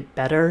make it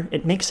better.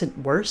 It makes it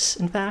worse,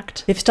 in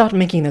fact. They've stopped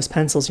making those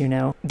pencils, you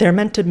know. They're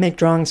meant to make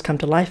drawings come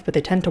to life, but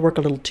they tend to work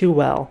a little too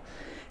well.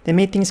 They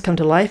made things come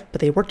to life,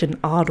 but they worked in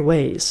odd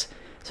ways.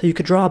 So you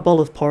could draw a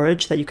bowl of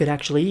porridge that you could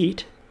actually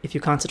eat if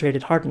you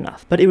concentrated hard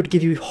enough, but it would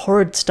give you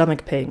horrid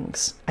stomach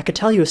pangs. I could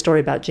tell you a story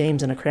about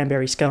James and a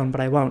cranberry scone,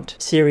 but I won't.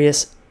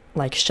 Sirius,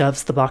 like,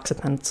 shoves the box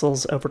of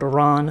pencils over to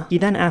Ron. He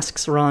then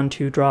asks Ron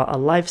to draw a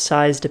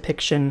life-size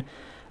depiction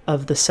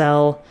of the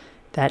cell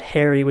that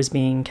Harry was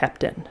being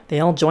kept in.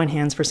 They all join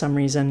hands for some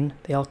reason,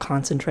 they all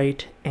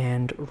concentrate,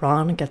 and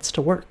Ron gets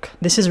to work.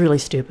 This is really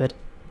stupid.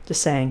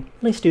 Just saying,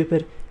 really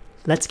stupid.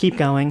 Let's keep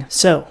going.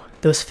 So,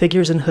 those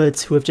figures in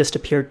hoods who have just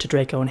appeared to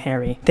Draco and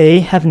Harry,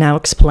 they have now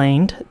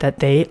explained that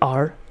they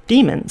are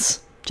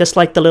demons. Just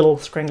like the little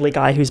scrangly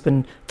guy who's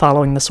been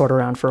following the sword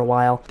around for a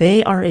while.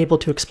 They are able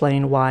to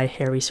explain why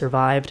Harry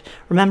survived.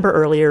 Remember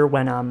earlier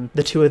when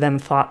the two of them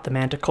fought the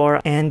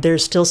Manticore, and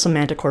there's still some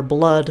Manticore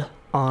blood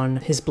on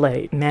his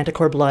blade.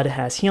 Manticore blood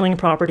has healing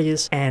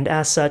properties, and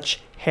as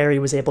such, Harry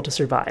was able to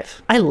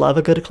survive. I love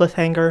a good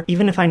cliffhanger.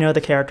 Even if I know the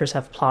characters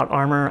have plot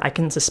armor, I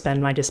can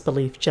suspend my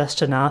disbelief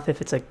just enough if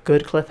it's a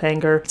good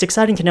cliffhanger. It's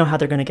exciting to know how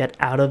they're going to get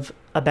out of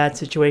a bad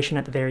situation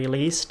at the very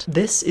least.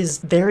 This is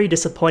very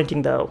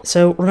disappointing though.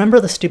 So remember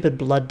the stupid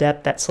blood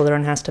debt that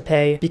Slytherin has to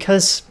pay?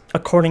 Because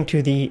according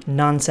to the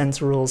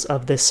nonsense rules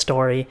of this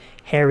story,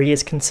 Harry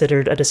is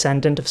considered a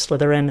descendant of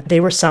Slytherin. They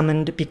were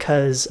summoned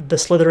because the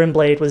Slytherin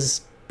blade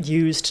was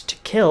used to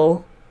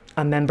kill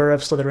a member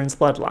of Slytherin's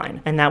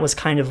bloodline, and that was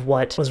kind of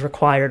what was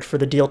required for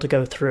the deal to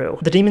go through.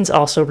 The demons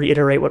also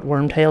reiterate what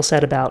Wormtail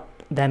said about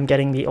them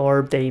getting the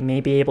orb. They may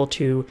be able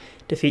to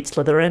defeat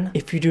Slytherin.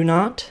 If you do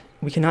not,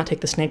 we cannot take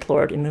the Snake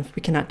Lord, and if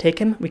we cannot take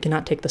him, we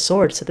cannot take the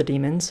sword, said the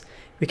demons.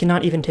 We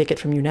cannot even take it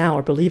from you now,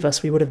 or believe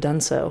us, we would have done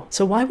so.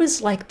 So why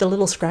was, like, the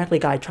little scraggly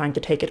guy trying to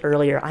take it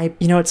earlier?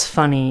 You know, it's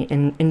funny,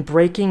 in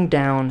breaking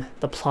down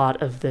the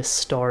plot of this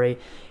story,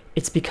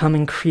 it's become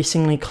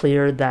increasingly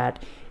clear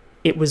that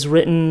it was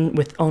written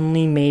with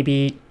only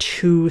maybe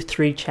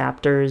 2-3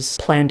 chapters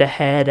planned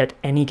ahead at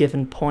any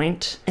given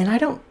point. And I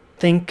don't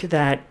think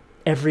that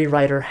every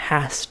writer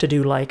has to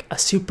do, like, a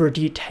super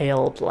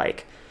detailed,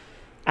 like,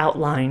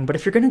 outline, but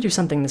if you're going to do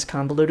something this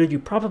convoluted, you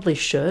probably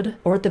should,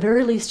 or at the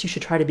very least, you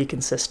should try to be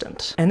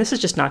consistent. And this is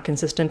just not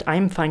consistent.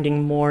 I'm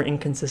finding more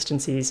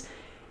inconsistencies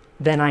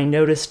than I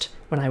noticed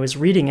when I was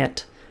reading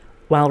it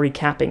while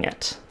recapping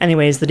it.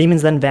 Anyways, the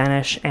demons then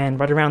vanish, and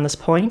right around this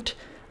point,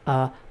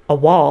 a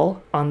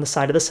wall on the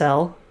side of the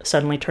cell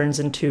suddenly turns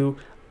into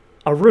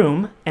a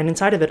room, and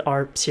inside of it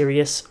are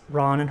Sirius,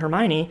 Ron, and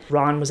Hermione.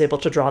 Ron was able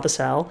to draw the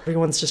cell.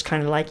 Everyone's just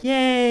kind of like,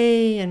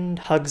 yay, and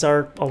hugs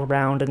are all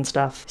around and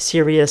stuff.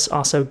 Sirius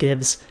also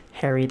gives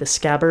Harry the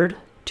scabbard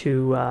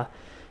to,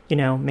 you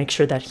know, make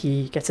sure that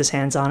he gets his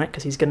hands on it,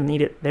 because he's going to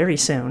need it very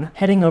soon.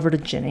 Heading over to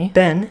Ginny.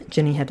 Ben,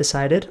 Ginny had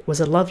decided, was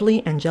a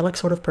lovely, angelic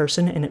sort of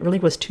person, and it really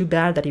was too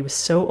bad that he was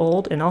so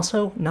old, and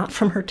also not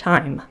from her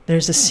time.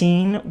 There's a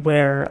scene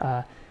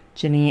where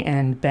Ginny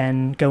and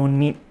Ben go and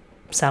meet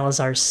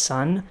Salazar's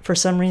son for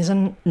some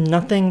reason.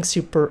 Nothing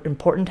super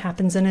important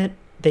happens in it,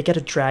 they get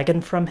a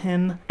dragon from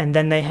him, and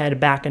then they head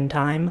back in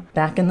time.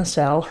 Back in the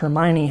cell,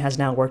 Hermione has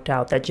now worked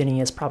out that Ginny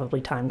has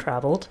probably time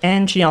traveled,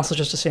 and she also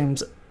just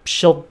assumes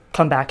she'll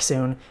come back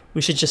soon.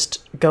 We should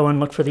just go and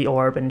look for the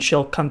orb, and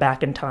she'll come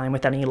back in time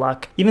with any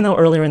luck. Even though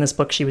earlier in this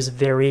book she was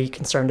very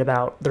concerned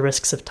about the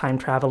risks of time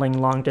traveling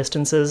long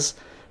distances,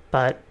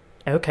 but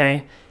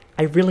okay.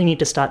 I really need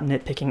to stop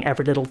nitpicking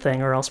every little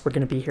thing or else we're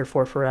going to be here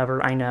for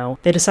forever, I know.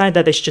 They decide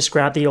that they should just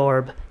grab the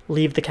orb,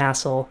 leave the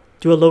castle,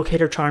 do a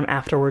locator charm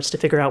afterwards to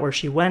figure out where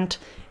she went,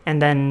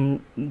 and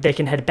then they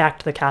can head back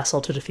to the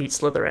castle to defeat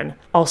Slytherin.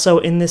 Also,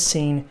 in this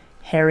scene,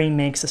 Harry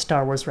makes a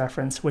Star Wars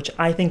reference, which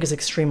I think is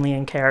extremely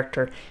in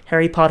character.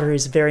 Harry Potter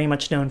is very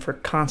much known for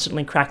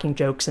constantly cracking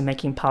jokes and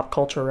making pop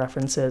culture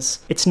references.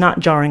 It's not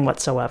jarring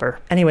whatsoever.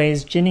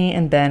 Anyways, Ginny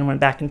and Ben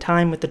went back in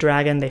time with the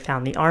dragon. They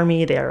found the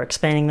army. They are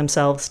explaining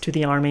themselves to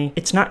the army.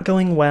 It's not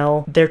going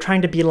well. They're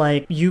trying to be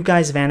like, you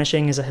guys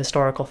vanishing is a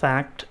historical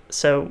fact,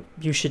 so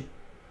you should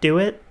do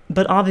it.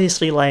 But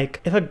obviously,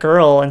 like, if a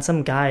girl and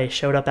some guy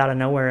showed up out of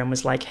nowhere and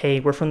was like, hey,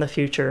 we're from the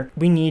future,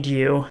 we need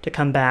you to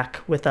come back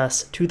with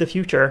us to the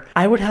future,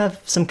 I would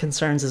have some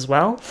concerns as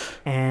well.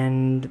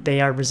 And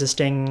they are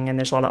resisting, and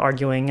there's a lot of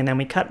arguing, and then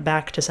we cut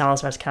back to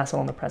Salazar's castle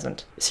in the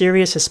present.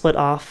 Sirius has split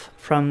off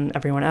from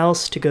everyone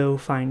else to go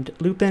find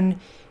Lupin.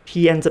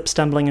 He ends up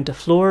stumbling into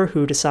Fleur,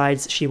 who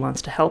decides she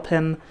wants to help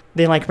him.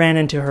 They, like, ran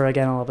into her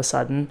again all of a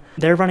sudden.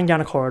 They're running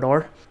down a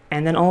corridor,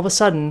 and then all of a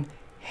sudden,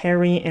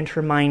 Harry and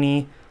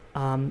Hermione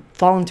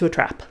fall into a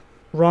trap.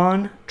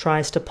 Ron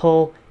tries to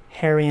pull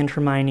Harry and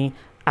Hermione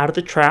out of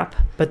the trap,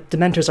 but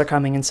Dementors are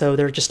coming, and so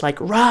they're just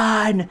like,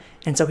 run!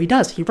 And so he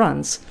does, he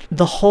runs.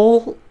 The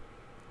hole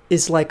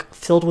is like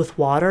filled with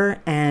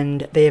water,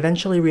 and they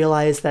eventually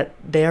realize that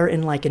they're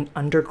in like an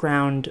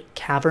underground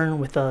cavern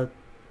with a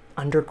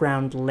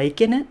underground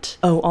lake in it.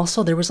 Oh,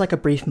 also there was like a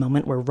brief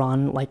moment where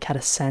Ron like had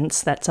a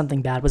sense that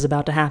something bad was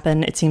about to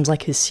happen. It seems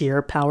like his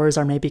seer powers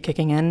are maybe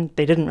kicking in.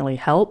 They didn't really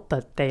help,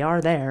 but they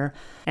are there.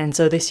 And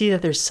so they see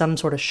that there's some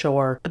sort of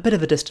shore a bit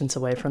of a distance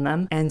away from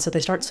them, and so they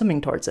start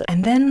swimming towards it.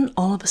 And then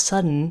all of a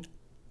sudden,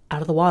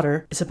 out of the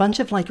water, is a bunch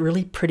of like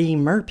really pretty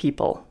mer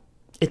people.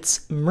 It's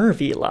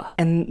Mervila.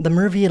 And the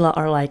Mervila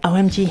are like,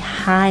 OMG,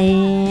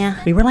 hi.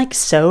 We were like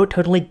so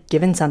totally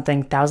given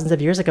something thousands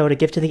of years ago to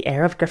give to the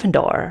heir of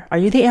Gryffindor. Are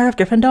you the heir of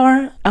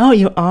Gryffindor? Oh,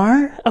 you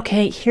are?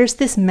 Okay, here's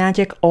this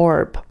magic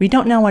orb. We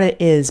don't know what it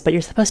is, but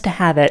you're supposed to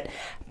have it.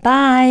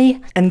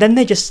 Bye! And then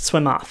they just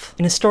swim off.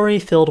 In a story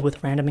filled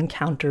with random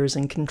encounters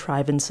and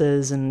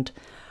contrivances and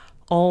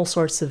all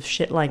sorts of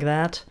shit like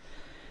that,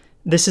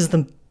 this is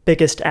the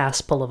biggest ass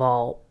pull of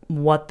all.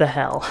 What the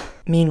hell?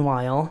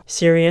 Meanwhile,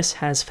 Sirius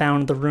has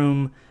found the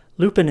room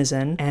Lupin is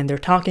in, and they're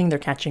talking, they're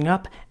catching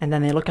up, and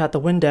then they look out the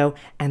window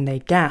and they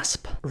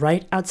gasp.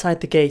 Right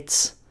outside the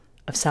gates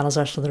of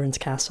Salazar Slytherin's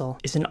castle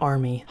is an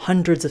army,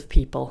 hundreds of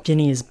people.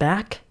 Ginny is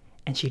back,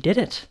 and she did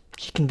it.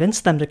 She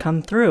convinced them to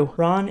come through.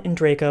 Ron and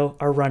Draco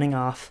are running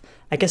off.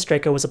 I guess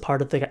Draco was a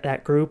part of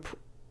that group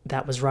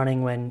that was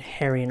running when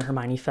Harry and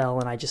Hermione fell,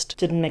 and I just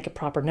didn't make a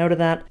proper note of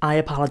that. I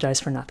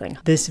apologize for nothing.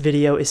 This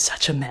video is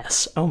such a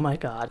mess. Oh my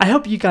god. I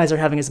hope you guys are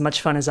having as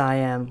much fun as I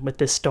am with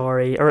this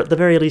story, or at the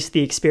very least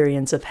the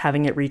experience of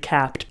having it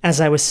recapped.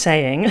 As I was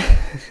saying,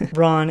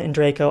 Ron and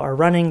Draco are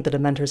running, the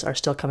Dementors are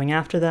still coming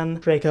after them.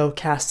 Draco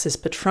casts his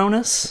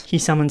Patronus. He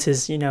summons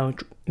his, you know,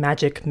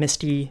 magic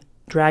misty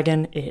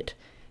dragon. It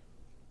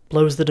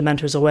blows the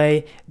Dementors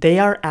away. They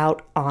are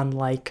out on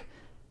like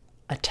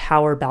a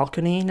tower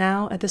balcony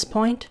now at this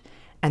point,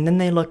 and then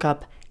they look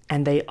up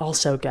and they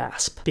also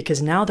gasp,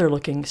 because now they're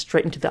looking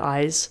straight into the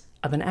eyes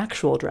of an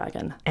actual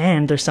dragon.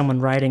 And there's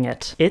someone riding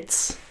it.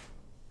 It's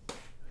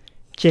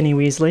Ginny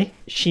Weasley.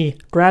 She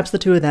grabs the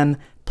two of them,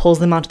 pulls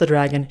them onto the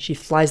dragon, she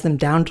flies them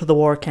down to the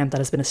war camp that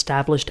has been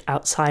established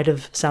outside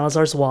of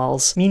Salazar's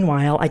walls.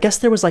 Meanwhile, I guess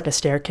there was like a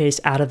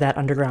staircase out of that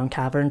underground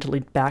cavern to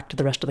lead back to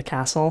the rest of the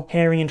castle.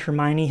 Harry and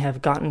Hermione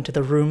have gotten to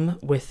the room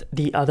with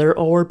the other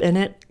orb in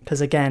it, because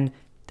again,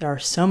 there are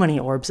so many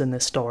orbs in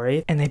this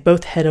story, and they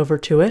both head over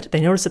to it.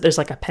 They notice that there's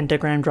like a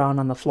pentagram drawn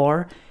on the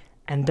floor,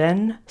 and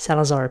then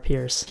Salazar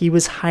appears. He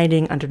was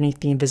hiding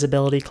underneath the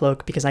invisibility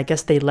cloak because I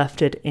guess they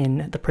left it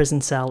in the prison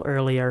cell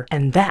earlier.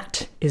 And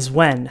that is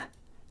when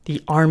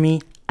the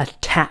army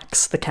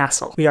attacks the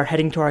castle. We are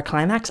heading to our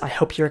climax. I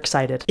hope you're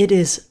excited. It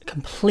is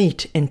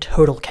complete and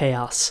total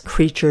chaos.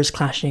 Creatures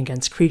clashing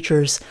against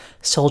creatures,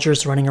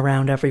 soldiers running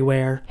around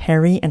everywhere.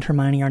 Harry and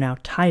Hermione are now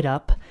tied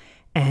up,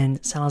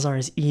 and Salazar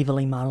is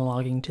evilly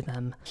monologuing to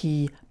them.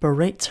 He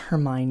berates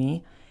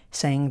Hermione,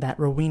 saying that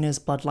Rowena's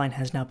bloodline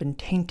has now been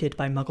tainted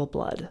by Muggle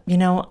blood. You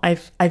know,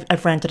 I've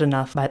ranted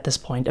enough at this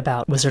point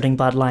about wizarding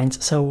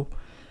bloodlines, so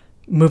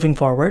moving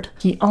forward.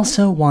 He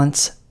also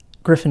wants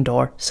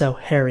Gryffindor, so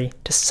Harry,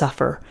 to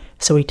suffer.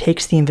 So he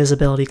takes the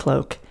invisibility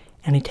cloak,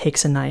 and he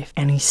takes a knife,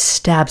 and he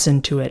stabs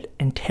into it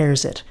and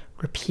tears it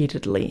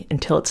repeatedly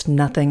until it's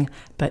nothing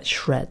but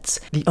shreds.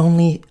 The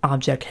only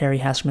object Harry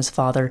has from his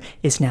father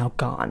is now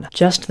gone.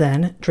 Just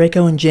then,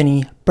 Draco and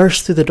Ginny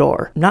burst through the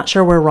door. Not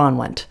sure where Ron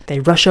went. They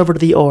rush over to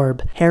the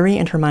orb. Harry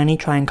and Hermione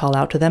try and call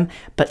out to them,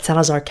 but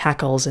Salazar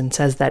cackles and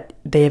says that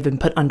they have been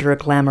put under a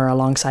glamour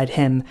alongside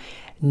him.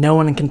 No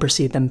one can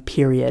perceive them,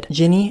 period.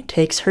 Ginny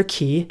takes her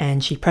key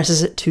and she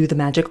presses it to the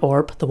magic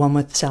orb, the one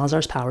with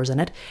Salazar's powers in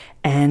it,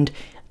 and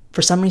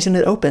for some reason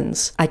it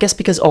opens. I guess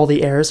because all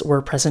the heirs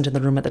were present in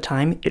the room at the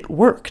time, it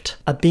worked.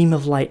 A beam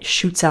of light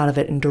shoots out of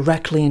it and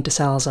directly into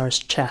Salazar's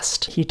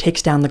chest. He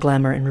takes down the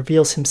glamour and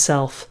reveals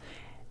himself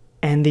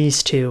and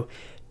these two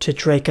to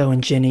Draco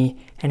and Ginny,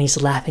 and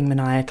he's laughing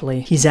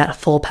maniacally. He's at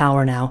full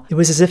power now. It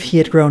was as if he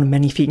had grown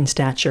many feet in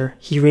stature.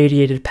 He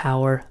radiated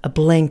power, a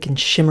blank and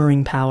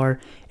shimmering power.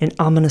 An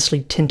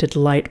ominously tinted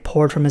light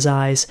poured from his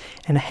eyes,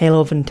 and a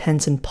halo of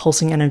intense and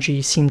pulsing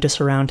energy seemed to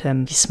surround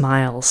him. He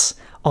smiles.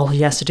 All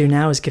he has to do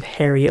now is give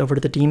Harry over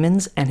to the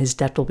demons, and his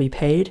debt will be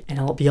paid, and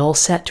he'll be all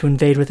set to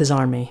invade with his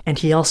army. And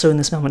he also in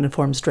this moment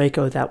informs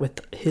Draco that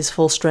with his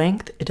full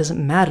strength, it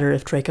doesn't matter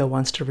if Draco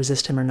wants to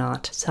resist him or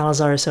not.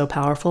 Salazar is so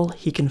powerful,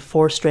 he can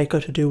force Draco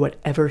to do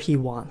whatever he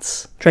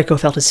wants. Draco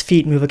felt his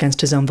feet move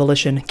against his own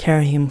volition,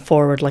 carrying him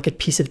forward like a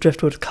piece of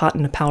driftwood caught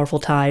in a powerful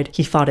tide.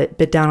 He fought it,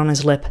 bit down on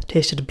his lip,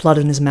 tasted blood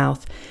in his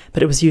mouth,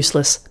 but it was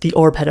useless. The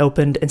orb had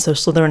opened, and so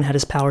Slytherin had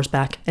his powers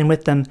back, and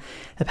with them,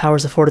 the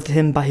powers afforded to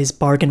him by his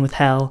bargain with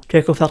hell.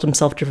 Draco felt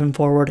himself driven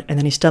forward, and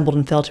then he stumbled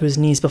and fell to his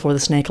knees before the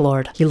Snake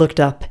Lord. He looked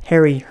up.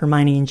 Harry,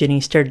 Hermione, and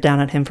Ginny stared down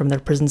at him from their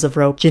prisons of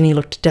rope. Ginny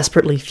looked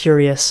desperately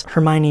furious,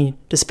 Hermione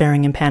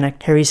despairing and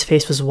panicked. Harry's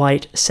face was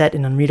white, set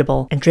and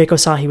unreadable, and Draco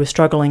saw he was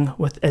struggling,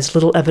 with as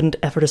little evident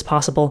effort as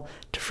possible,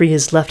 to free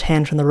his left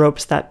hand from the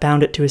ropes that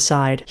bound it to his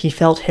side. He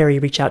felt Harry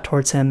reach out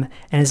towards him,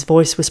 and his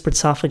voice whispered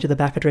softly to the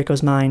back of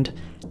Draco's mind.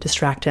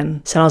 Distract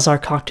him. Salazar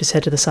cocked his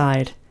head to the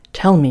side.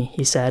 "Tell me,"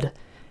 he said.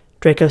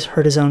 Draco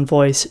heard his own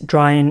voice,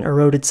 dry and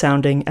eroded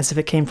sounding, as if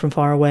it came from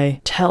far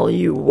away. "Tell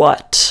you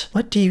what?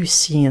 What do you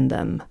see in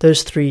them?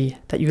 Those three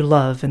that you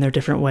love in their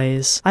different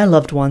ways. I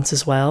loved once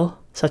as well,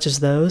 such as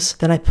those.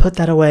 Then I put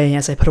that away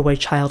as I put away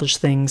childish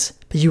things.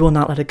 But you will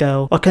not let it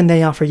go. What can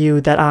they offer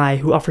you that I,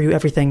 who offer you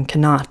everything,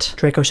 cannot?"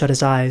 Draco shut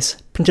his eyes.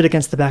 Printed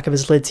against the back of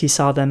his lids he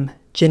saw them.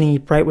 Ginny,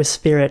 bright with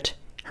spirit.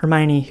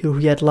 Hermione, who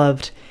he had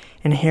loved.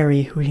 And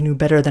Harry, who he knew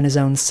better than his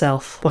own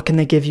self. What can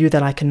they give you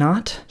that I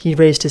cannot? He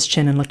raised his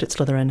chin and looked at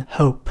Slytherin.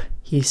 "Hope,"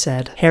 he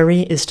said.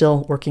 Harry is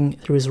still working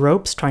through his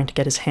ropes, trying to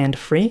get his hand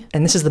free,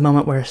 and this is the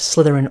moment where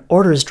Slytherin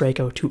orders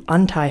Draco to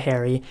untie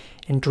Harry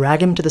and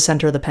drag him to the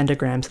center of the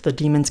pentagram so the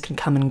demons can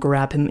come and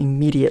grab him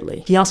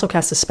immediately. He also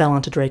casts a spell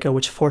onto Draco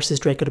which forces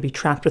Draco to be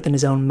trapped within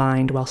his own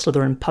mind while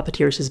Slytherin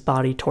puppeteers his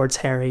body towards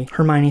Harry.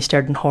 Hermione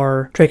stared in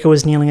horror. Draco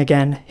was kneeling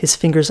again, his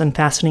fingers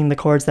unfastening the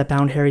cords that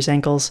bound Harry's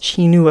ankles.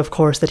 She knew, of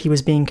course, that he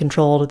was being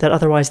controlled, that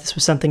otherwise this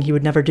was something he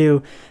would never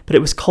do, but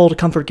it was cold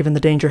comfort given the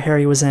danger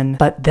Harry was in.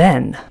 But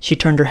then, she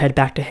turned her head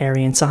back to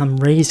Harry and saw him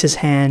raise his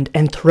hand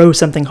and throw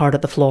something hard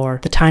at the floor.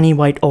 The tiny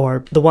white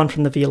orb, the one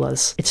from the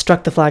Vilas. It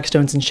struck the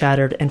flagstones and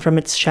shattered, and from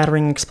its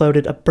shattering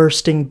exploded a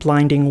bursting,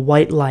 blinding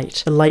white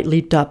light. The light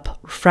leaped up,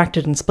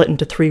 refracted and split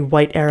into 3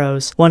 white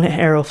arrows. One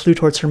arrow flew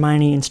towards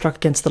Hermione and struck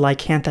against the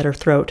lycanth at her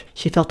throat.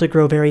 She felt it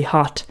grow very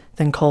hot,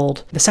 then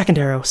cold. The second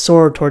arrow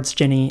soared towards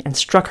Ginny and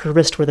struck her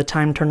wrist where the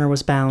time turner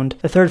was bound.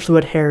 The third flew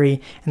at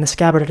Harry, and the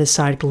scabbard at his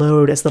side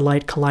glowed as the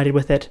light collided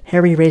with it.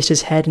 Harry raised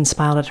his head and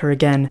smiled at her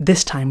again,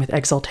 this time with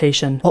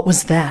exultation. "What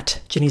was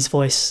that?" Ginny's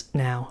voice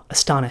now,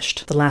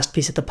 astonished. "The last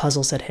piece of the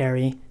puzzle," said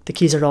Harry. "The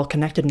keys are all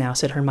connected now,"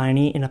 said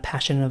Hermione in a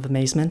passion of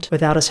amazement,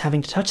 "without us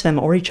having to touch them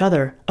or each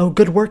other. Oh,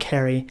 good work,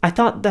 Harry." "I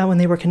thought that when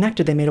they were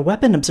connected they made a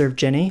weapon," observed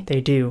Ginny.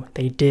 "They do.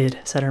 They did,"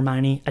 said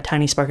Hermione, a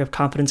tiny spark of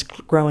confidence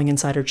growing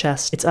inside her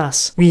chest. "It's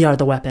us. We are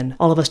the weapon.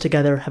 All of us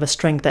together have a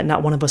strength that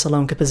not one of us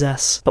alone could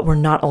possess." "But we're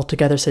not all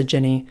together," said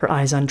Ginny, her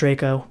eyes on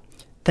Draco.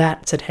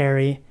 "That," said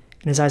Harry,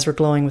 and his eyes were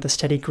glowing with a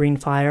steady green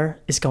fire,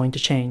 "is going to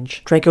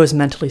change." Draco is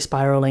mentally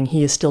spiraling.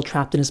 He is still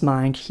trapped in his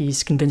mind.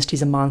 He's convinced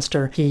he's a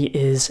monster. He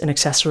is an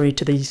accessory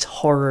to these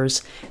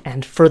horrors,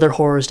 and further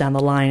horrors down the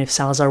line if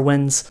Salazar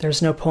wins.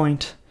 There's no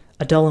point.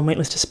 A dull and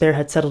weightless despair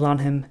had settled on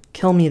him.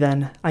 "Kill me,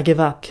 then. I give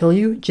up." "Kill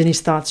you?"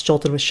 Ginny's thoughts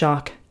jolted with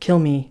shock. "Kill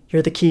me.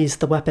 You're the keys,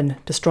 the weapon.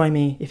 Destroy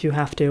me, if you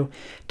have to.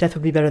 Death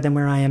would be better than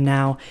where I am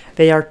now."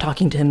 They are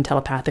talking to him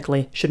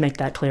telepathically. Should make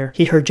that clear.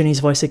 He heard Ginny's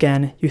voice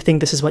again. "You think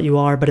this is what you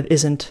are, but it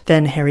isn't."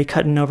 Then Harry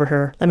cut in over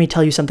her. "Let me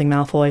tell you something,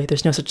 Malfoy.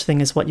 There's no such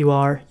thing as what you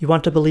are. You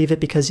want to believe it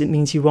because it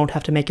means you won't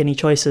have to make any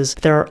choices.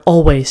 But there are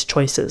always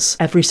choices.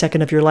 Every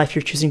second of your life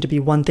you're choosing to be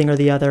one thing or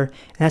the other,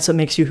 and that's what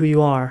makes you who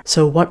you are.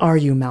 So what are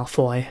you,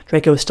 Malfoy?"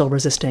 Draco is still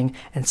resisting,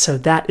 and so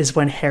that is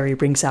when Harry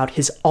brings out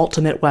his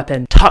ultimate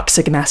weapon,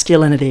 toxic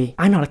masculinity.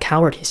 "I'm not a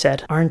coward," he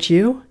said. "Aren't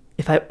you?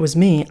 If it was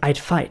me, I'd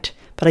fight.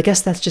 But I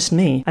guess that's just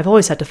me. I've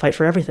always had to fight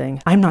for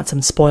everything. I'm not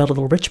some spoiled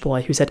little rich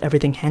boy who's had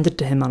everything handed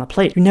to him on a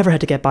plate. You never had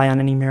to get by on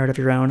any merit of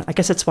your own. I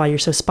guess that's why you're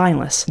so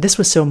spineless." This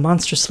was so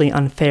monstrously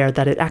unfair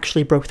that it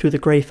actually broke through the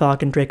gray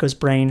fog in Draco's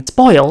brain.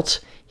 Spoiled?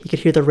 He could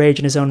hear the rage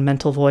in his own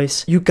mental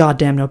voice. "You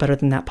goddamn know better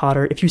than that,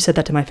 Potter. If you said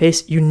that to my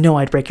face, you know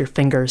I'd break your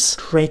fingers."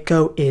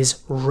 Draco is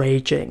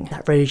raging.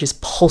 That rage is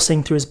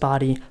pulsing through his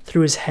body,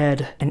 through his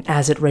head, and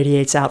as it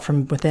radiates out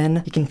from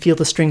within, he can feel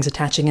the strings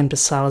attaching him to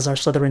Salazar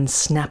Slytherin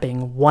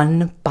snapping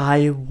one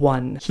by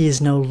one. He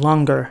is no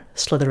longer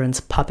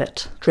Slytherin's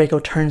puppet. Draco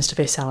turns to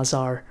face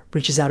Salazar,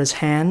 reaches out his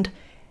hand,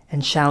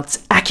 and shouts,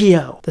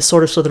 "Accio!" The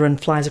sword of Slytherin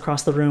flies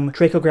across the room.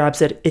 Draco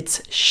grabs it.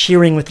 It's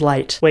shearing with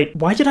light. Wait,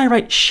 why did I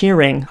write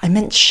shearing? I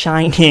meant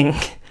shining.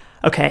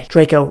 Okay,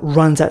 Draco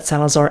runs at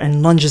Salazar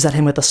and lunges at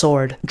him with the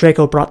sword.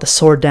 Draco brought the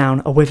sword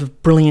down, a wave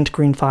of brilliant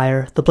green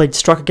fire. The blade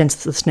struck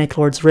against the Snake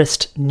Lord's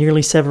wrist,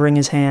 nearly severing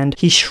his hand.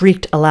 He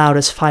shrieked aloud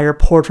as fire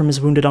poured from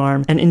his wounded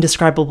arm, an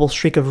indescribable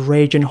shriek of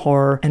rage and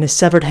horror, and his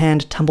severed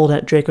hand tumbled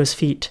at Draco's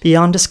feet.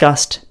 Beyond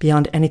disgust,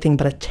 beyond anything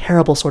but a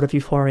terrible sort of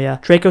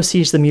euphoria, Draco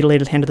seized the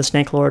mutilated hand of the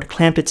Snake Lord,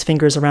 clamped its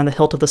fingers around the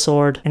hilt of the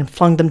sword, and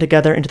flung them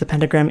together into the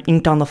pentagram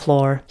inked on the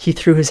floor. He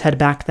threw his head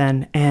back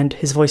then, and,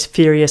 his voice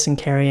furious and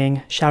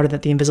carrying, shouted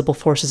at the invisible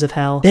forces of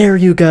hell, "There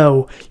you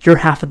go! Your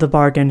half of the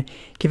bargain,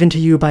 given to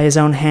you by his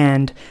own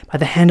hand, by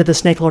the hand of the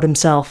Snake Lord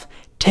himself.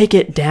 Take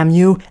it, damn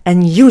you,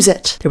 and use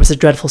it!" There was a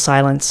dreadful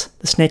silence.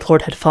 The Snake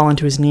Lord had fallen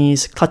to his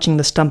knees, clutching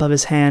the stump of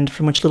his hand,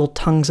 from which little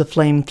tongues of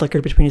flame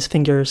flickered between his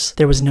fingers.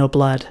 There was no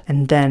blood.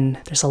 And then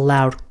there's a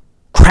loud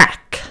crack.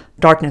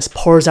 Darkness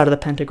pours out of the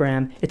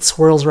pentagram. It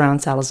swirls around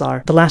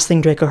Salazar. The last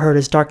thing Draco heard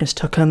as darkness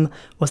took him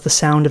was the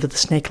sound of the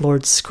Snake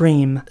Lord's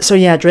scream. So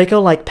yeah,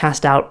 Draco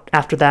passed out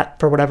after that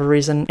for whatever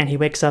reason, and he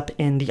wakes up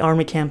in the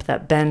army camp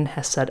that Ben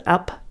has set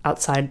up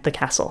outside the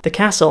castle. The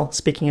castle,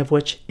 speaking of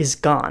which, is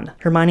gone.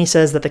 Hermione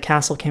says that the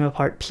castle came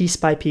apart piece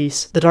by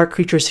piece. The dark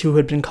creatures who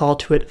had been called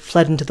to it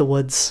fled into the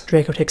woods.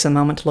 Draco takes a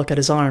moment to look at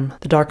his arm.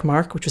 The dark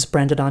mark, which was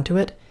branded onto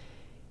it,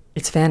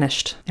 it's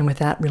vanished, and with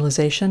that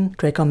realization,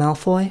 Draco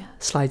Malfoy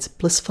slides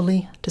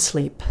blissfully to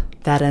sleep.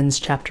 That ends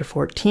chapter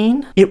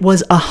 14. It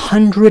was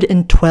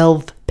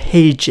 112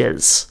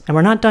 pages. And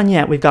we're not done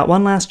yet. We've got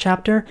one last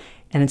chapter,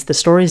 and it's the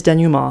story's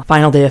denouement.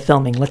 Final day of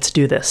filming. Let's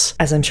do this.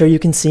 As I'm sure you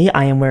can see,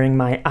 I am wearing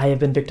my I Have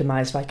Been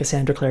Victimized by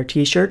Cassandra Clare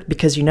t-shirt,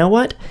 because you know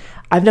what?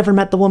 I've never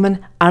met the woman,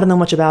 I don't know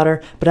much about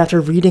her, but after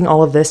reading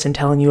all of this and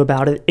telling you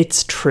about it,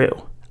 it's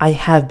true. I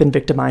have been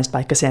victimized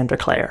by Cassandra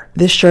Clare.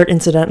 This shirt,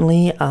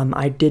 incidentally,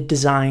 I did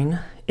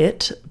design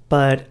it,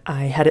 but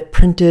I had it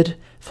printed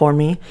for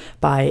me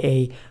by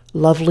a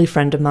lovely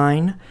friend of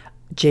mine,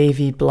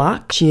 JV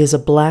Block. She is a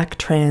black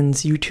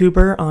trans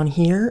YouTuber on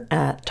here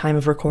at time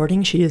of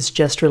recording. She has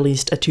just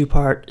released a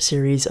 2-part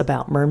series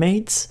about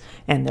mermaids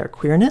and their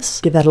queerness.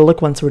 Give that a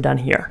look once we're done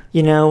here.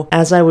 You know,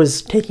 as I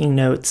was taking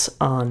notes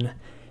on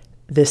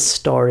this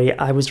story,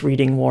 I was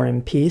reading War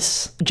and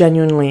Peace.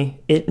 Genuinely,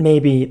 it may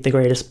be the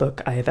greatest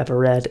book I have ever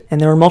read,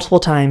 and there were multiple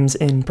times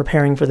in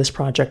preparing for this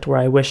project where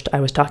I wished I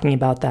was talking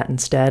about that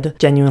instead.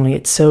 Genuinely,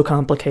 it's so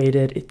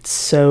complicated, it's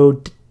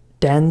so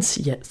dense,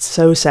 yet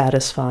so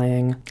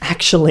satisfying.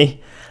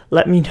 Actually,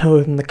 let me know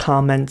in the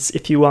comments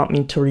if you want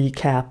me to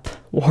recap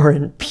War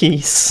and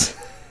Peace.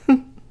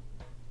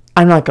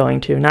 I'm not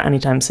going to, not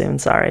anytime soon,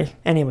 sorry.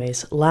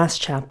 Anyways,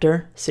 last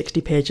chapter, 60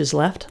 pages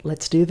left.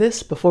 Let's do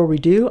this. Before we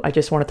do, I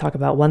just want to talk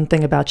about one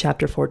thing about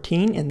chapter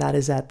 14, and that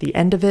is at the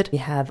end of it, we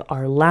have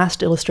our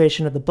last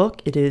illustration of the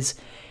book. It is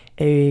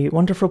a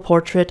wonderful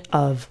portrait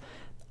of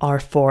our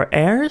 4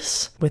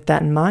 heirs. With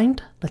that in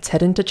mind, let's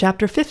head into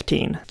chapter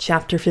 15.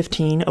 Chapter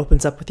 15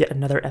 opens up with yet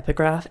another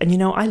epigraph, and you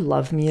know, I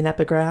love me an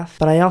epigraph,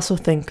 but I also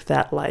think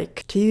that,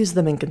 to use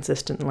them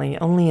inconsistently,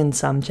 only in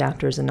some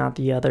chapters and not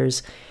the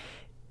others,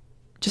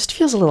 just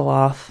feels a little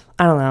off.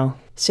 I don't know.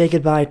 Say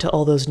goodbye to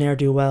all those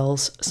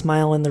ne'er-do-wells.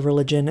 Smile in the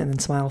religion and then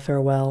smile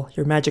farewell.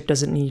 Your magic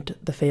doesn't need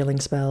the failing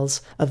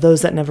spells of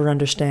those that never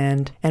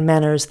understand, and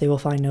manners they will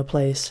find no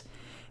place.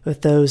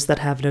 With those that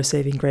have no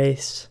saving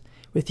grace.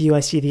 With you I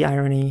see the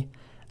irony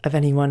of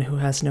anyone who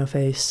has no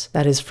face.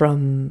 That is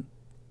from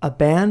a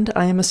band,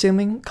 I am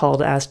assuming,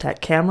 called Aztec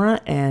Camera,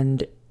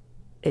 and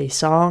a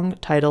song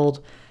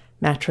titled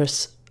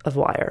Mattress of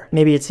Wire.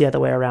 Maybe it's the other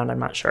way around, I'm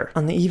not sure.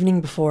 On the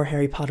evening before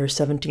Harry Potter's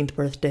 17th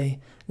birthday,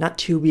 not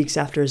 2 weeks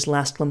after his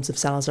last glimpse of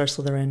Salazar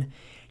Slytherin,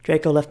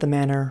 Draco left the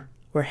manor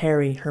where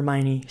Harry,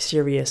 Hermione,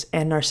 Sirius,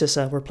 and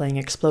Narcissa were playing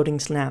Exploding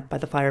Snap by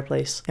the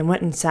fireplace, and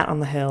went and sat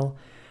on the hill,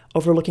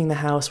 overlooking the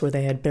house where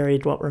they had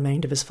buried what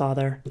remained of his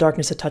father. The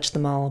darkness had touched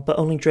them all, but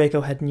only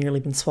Draco had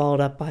nearly been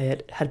swallowed up by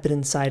it, had been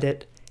inside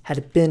it,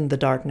 had been the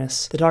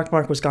darkness. The dark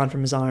mark was gone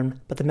from his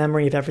arm, but the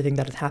memory of everything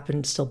that had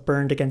happened still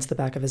burned against the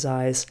back of his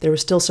eyes. There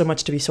was still so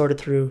much to be sorted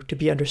through, to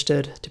be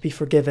understood, to be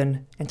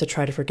forgiven, and to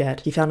try to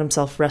forget. He found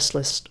himself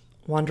restless,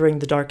 wandering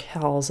the dark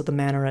halls of the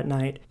manor at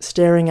night,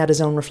 staring at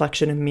his own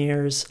reflection in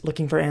mirrors,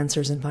 looking for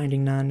answers and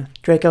finding none.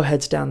 Draco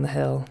heads down the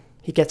hill.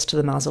 He gets to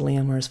the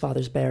mausoleum where his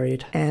father's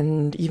buried,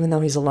 and even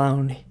though he's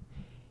alone,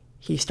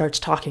 he starts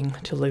talking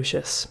to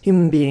Lucius.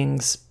 Human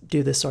beings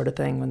do this sort of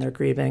thing when they're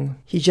grieving.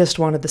 He just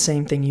wanted the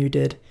same thing you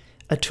did.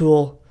 A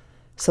tool.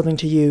 Something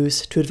to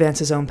use to advance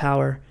his own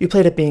power. You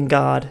played at being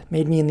God,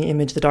 made me in the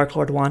image the Dark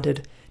Lord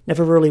wanted,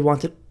 never really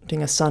wanting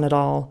a son at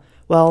all.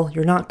 Well,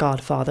 you're not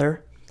God,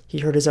 Father. He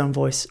heard his own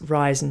voice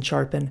rise and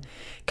sharpen,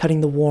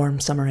 cutting the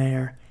warm summer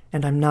air.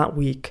 And I'm not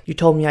weak. You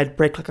told me I'd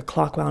break like a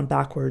clock wound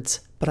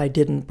backwards, but I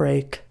didn't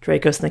break.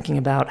 Draco's thinking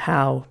about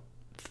how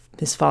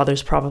his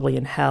father's probably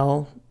in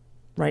hell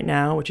right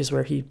now, which is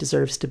where he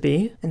deserves to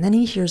be. And then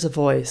he hears a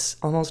voice,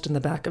 almost in the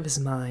back of his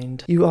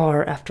mind. You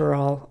are, after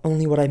all,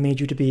 only what I made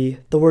you to be.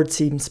 The words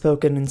seemed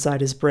spoken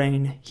inside his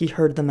brain. He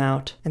heard them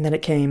out. And then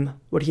it came,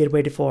 what he had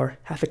waited for,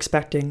 half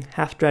expecting,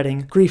 half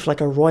dreading. Grief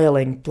like a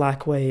roiling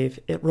black wave.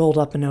 It rolled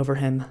up and over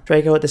him.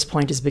 Draco at this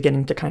point is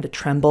beginning to kind of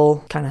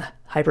tremble, kind of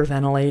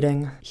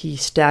hyperventilating. He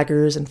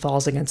staggers and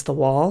falls against the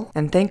wall.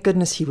 And thank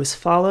goodness he was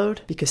followed,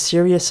 because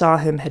Sirius saw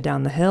him head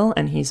down the hill,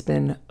 and he's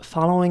been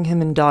following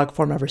him in dog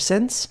form ever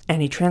since.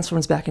 And he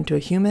transforms back into a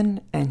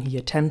human, and he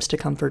attempts to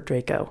comfort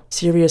Draco.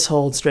 Sirius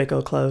holds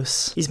Draco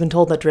close. He's been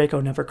told that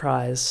Draco never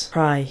cries.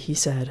 Cry, he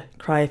said.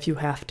 Cry if you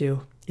have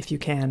to. If you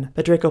can.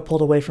 But Draco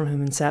pulled away from him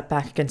and sat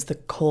back against the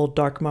cold,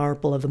 dark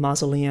marble of the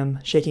mausoleum,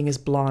 shaking his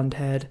blonde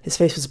head. His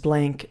face was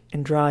blank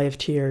and dry of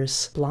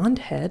tears. Blonde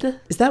head?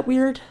 Is that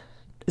weird?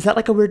 Is that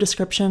like a weird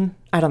description?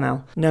 I don't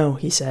know. No,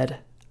 he said.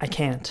 I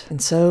can't. And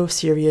so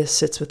Sirius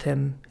sits with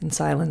him in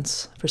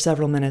silence for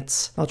several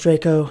minutes, while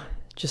Draco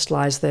just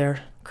lies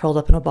there, curled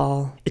up in a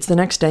ball. It's the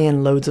next day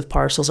and loads of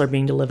parcels are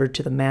being delivered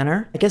to the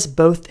manor. I guess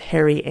both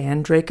Harry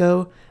and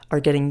Draco are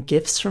getting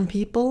gifts from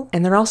people,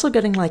 and they're also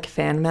getting like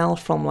fan mail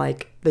from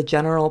like the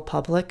general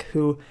public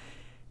who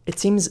it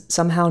seems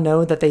somehow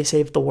know that they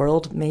saved the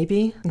world,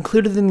 maybe.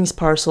 Included in these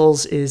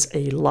parcels is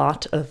a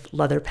lot of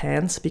leather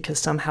pants, because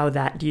somehow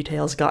that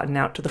detail's gotten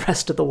out to the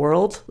rest of the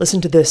world. Listen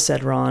to this,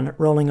 said Ron,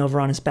 rolling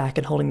over on his back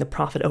and holding the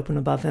prophet open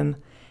above him.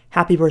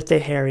 Happy birthday,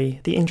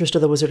 Harry. The interest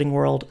of the wizarding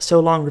world, so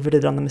long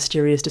riveted on the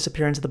mysterious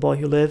disappearance of the boy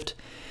who lived,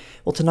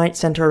 will tonight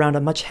center around a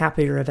much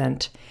happier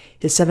event.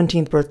 His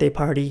 17th birthday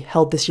party,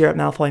 held this year at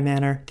Malfoy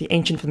Manor, the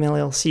ancient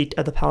familial seat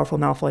of the powerful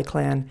Malfoy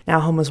clan,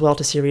 now home as well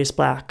to Sirius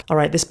Black.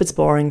 Alright, this bit's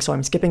boring, so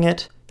I'm skipping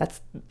it.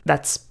 That's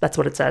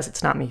what it says,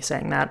 it's not me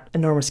saying that.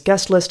 Enormous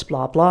guest list,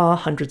 blah blah,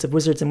 hundreds of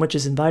wizards and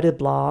witches invited,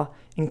 blah,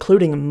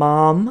 including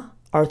Mom,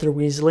 Arthur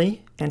Weasley,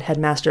 and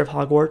Headmaster of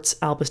Hogwarts,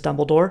 Albus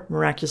Dumbledore,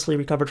 miraculously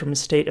recovered from his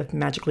state of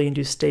magically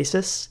induced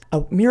stasis.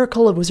 A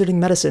miracle of wizarding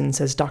medicine,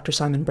 says Dr.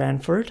 Simon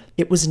Branford.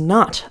 It was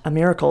not a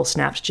miracle,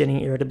 snapped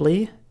Ginny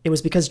irritably. It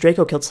was because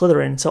Draco killed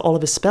Slytherin, so all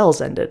of his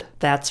spells ended.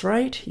 That's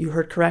right, you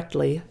heard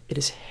correctly. It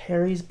is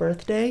Harry's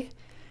birthday,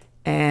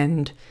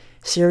 and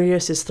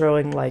Sirius is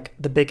throwing, like,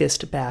 the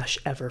biggest bash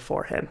ever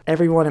for him.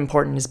 Everyone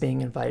important is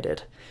being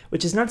invited,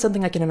 which is not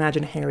something I can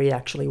imagine Harry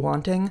actually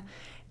wanting,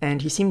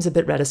 and he seems a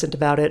bit reticent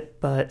about it,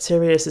 but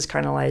Sirius is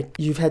kind of like,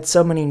 you've had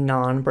so many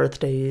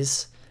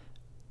non-birthdays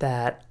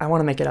that I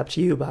want to make it up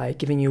to you by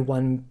giving you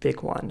one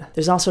big one.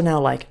 There's also now,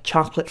 like,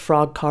 chocolate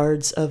frog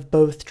cards of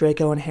both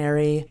Draco and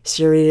Harry.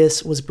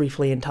 Sirius was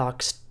briefly in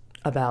talks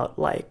about,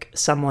 like,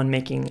 someone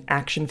making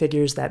action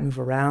figures that move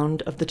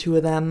around of the two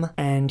of them,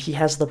 and he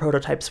has the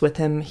prototypes with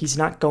him. He's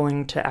not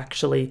going to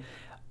actually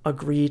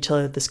agree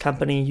to this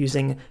company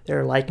using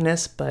their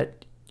likeness,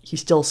 but he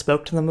still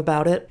spoke to them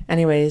about it.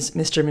 Anyways,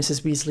 Mr. and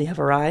Mrs. Weasley have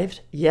arrived.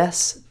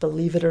 Yes,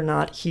 believe it or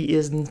not, he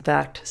is in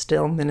fact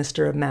still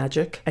Minister of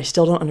Magic. I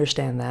still don't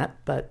understand that,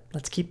 but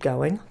let's keep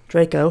going.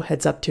 Draco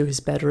heads up to his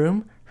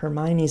bedroom.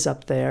 Hermione's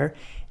up there,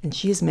 and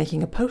she is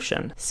making a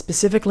potion.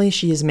 Specifically,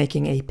 she is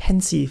making a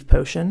pensieve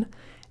potion,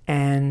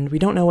 and we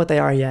don't know what they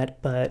are yet,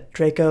 but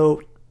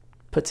Draco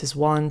puts his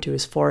wand to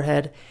his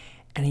forehead,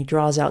 and he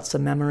draws out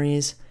some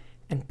memories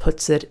and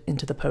puts it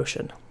into the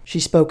potion. She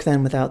spoke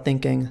then without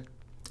thinking.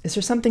 Is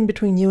there something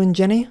between you and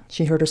Ginny?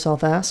 She heard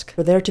herself ask.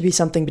 For there to be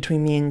something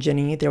between me and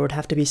Ginny, there would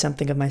have to be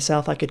something of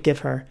myself I could give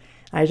her.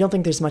 I don't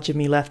think there's much of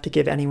me left to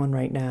give anyone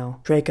right now.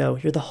 Draco,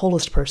 you're the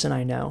wholest person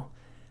I know.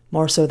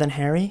 More so than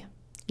Harry?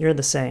 You're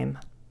the same.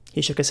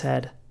 He shook his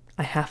head.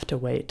 I have to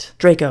wait.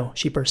 Draco,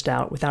 she burst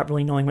out, without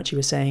really knowing what she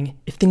was saying.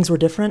 If things were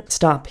different?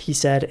 Stop, he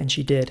said, and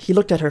she did. He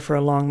looked at her for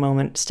a long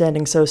moment,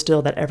 standing so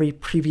still that every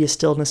previous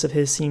stillness of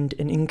his seemed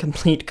an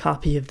incomplete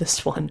copy of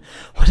this one.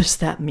 What does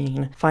that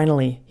mean?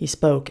 Finally, he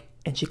spoke,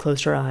 and she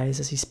closed her eyes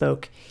as he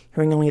spoke,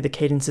 hearing only the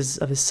cadences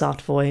of his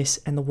soft voice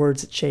and the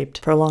words it shaped.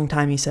 For a long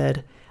time, he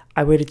said,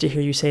 I waited to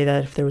hear you say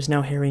that if there was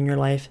no Harry in your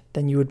life,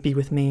 then you would be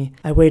with me.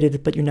 I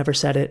waited, but you never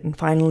said it, and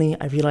finally,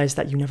 I realized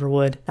that you never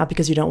would. Not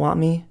because you don't want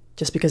me,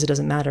 just because it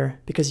doesn't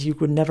matter, because you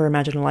would never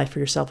imagine a life for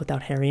yourself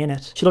without Harry in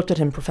it. She looked at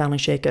him profoundly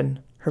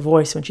shaken. Her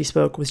voice, when she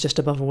spoke, was just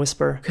above a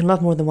whisper. You can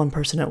love more than one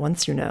person at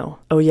once, you know.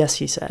 Oh yes,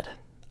 he said.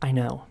 I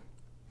know.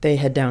 They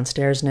head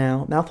downstairs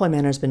now. Malfoy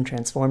Manor's been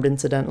transformed,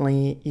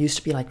 incidentally. It used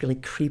to be, like, really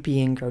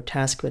creepy and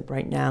grotesque, but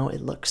right now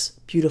it looks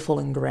beautiful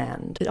and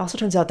grand. It also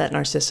turns out that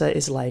Narcissa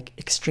is, like,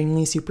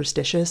 extremely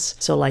superstitious.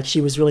 So, like, she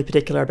was really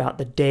particular about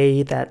the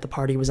day that the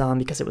party was on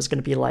because it was going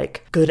to be,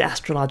 like, good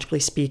astrologically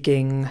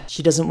speaking.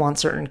 She doesn't want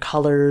certain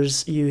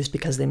colors used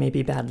because they may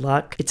be bad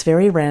luck. It's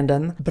very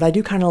random, but I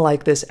do kind of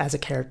like this as a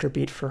character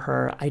beat for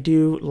her. I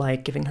do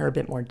like giving her a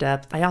bit more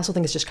depth. I also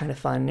think it's just kind of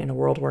fun in a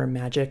world where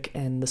magic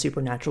and the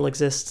supernatural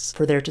exists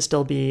for there to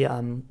still be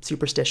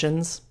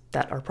superstitions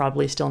that are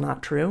probably still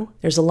not true.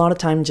 There's a lot of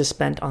time just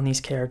spent on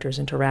these characters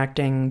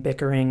interacting,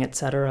 bickering,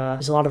 etc.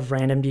 There's a lot of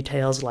random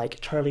details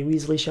like Charlie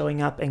Weasley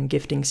showing up and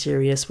gifting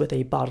Sirius with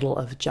a bottle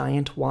of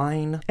giant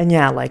wine. And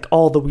yeah, like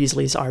all the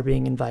Weasleys are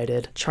being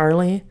invited.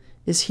 Charlie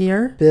is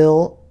here.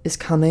 Bill is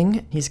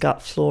coming. He's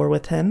got Fleur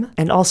with him.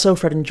 And also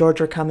Fred and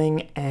George are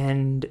coming,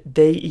 and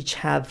they each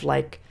have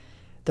like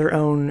their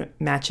own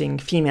matching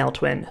female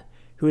twin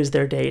who is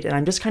their date. And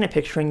I'm just kind of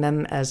picturing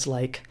them as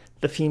like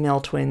the female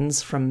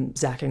twins from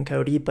Zack and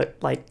Cody, but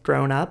like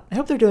grown up. I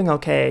hope they're doing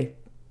okay.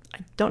 I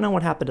don't know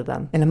what happened to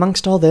them. And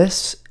amongst all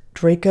this,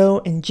 Draco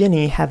and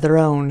Ginny have their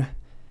own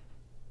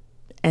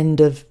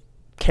end of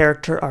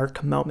character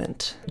arc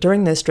moment.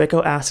 During this,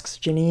 Draco asks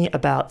Ginny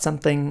about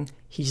something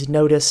he's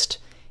noticed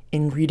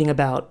in reading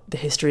about the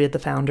history of the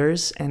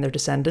founders and their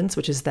descendants,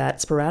 which is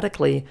that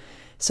sporadically,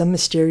 some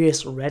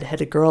mysterious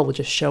red-headed girl will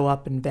just show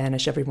up and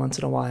vanish every once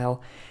in a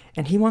while.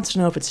 And he wants to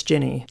know if it's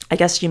Ginny. I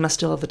guess she must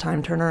still have the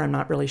time turner, I'm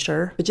not really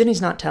sure. But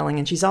Ginny's not telling,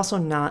 and she's also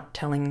not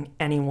telling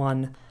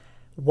anyone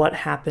what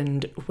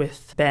happened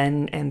with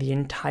Ben and the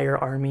entire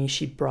army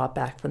she brought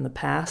back from the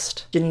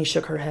past. Ginny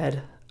shook her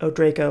head. Oh,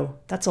 Draco,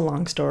 that's a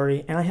long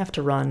story, and I have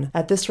to run.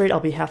 At this rate, I'll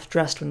be half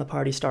dressed when the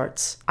party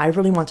starts. I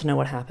really want to know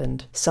what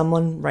happened.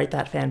 Someone write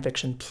that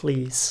fanfiction,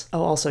 please.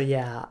 Oh, also,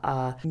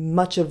 yeah,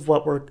 much of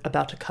what we're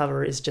about to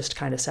cover is just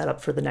kind of set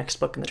up for the next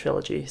book in the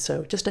trilogy,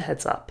 so just a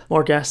heads up.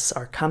 More guests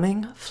are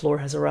coming. Fleur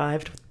has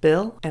arrived with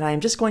Bill, and I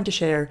am just going to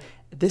share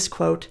this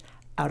quote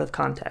out of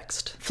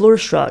context. Fleur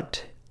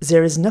shrugged.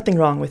 There is nothing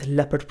wrong with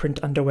leopard print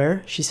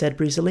underwear, she said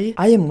breezily.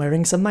 I am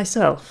wearing some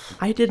myself.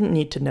 I didn't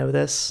need to know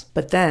this.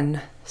 But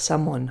then,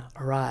 someone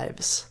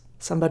arrives.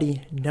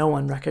 Somebody no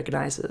one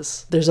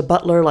recognizes. There's a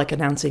butler like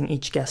announcing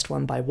each guest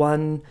one by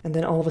one, and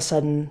then all of a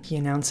sudden he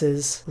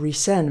announces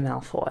Rhysand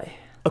Malfoy.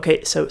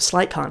 Okay, so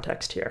slight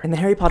context here. In the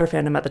Harry Potter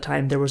fandom at the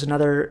time, there was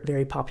another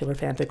very popular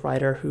fanfic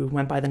writer who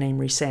went by the name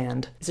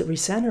Rhysand. Is it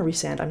Rhysand or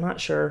Rhysand? I'm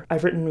not sure.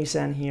 I've written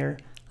Rhysand here.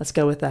 Let's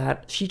go with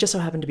that. She just so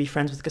happened to be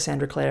friends with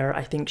Cassandra Clare.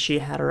 I think she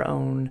had her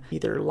own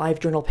either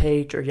live journal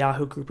page or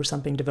Yahoo group or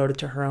something devoted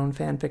to her own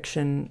fan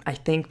fiction. I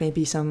think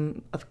maybe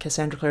some of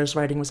Cassandra Clare's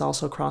writing was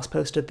also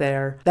cross-posted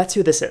there. That's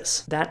who this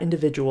is. That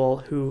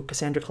individual who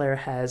Cassandra Clare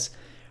has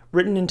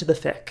written into the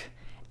fic.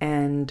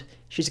 And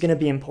she's going to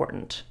be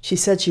important. She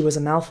said she was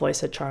a Malfoy,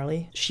 said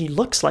Charlie. She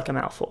looks like a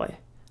Malfoy.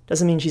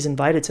 Doesn't mean she's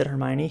invited, said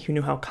Hermione, who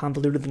knew how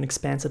convoluted and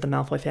expansive the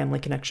Malfoy family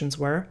connections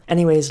were.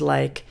 Anyways,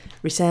 like,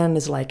 Rhysand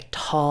is like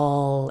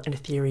tall and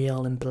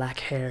ethereal and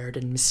black-haired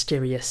and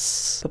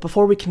mysterious. But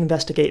before we can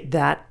investigate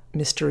that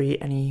mystery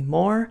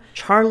anymore,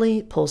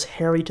 Charlie pulls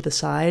Harry to the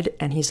side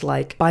and he's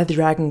like, by the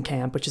dragon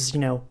camp, which is, you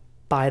know,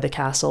 by the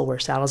castle where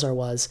Salazar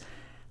was,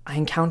 I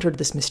encountered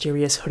this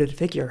mysterious hooded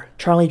figure.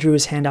 Charlie drew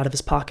his hand out of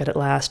his pocket at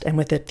last, and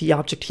with it the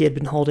object he had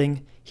been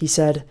holding. He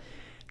said,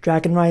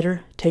 Dragon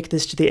Rider, take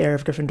this to the heir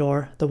of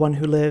Gryffindor, the one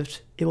who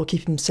lived. It will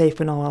keep him safe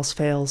when all else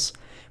fails,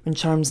 when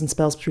charms and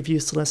spells prove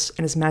useless and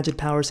his magic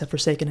powers have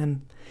forsaken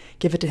him.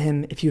 Give it to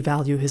him if you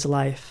value his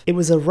life. It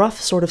was a rough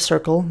sort of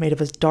circle made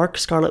of a dark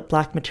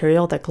scarlet-black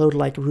material that glowed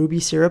like ruby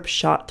syrup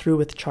shot through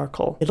with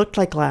charcoal. It looked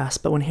like glass,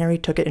 but when Harry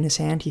took it in his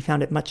hand, he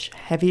found it much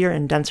heavier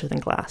and denser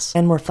than glass,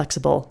 and more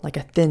flexible, like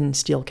a thin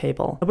steel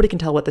cable. Nobody can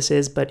tell what this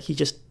is, but he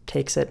just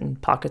takes it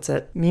and pockets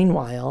it.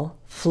 Meanwhile,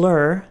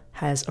 Fleur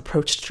has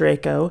approached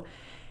Draco,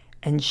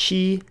 and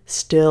she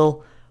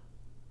still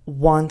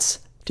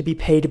wants to be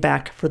paid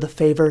back for the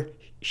favor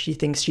she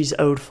thinks she's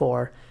owed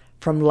for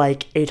from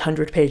like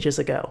 800 pages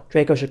ago.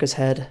 Draco shook his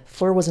head.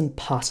 Fleur was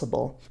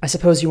impossible. I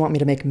suppose you want me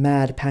to make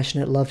mad,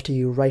 passionate love to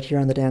you right here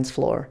on the dance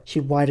floor. She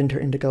widened her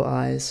indigo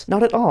eyes.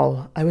 Not at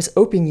all. I was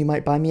hoping you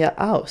might buy me a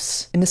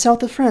house. In the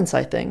south of France,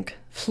 I think.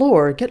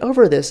 Fleur, get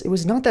over this. It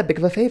was not that big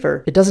of a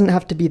favor. It doesn't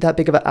have to be that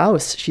big of a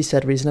house, she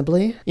said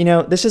reasonably. You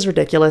know, this is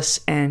ridiculous,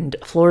 and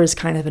Fleur is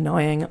kind of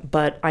annoying,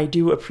 but I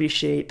do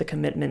appreciate the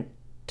commitment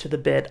to the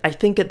bit. I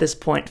think at this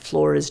point,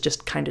 Fleur is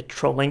just kind of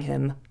trolling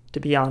him, to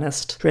be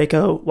honest.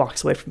 Draco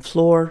walks away from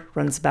Fleur,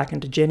 runs back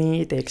into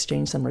Ginny, they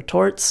exchange some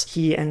retorts.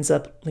 He ends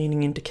up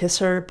leaning in to kiss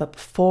her, but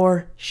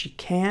before she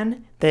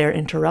can, they are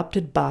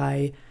interrupted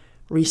by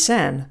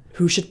Rhysand,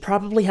 who should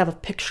probably have a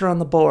picture on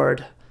the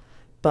board,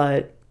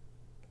 but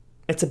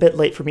it's a bit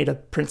late for me to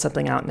print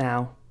something out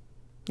now.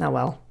 Oh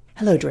well.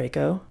 Hello,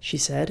 Draco, she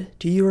said.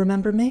 Do you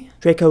remember me?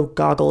 Draco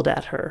goggled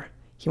at her.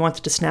 He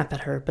wanted to snap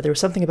at her, but there was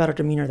something about her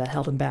demeanor that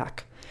held him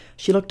back.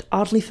 She looked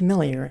oddly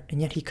familiar,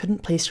 and yet he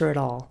couldn't place her at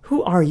all.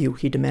 Who are you?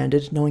 He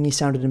demanded, knowing he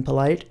sounded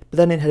impolite, but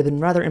then it had been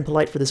rather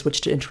impolite for this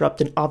witch to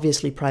interrupt an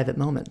obviously private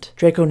moment.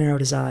 Draco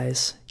narrowed his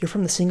eyes. You're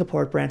from the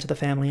Singapore branch of the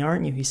family,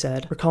 aren't you? He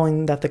said,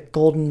 recalling that the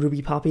golden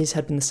ruby poppies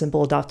had been the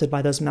symbol adopted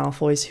by those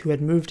Malfoys who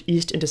had moved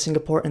east into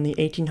Singapore in the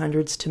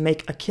 1800s to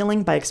make a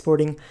killing by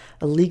exporting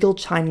illegal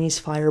Chinese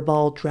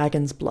fireball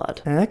dragon's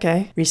blood.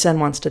 Okay. Rhysand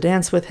wants to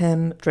dance with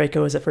him.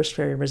 Draco is at first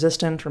very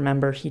resistant.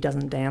 Remember, he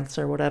doesn't dance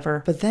or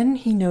whatever. But then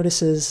he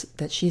notices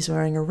that she's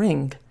wearing a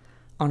ring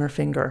on her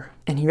finger,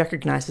 and he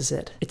recognizes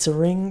it. It's a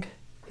ring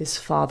his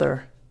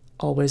father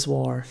always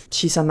wore.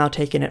 She's somehow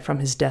taken it from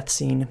his death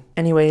scene.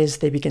 Anyways,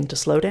 they begin to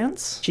slow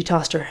dance. She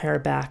tossed her hair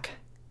back.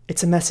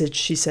 "It's a message,"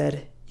 she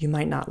said. "You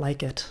might not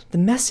like it." "The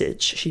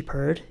message," she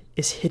purred,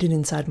 "is hidden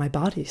inside my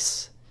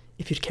bodice,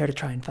 if you'd care to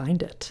try and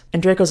find it."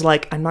 And Draco's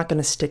like, "I'm not going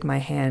to stick my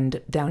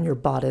hand down your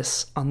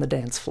bodice on the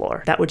dance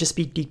floor. That would just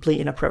be deeply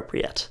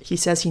inappropriate." He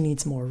says he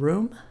needs more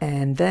room,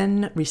 and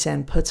then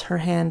Rhysand puts her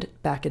hand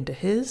back into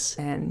his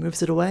and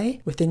moves it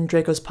away. Within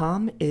Draco's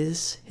palm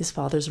is his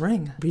father's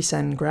ring.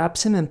 Rhysand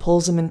grabs him and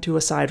pulls him into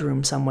a side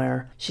room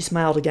somewhere. She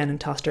smiled again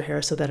and tossed her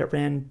hair so that it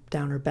ran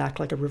down her back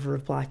like a river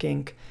of black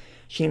ink.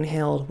 She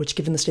inhaled, which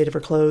given the state of her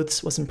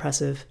clothes was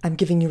impressive. "I'm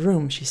giving you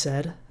room," she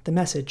said. "The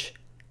message.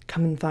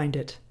 Come and find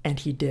it." And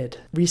he did.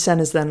 Rhysand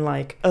is then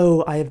like,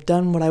 "Oh, I have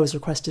done what I was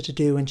requested to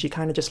do," and she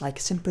kind of just like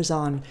simpers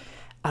on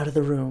out of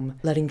the room,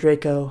 letting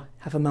Draco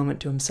have a moment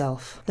to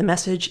himself. The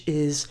message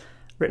is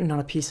written on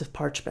a piece of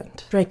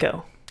parchment.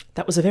 "Draco,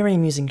 that was a very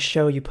amusing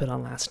show you put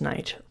on last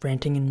night,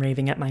 ranting and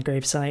raving at my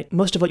gravesite.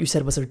 Most of what you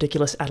said was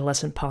ridiculous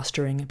adolescent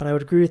posturing, but I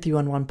would agree with you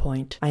on one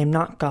point. I am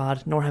not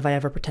God, nor have I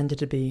ever pretended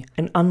to be.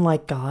 And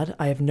unlike God,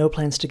 I have no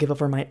plans to give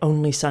over my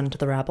only son to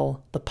the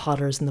rabble, the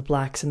Potters and the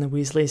Blacks and the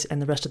Weasleys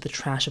and the rest of the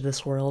trash of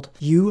this world.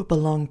 You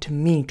belong to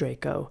me,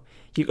 Draco.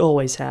 You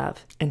always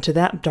have. And to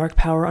that dark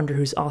power under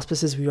whose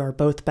auspices we are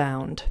both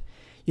bound.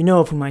 You know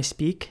of whom I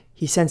speak.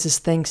 He sends his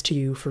thanks to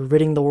you for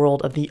ridding the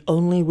world of the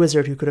only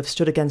wizard who could have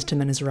stood against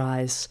him in his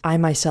rise. I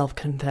myself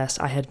confess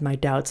I had my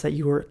doubts that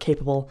you were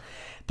capable,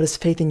 but his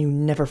faith in you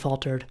never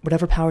faltered.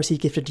 Whatever powers he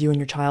gifted you in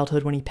your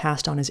childhood when he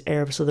passed on his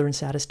heir of Slytherin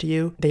status to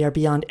you, they are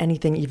beyond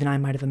anything even I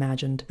might have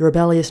imagined. Your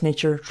rebellious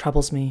nature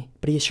troubles me,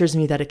 but he assures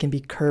me that it can be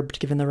curbed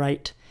given the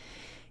right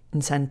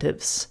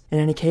incentives. In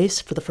any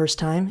case, for the first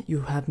time,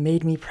 you have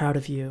made me proud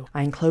of you.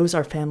 I enclose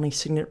our family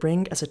signet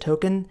ring as a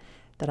token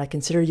that I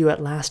consider you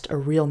at last a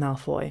real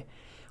Malfoy.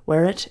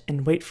 Wear it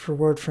and wait for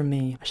word from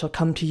me. I shall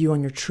come to you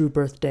on your true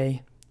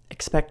birthday.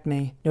 Expect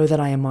me. Know that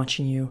I am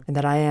watching you, and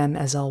that I am,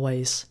 as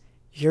always,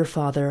 your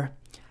father,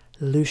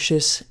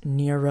 Lucius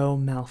Nero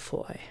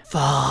Malfoy.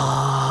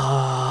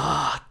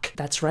 Fuck.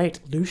 That's right,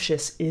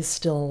 Lucius is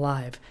still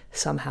alive,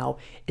 somehow.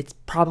 It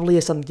probably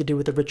has something to do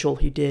with the ritual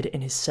he did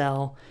in his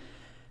cell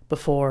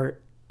before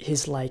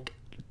his,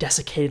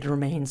 desiccated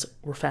remains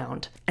were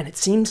found. And it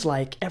seems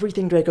like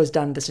everything Draco's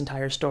done this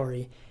entire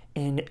story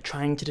in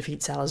trying to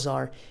defeat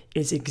Salazar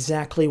is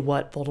exactly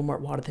what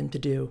Voldemort wanted him to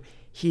do.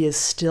 He is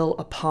still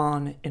a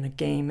pawn in a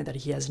game that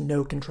he has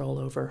no control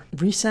over.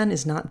 Rhysand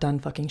is not done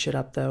fucking shit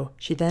up, though.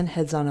 She then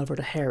heads on over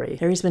to Harry.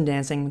 Harry's been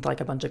dancing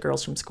with a bunch of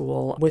girls from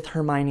school, with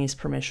Hermione's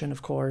permission,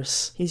 of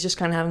course. He's just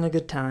kind of having a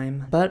good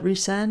time. But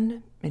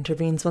Rhysand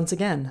intervenes once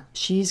again.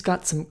 She's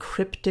got some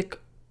cryptic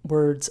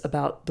words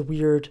about the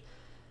weird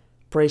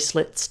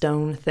bracelet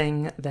stone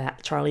thing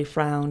that Charlie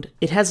found.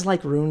 It has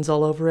runes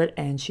all over it,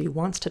 and she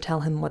wants to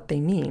tell him what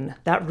they mean.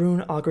 That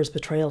rune augurs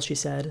betrayal, she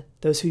said.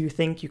 Those who you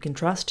think you can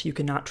trust, you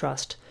cannot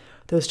trust.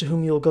 Those to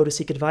whom you will go to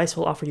seek advice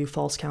will offer you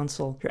false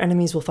counsel. Your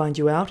enemies will find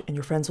you out, and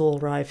your friends will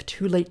arrive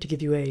too late to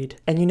give you aid.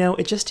 And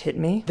it just hit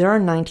me. There are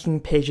 19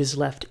 pages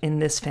left in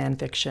this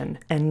fanfiction,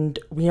 and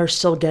we are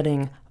still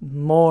getting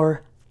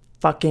more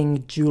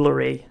fucking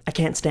jewelry. I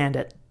can't stand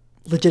it.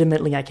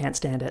 Legitimately, I can't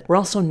stand it. We're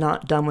also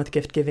not done with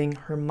gift giving.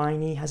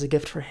 Hermione has a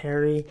gift for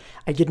Harry.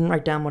 I didn't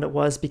write down what it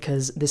was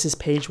because this is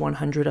page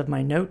 100 of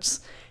my notes,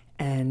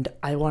 and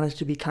I wanted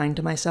to be kind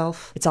to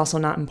myself. It's also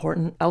not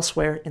important.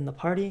 Elsewhere in the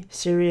party,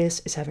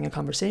 Sirius is having a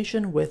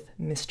conversation with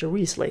Mr.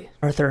 Weasley.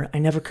 "Arthur, I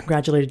never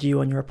congratulated you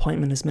on your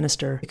appointment as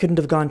minister. You couldn't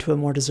have gone to a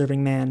more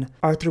deserving man."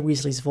 Arthur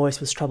Weasley's voice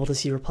was troubled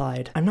as he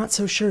replied, "I'm not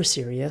so sure,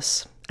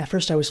 Sirius. At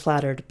first I was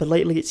flattered, but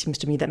lately it seems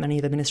to me that many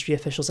of the ministry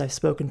officials I've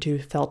spoken to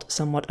felt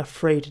somewhat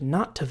afraid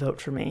not to vote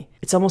for me.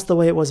 It's almost the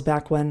way it was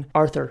back when—"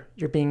 "Arthur,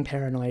 you're being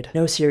paranoid."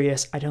 "No,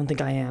 Sirius, I don't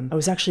think I am. I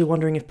was actually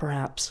wondering if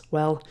perhaps,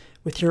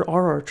 with your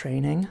Auror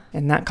training..."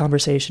 And that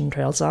conversation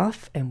trails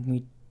off, and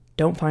we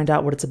don't find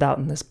out what it's about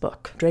in this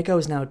book. Draco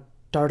is now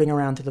darting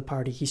around through the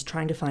party. He's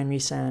trying to find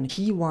Rhysand.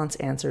 He wants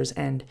answers,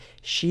 and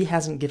she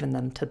hasn't given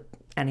them to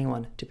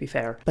anyone, to be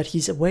fair. But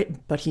he's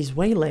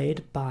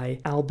waylaid by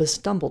Albus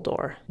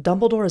Dumbledore.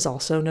 Dumbledore has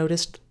also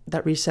noticed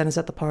that Rhysand is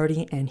at the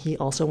party, and he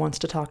also wants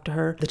to talk to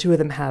her. The two of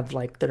them have,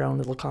 their own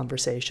little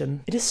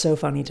conversation. It is so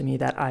funny to me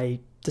that I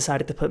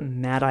decided to put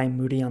Mad-Eye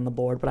Moody on the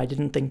board, but I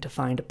didn't think to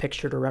find a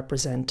picture to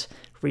represent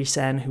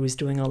Rhysand, who is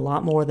doing a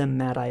lot more than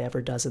Mad-Eye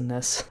ever does in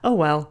this. Oh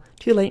well,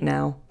 too late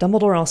now.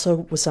 Dumbledore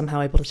also was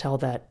somehow able to tell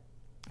that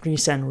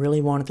Rhysand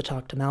really wanted to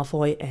talk to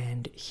Malfoy,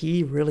 and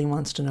he really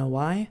wants to know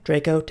why.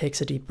 Draco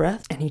takes a deep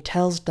breath, and he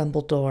tells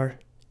Dumbledore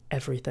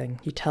everything.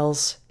 He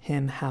tells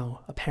him how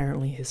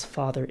apparently his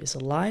father is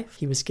alive,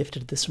 he was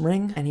gifted this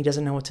ring, and he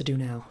doesn't know what to do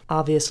now.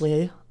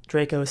 Obviously,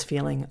 Draco is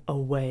feeling a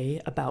way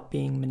about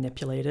being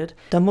manipulated.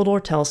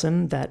 Dumbledore tells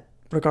him that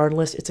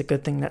regardless, it's a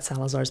good thing that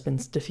Salazar's been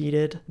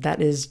defeated. That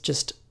is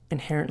just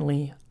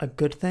inherently a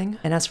good thing.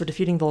 And as for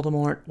defeating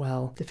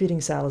Voldemort,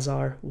 defeating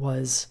Salazar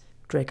was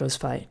Draco's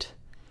fight.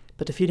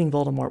 But defeating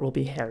Voldemort will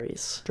be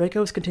Harry's.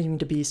 Draco is continuing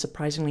to be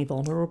surprisingly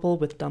vulnerable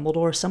with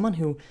Dumbledore, someone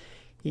who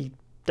he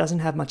doesn't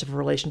have much of a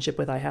relationship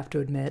with, I have to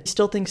admit. He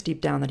still thinks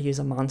deep down that he is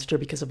a monster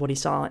because of what he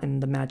saw in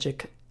the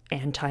magic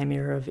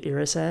anti-mirror of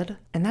Erised.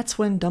 And that's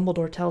when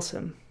Dumbledore tells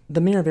him,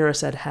 the mirror of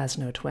Erised has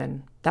no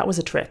twin. That was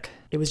a trick.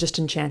 It was just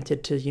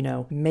enchanted to, you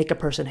know, make a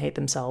person hate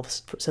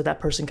themselves so that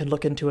person can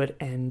look into it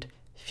and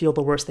feel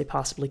the worst they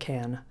possibly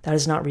can. That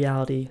is not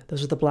reality.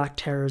 Those are the black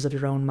terrors of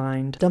your own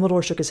mind.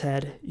 Dumbledore shook his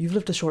head. You've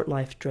lived a short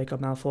life, Draco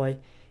Malfoy.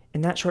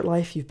 In that short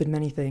life, you've been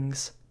many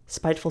things.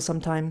 Spiteful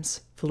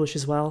sometimes, foolish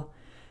as well.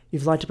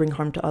 You've lied to bring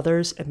harm to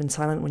others and been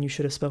silent when you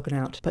should have spoken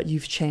out. But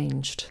you've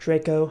changed.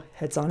 Draco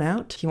heads on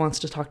out. He wants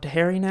to talk to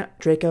Harry now.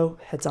 Draco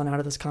heads on out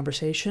of this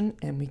conversation,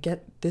 and we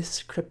get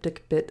this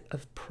cryptic bit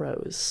of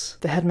prose.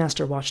 The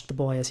headmaster watched the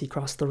boy as he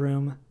crossed the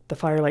room, the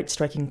firelight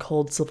striking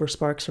cold silver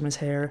sparks from his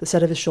hair, the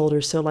set of his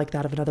shoulders so like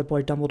that of another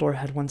boy Dumbledore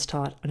had once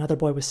taught, another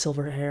boy with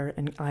silver hair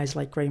and eyes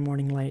like gray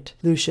morning light.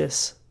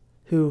 Lucius,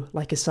 who,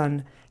 like his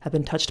son, had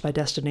been touched by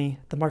destiny.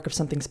 The mark of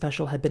something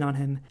special had been on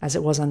him, as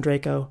it was on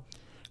Draco.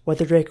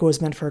 Whether Draco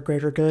was meant for a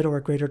greater good or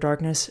a greater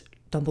darkness,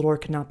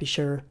 Dumbledore could not be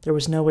sure. There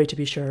was no way to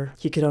be sure.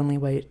 He could only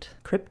wait.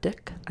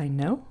 Cryptic, I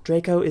know.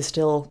 Draco is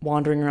still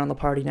wandering around the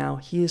party now.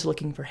 He is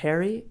looking for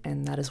Harry,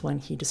 and that is when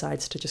he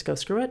decides to just go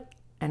screw it,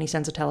 and he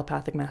sends a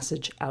telepathic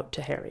message out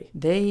to Harry.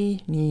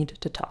 They need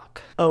to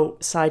talk. Oh,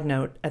 side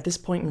note, at this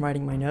point in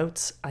writing my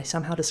notes, I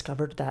somehow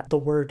discovered that the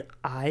word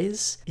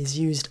eyes is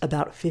used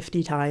about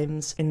 50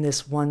 times in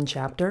this one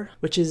chapter,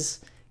 which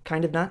is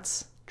kind of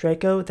nuts.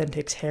 Draco then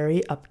takes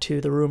Harry up to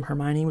the room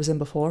Hermione was in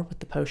before with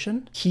the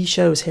potion. He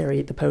shows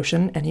Harry the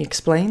potion, and he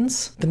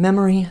explains the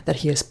memory that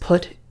he has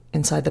put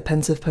inside the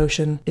pensive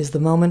potion is the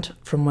moment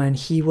from when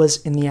he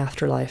was in the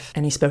afterlife,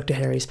 and he spoke to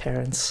Harry's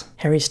parents.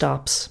 Harry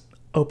stops,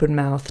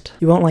 open-mouthed.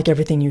 You won't like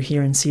everything you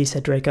hear and see,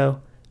 said Draco.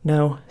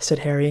 No, said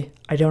Harry.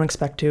 I don't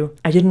expect to.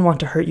 I didn't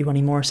want to hurt you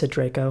anymore, said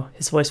Draco.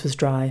 His voice was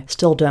dry.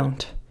 Still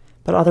don't.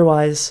 But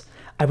otherwise,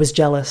 I was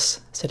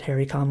jealous, said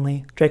Harry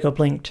calmly. Draco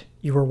blinked.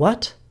 You were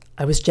what?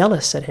 I was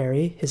jealous, said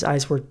Harry. His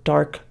eyes were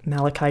dark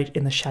malachite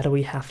in the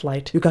shadowy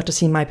half-light. You got to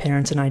see my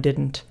parents and I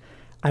didn't.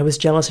 I was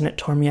jealous and it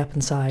tore me up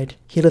inside.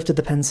 He lifted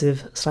the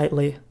pensive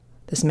slightly.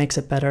 This makes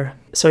it better.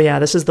 So yeah,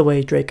 this is the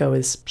way Draco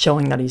is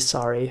showing that he's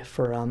sorry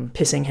for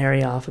pissing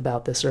Harry off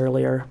about this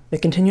earlier. They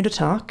continue to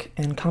talk,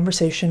 and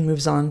conversation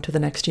moves on to the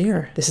next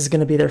year. This is going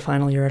to be their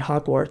final year at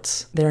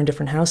Hogwarts. They're in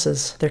different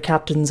houses. They're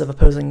captains of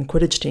opposing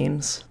Quidditch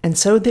teams. And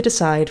so they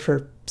decide,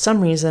 for some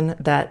reason,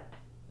 that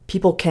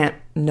people can't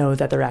know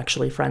that they're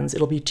actually friends.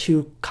 It'll be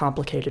too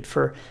complicated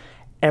for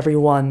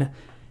everyone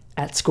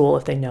at school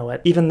if they know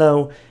it, even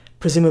though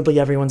presumably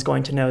everyone's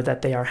going to know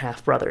that they are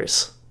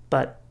half-brothers.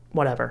 But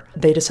whatever.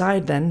 They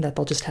decide then that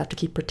they'll just have to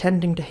keep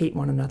pretending to hate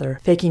one another,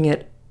 faking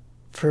it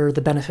for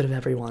the benefit of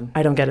everyone.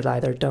 I don't get it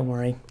either, don't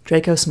worry.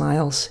 Draco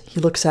smiles. He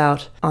looks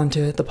out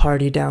onto the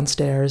party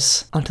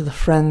downstairs, onto the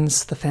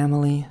friends, the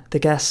family, the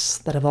guests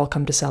that have all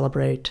come to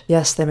celebrate.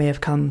 Yes, they may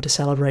have come to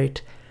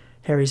celebrate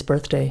Harry's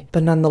birthday,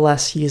 but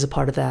nonetheless, he is a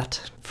part of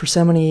that. For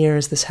so many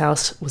years, this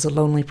house was a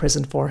lonely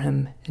prison for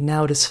him, and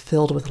now it is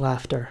filled with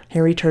laughter.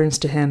 Harry turns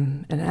to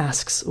him and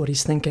asks what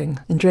he's thinking,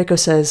 and Draco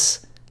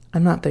says,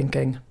 I'm not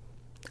thinking.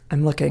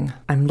 I'm looking.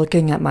 I'm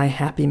looking at my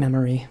happy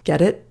memory.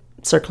 Get it?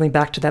 Circling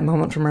back to that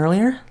moment from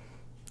earlier?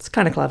 It's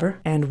kind of clever.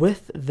 And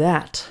with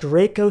that,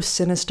 Draco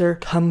Sinister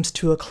comes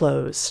to a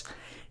close.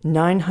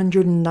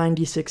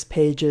 996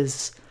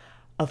 pages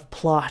of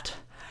plot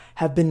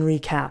have been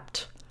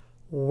recapped.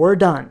 We're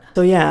done.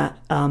 So yeah,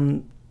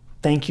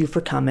 thank you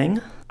for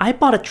coming. I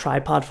bought a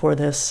tripod for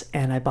this,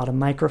 and I bought a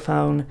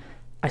microphone.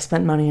 I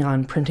spent money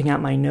on printing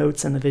out my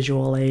notes and the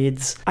visual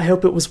aids. I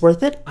hope it was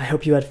worth it. I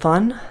hope you had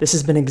fun. This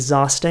has been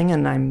exhausting,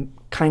 and I'm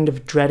kind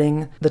of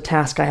dreading the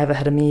task I have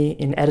ahead of me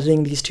in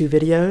editing these 2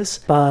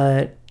 videos,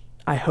 but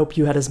I hope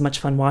you had as much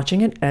fun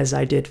watching it as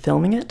I did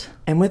filming it.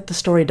 And with the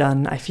story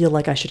done, I feel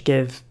like I should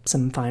give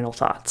some final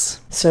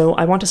thoughts. So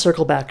I want to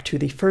circle back to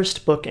the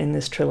first book in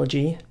this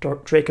trilogy,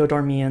 Draco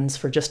Dormiens,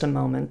 for just a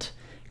moment,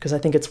 because I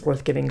think it's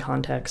worth giving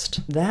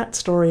context. That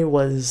story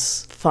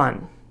was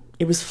fun.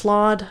 It was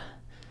flawed,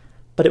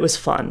 but it was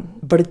fun.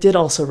 But it did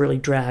also really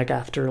drag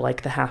after,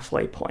 like, the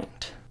halfway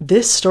point.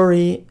 This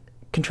story,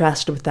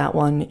 contrasted with that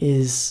one,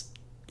 is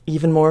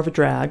even more of a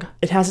drag.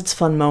 It has its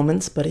fun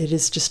moments, but it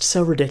is just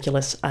so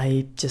ridiculous.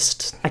 I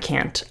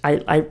can't.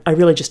 I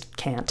really just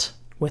can't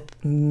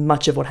with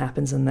much of what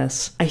happens in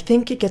this. I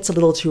think it gets a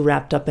little too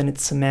wrapped up in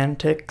its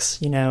semantics,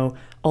 you know,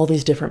 all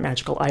these different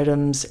magical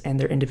items and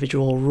their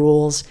individual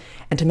rules.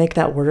 And to make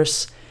that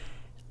worse,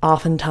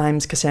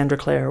 oftentimes Cassandra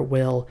Clare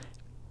will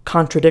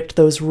contradict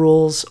those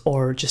rules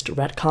or just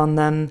retcon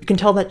them. You can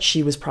tell that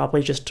she was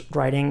probably just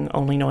writing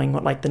only knowing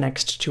what, like, the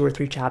next 2 or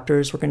 3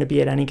 chapters were going to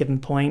be at any given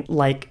point.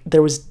 Like,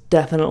 there was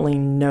definitely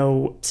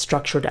no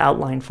structured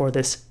outline for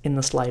this in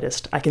the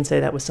slightest. I can say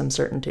that with some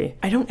certainty.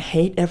 I don't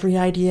hate every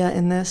idea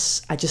in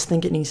this. I just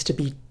think it needs to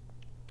be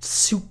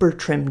super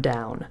trimmed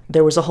down.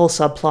 There was a whole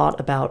subplot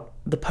about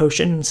the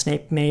potion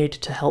Snape made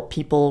to help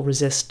people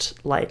resist,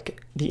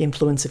 like, the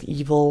influence of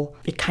evil.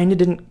 It kind of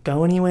didn't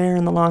go anywhere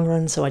in the long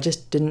run, so I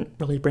just didn't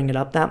really bring it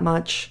up that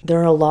much.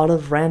 There are a lot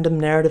of random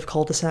narrative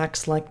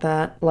cul-de-sacs like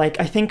that. Like,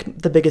 I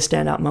think the biggest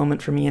standout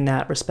moment for me in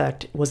that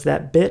respect was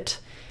that bit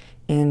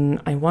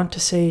in, I want to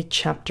say,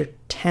 chapter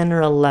 10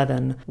 or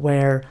 11,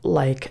 where,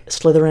 like,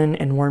 Slytherin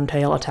and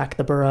Wormtail attack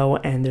the burrow,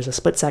 and there's a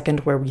split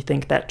second where we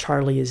think that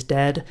Charlie is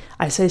dead.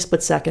 I say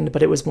split second,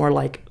 but it was more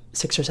like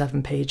 6 or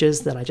 7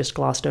 pages that I just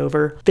glossed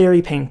over.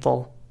 Very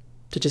painful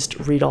to just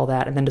read all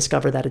that and then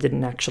discover that it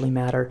didn't actually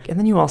matter. And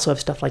then you also have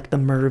stuff like the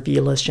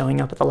Mermaids showing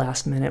up at the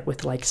last minute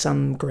with, like,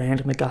 some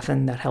grand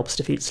MacGuffin that helps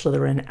defeat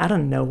Slytherin out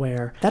of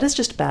nowhere. That is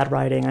just bad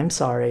writing, I'm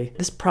sorry.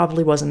 This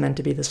probably wasn't meant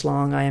to be this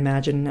long, I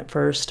imagine, at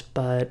first,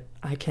 but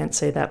I can't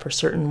say that for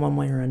certain one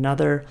way or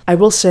another. I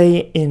will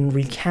say, in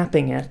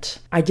recapping it,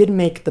 I did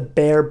make the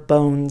bare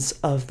bones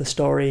of the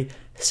story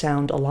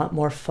sound a lot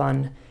more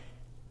fun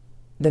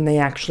than they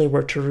actually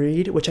were to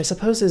read, which I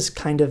suppose is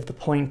kind of the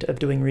point of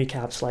doing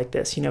recaps like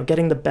this, you know,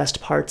 getting the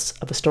best parts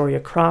of a story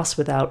across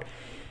without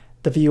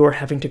the viewer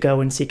having to go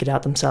and seek it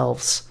out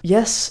themselves.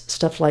 Yes,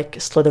 stuff like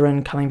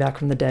Slytherin coming back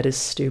from the dead is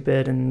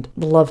stupid, and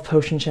the love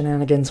potion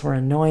shenanigans were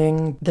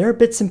annoying. There are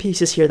bits and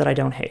pieces here that I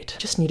don't hate.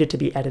 Just needed to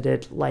be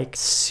edited, like,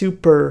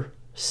 super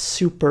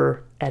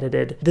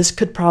edited. This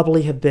could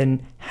probably have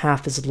been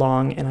half as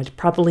long, and I'd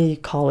probably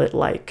call it,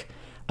 like,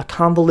 a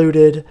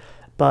convoluted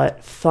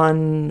but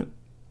fun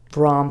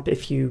romp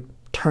if you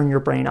turn your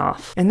brain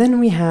off. And then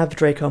we have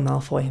Draco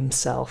Malfoy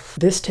himself.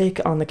 This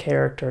take on the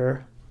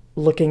character,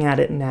 looking at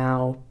it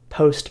now,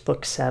 post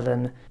Book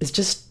 7, is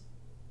just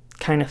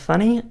kind of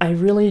funny. I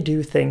really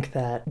do think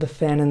that the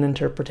fanon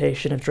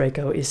interpretation of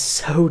Draco is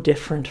so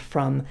different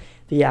from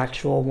the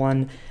actual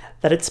one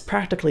that it's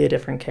practically a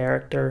different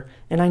character,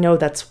 and I know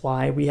that's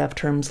why we have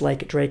terms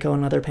like Draco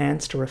and Leather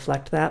Pants to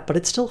reflect that, but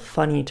it's still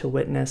funny to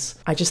witness.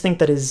 I just think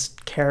that his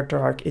character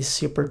arc is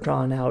super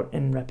drawn out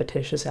and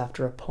repetitious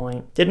after a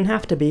point. Didn't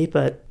have to be,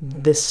 but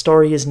this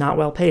story is not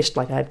well paced,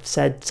 like I've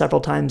said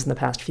several times in the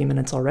past few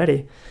minutes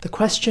already. The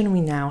question we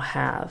now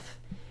have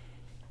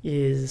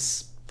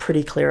is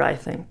pretty clear, I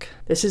think.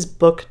 This is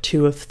book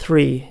 2 of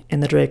 3 in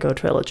the Draco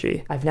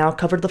trilogy. I've now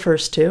covered the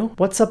first 2.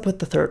 What's up with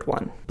the third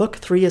one? Book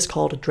 3 is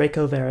called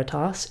Draco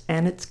Veritas,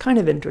 and it's kind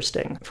of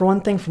interesting. For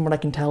one thing, from what I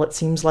can tell, it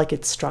seems like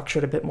it's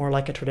structured a bit more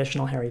like a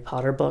traditional Harry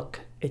Potter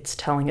book. It's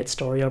telling its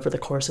story over the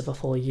course of a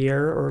full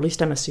year, or at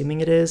least I'm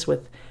assuming it is,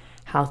 with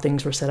how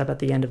things were set up at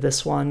the end of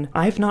this one.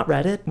 I've not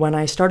read it. When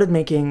I started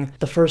making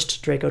the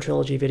first Draco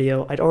trilogy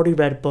video, I'd already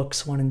read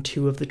books 1 and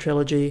 2 of the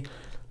trilogy,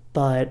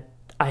 but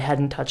I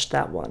hadn't touched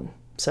that one.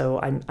 So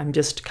I'm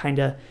just kind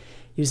of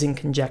using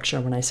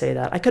conjecture when I say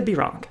that. I could be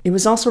wrong. It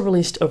was also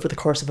released over the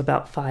course of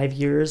about 5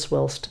 years,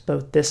 whilst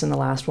both this and the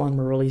last one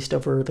were released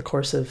over the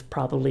course of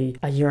probably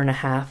a year and a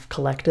half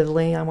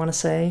collectively, I want to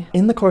say.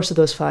 In the course of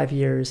those 5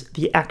 years,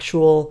 the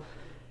actual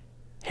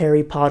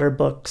Harry Potter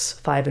books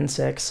 5 and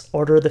 6,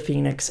 Order of the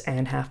Phoenix,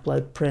 and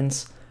Half-Blood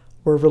Prince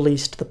were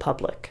released to the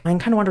public. I'm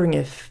kind of wondering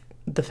if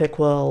the fic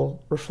will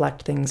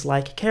reflect things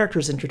like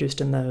characters introduced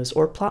in those,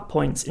 or plot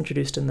points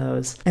introduced in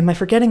those. Am I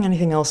forgetting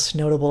anything else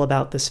notable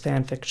about this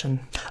fanfiction?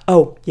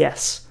 Oh,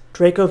 yes.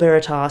 Draco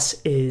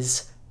Veritas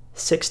is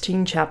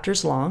 16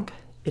 chapters long.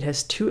 It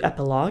has 2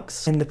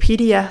 epilogues, and the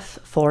PDF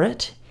for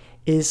it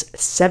is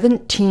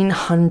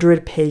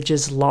 1,700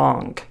 pages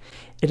long.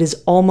 It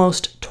is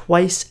almost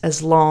twice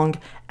as long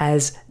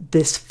as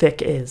this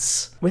fic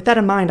is. With that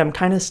in mind, I'm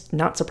kind of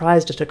not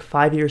surprised it took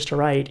 5 years to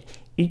write.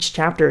 Each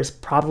chapter is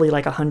probably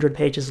like 100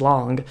 pages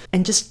long.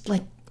 And just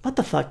like, what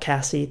the fuck,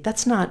 Cassie?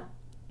 That's not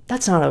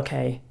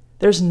okay.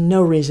 There's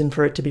no reason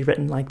for it to be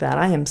written like that.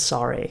 I am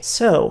sorry.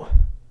 So,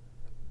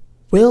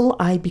 will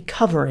I be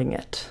covering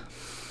it?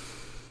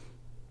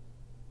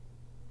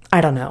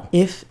 I don't know.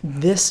 If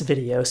this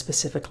video,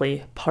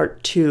 specifically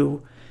part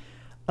 2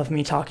 of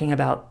me talking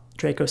about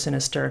Draco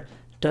Sinister,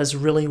 does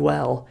really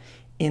well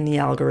in the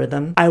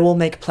algorithm, I will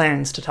make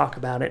plans to talk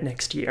about it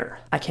next year.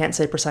 I can't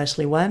say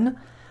precisely when,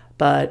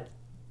 but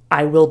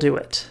I will do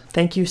it.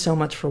 Thank you so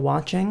much for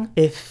watching.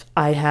 If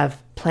I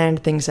have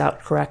planned things out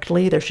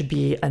correctly, there should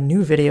be a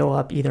new video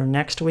up either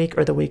next week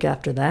or the week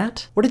after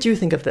that. What did you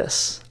think of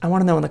this? I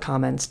want to know in the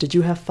comments. Did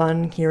you have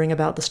fun hearing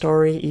about the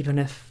story, even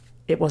if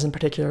it wasn't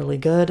particularly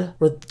good?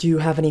 Or do you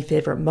have any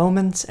favorite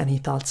moments, any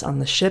thoughts on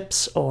the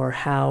ships, or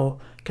how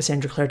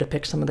Cassandra Clare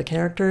depicts some of the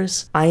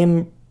characters? I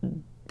am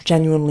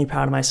genuinely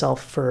proud of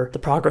myself for the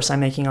progress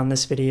I'm making on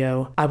this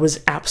video. I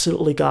was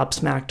absolutely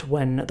gobsmacked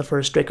when the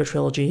first Draco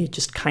trilogy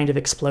just kind of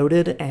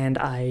exploded, and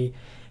I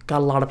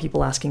got a lot of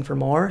people asking for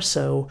more,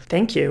 so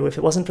thank you. If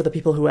it wasn't for the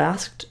people who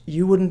asked,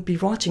 you wouldn't be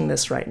watching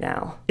this right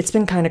now. It's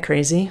been kind of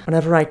crazy.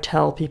 Whenever I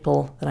tell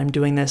people that I'm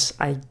doing this,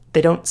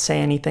 they don't say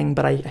anything,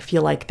 but I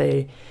feel like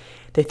they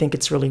think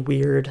it's really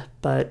weird,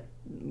 but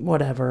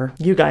whatever.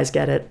 You guys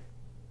get it.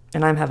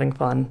 and I'm having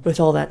fun. With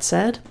all that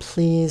said,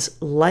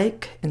 please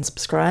like and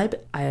subscribe.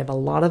 I have a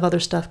lot of other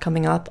stuff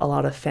coming up, a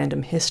lot of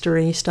fandom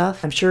history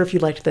stuff. I'm sure if you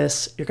liked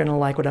this, you're gonna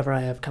like whatever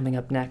I have coming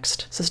up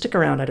next. So stick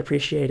around, I'd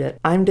appreciate it.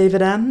 I'm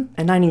David M,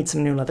 and I need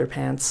some new leather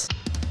pants.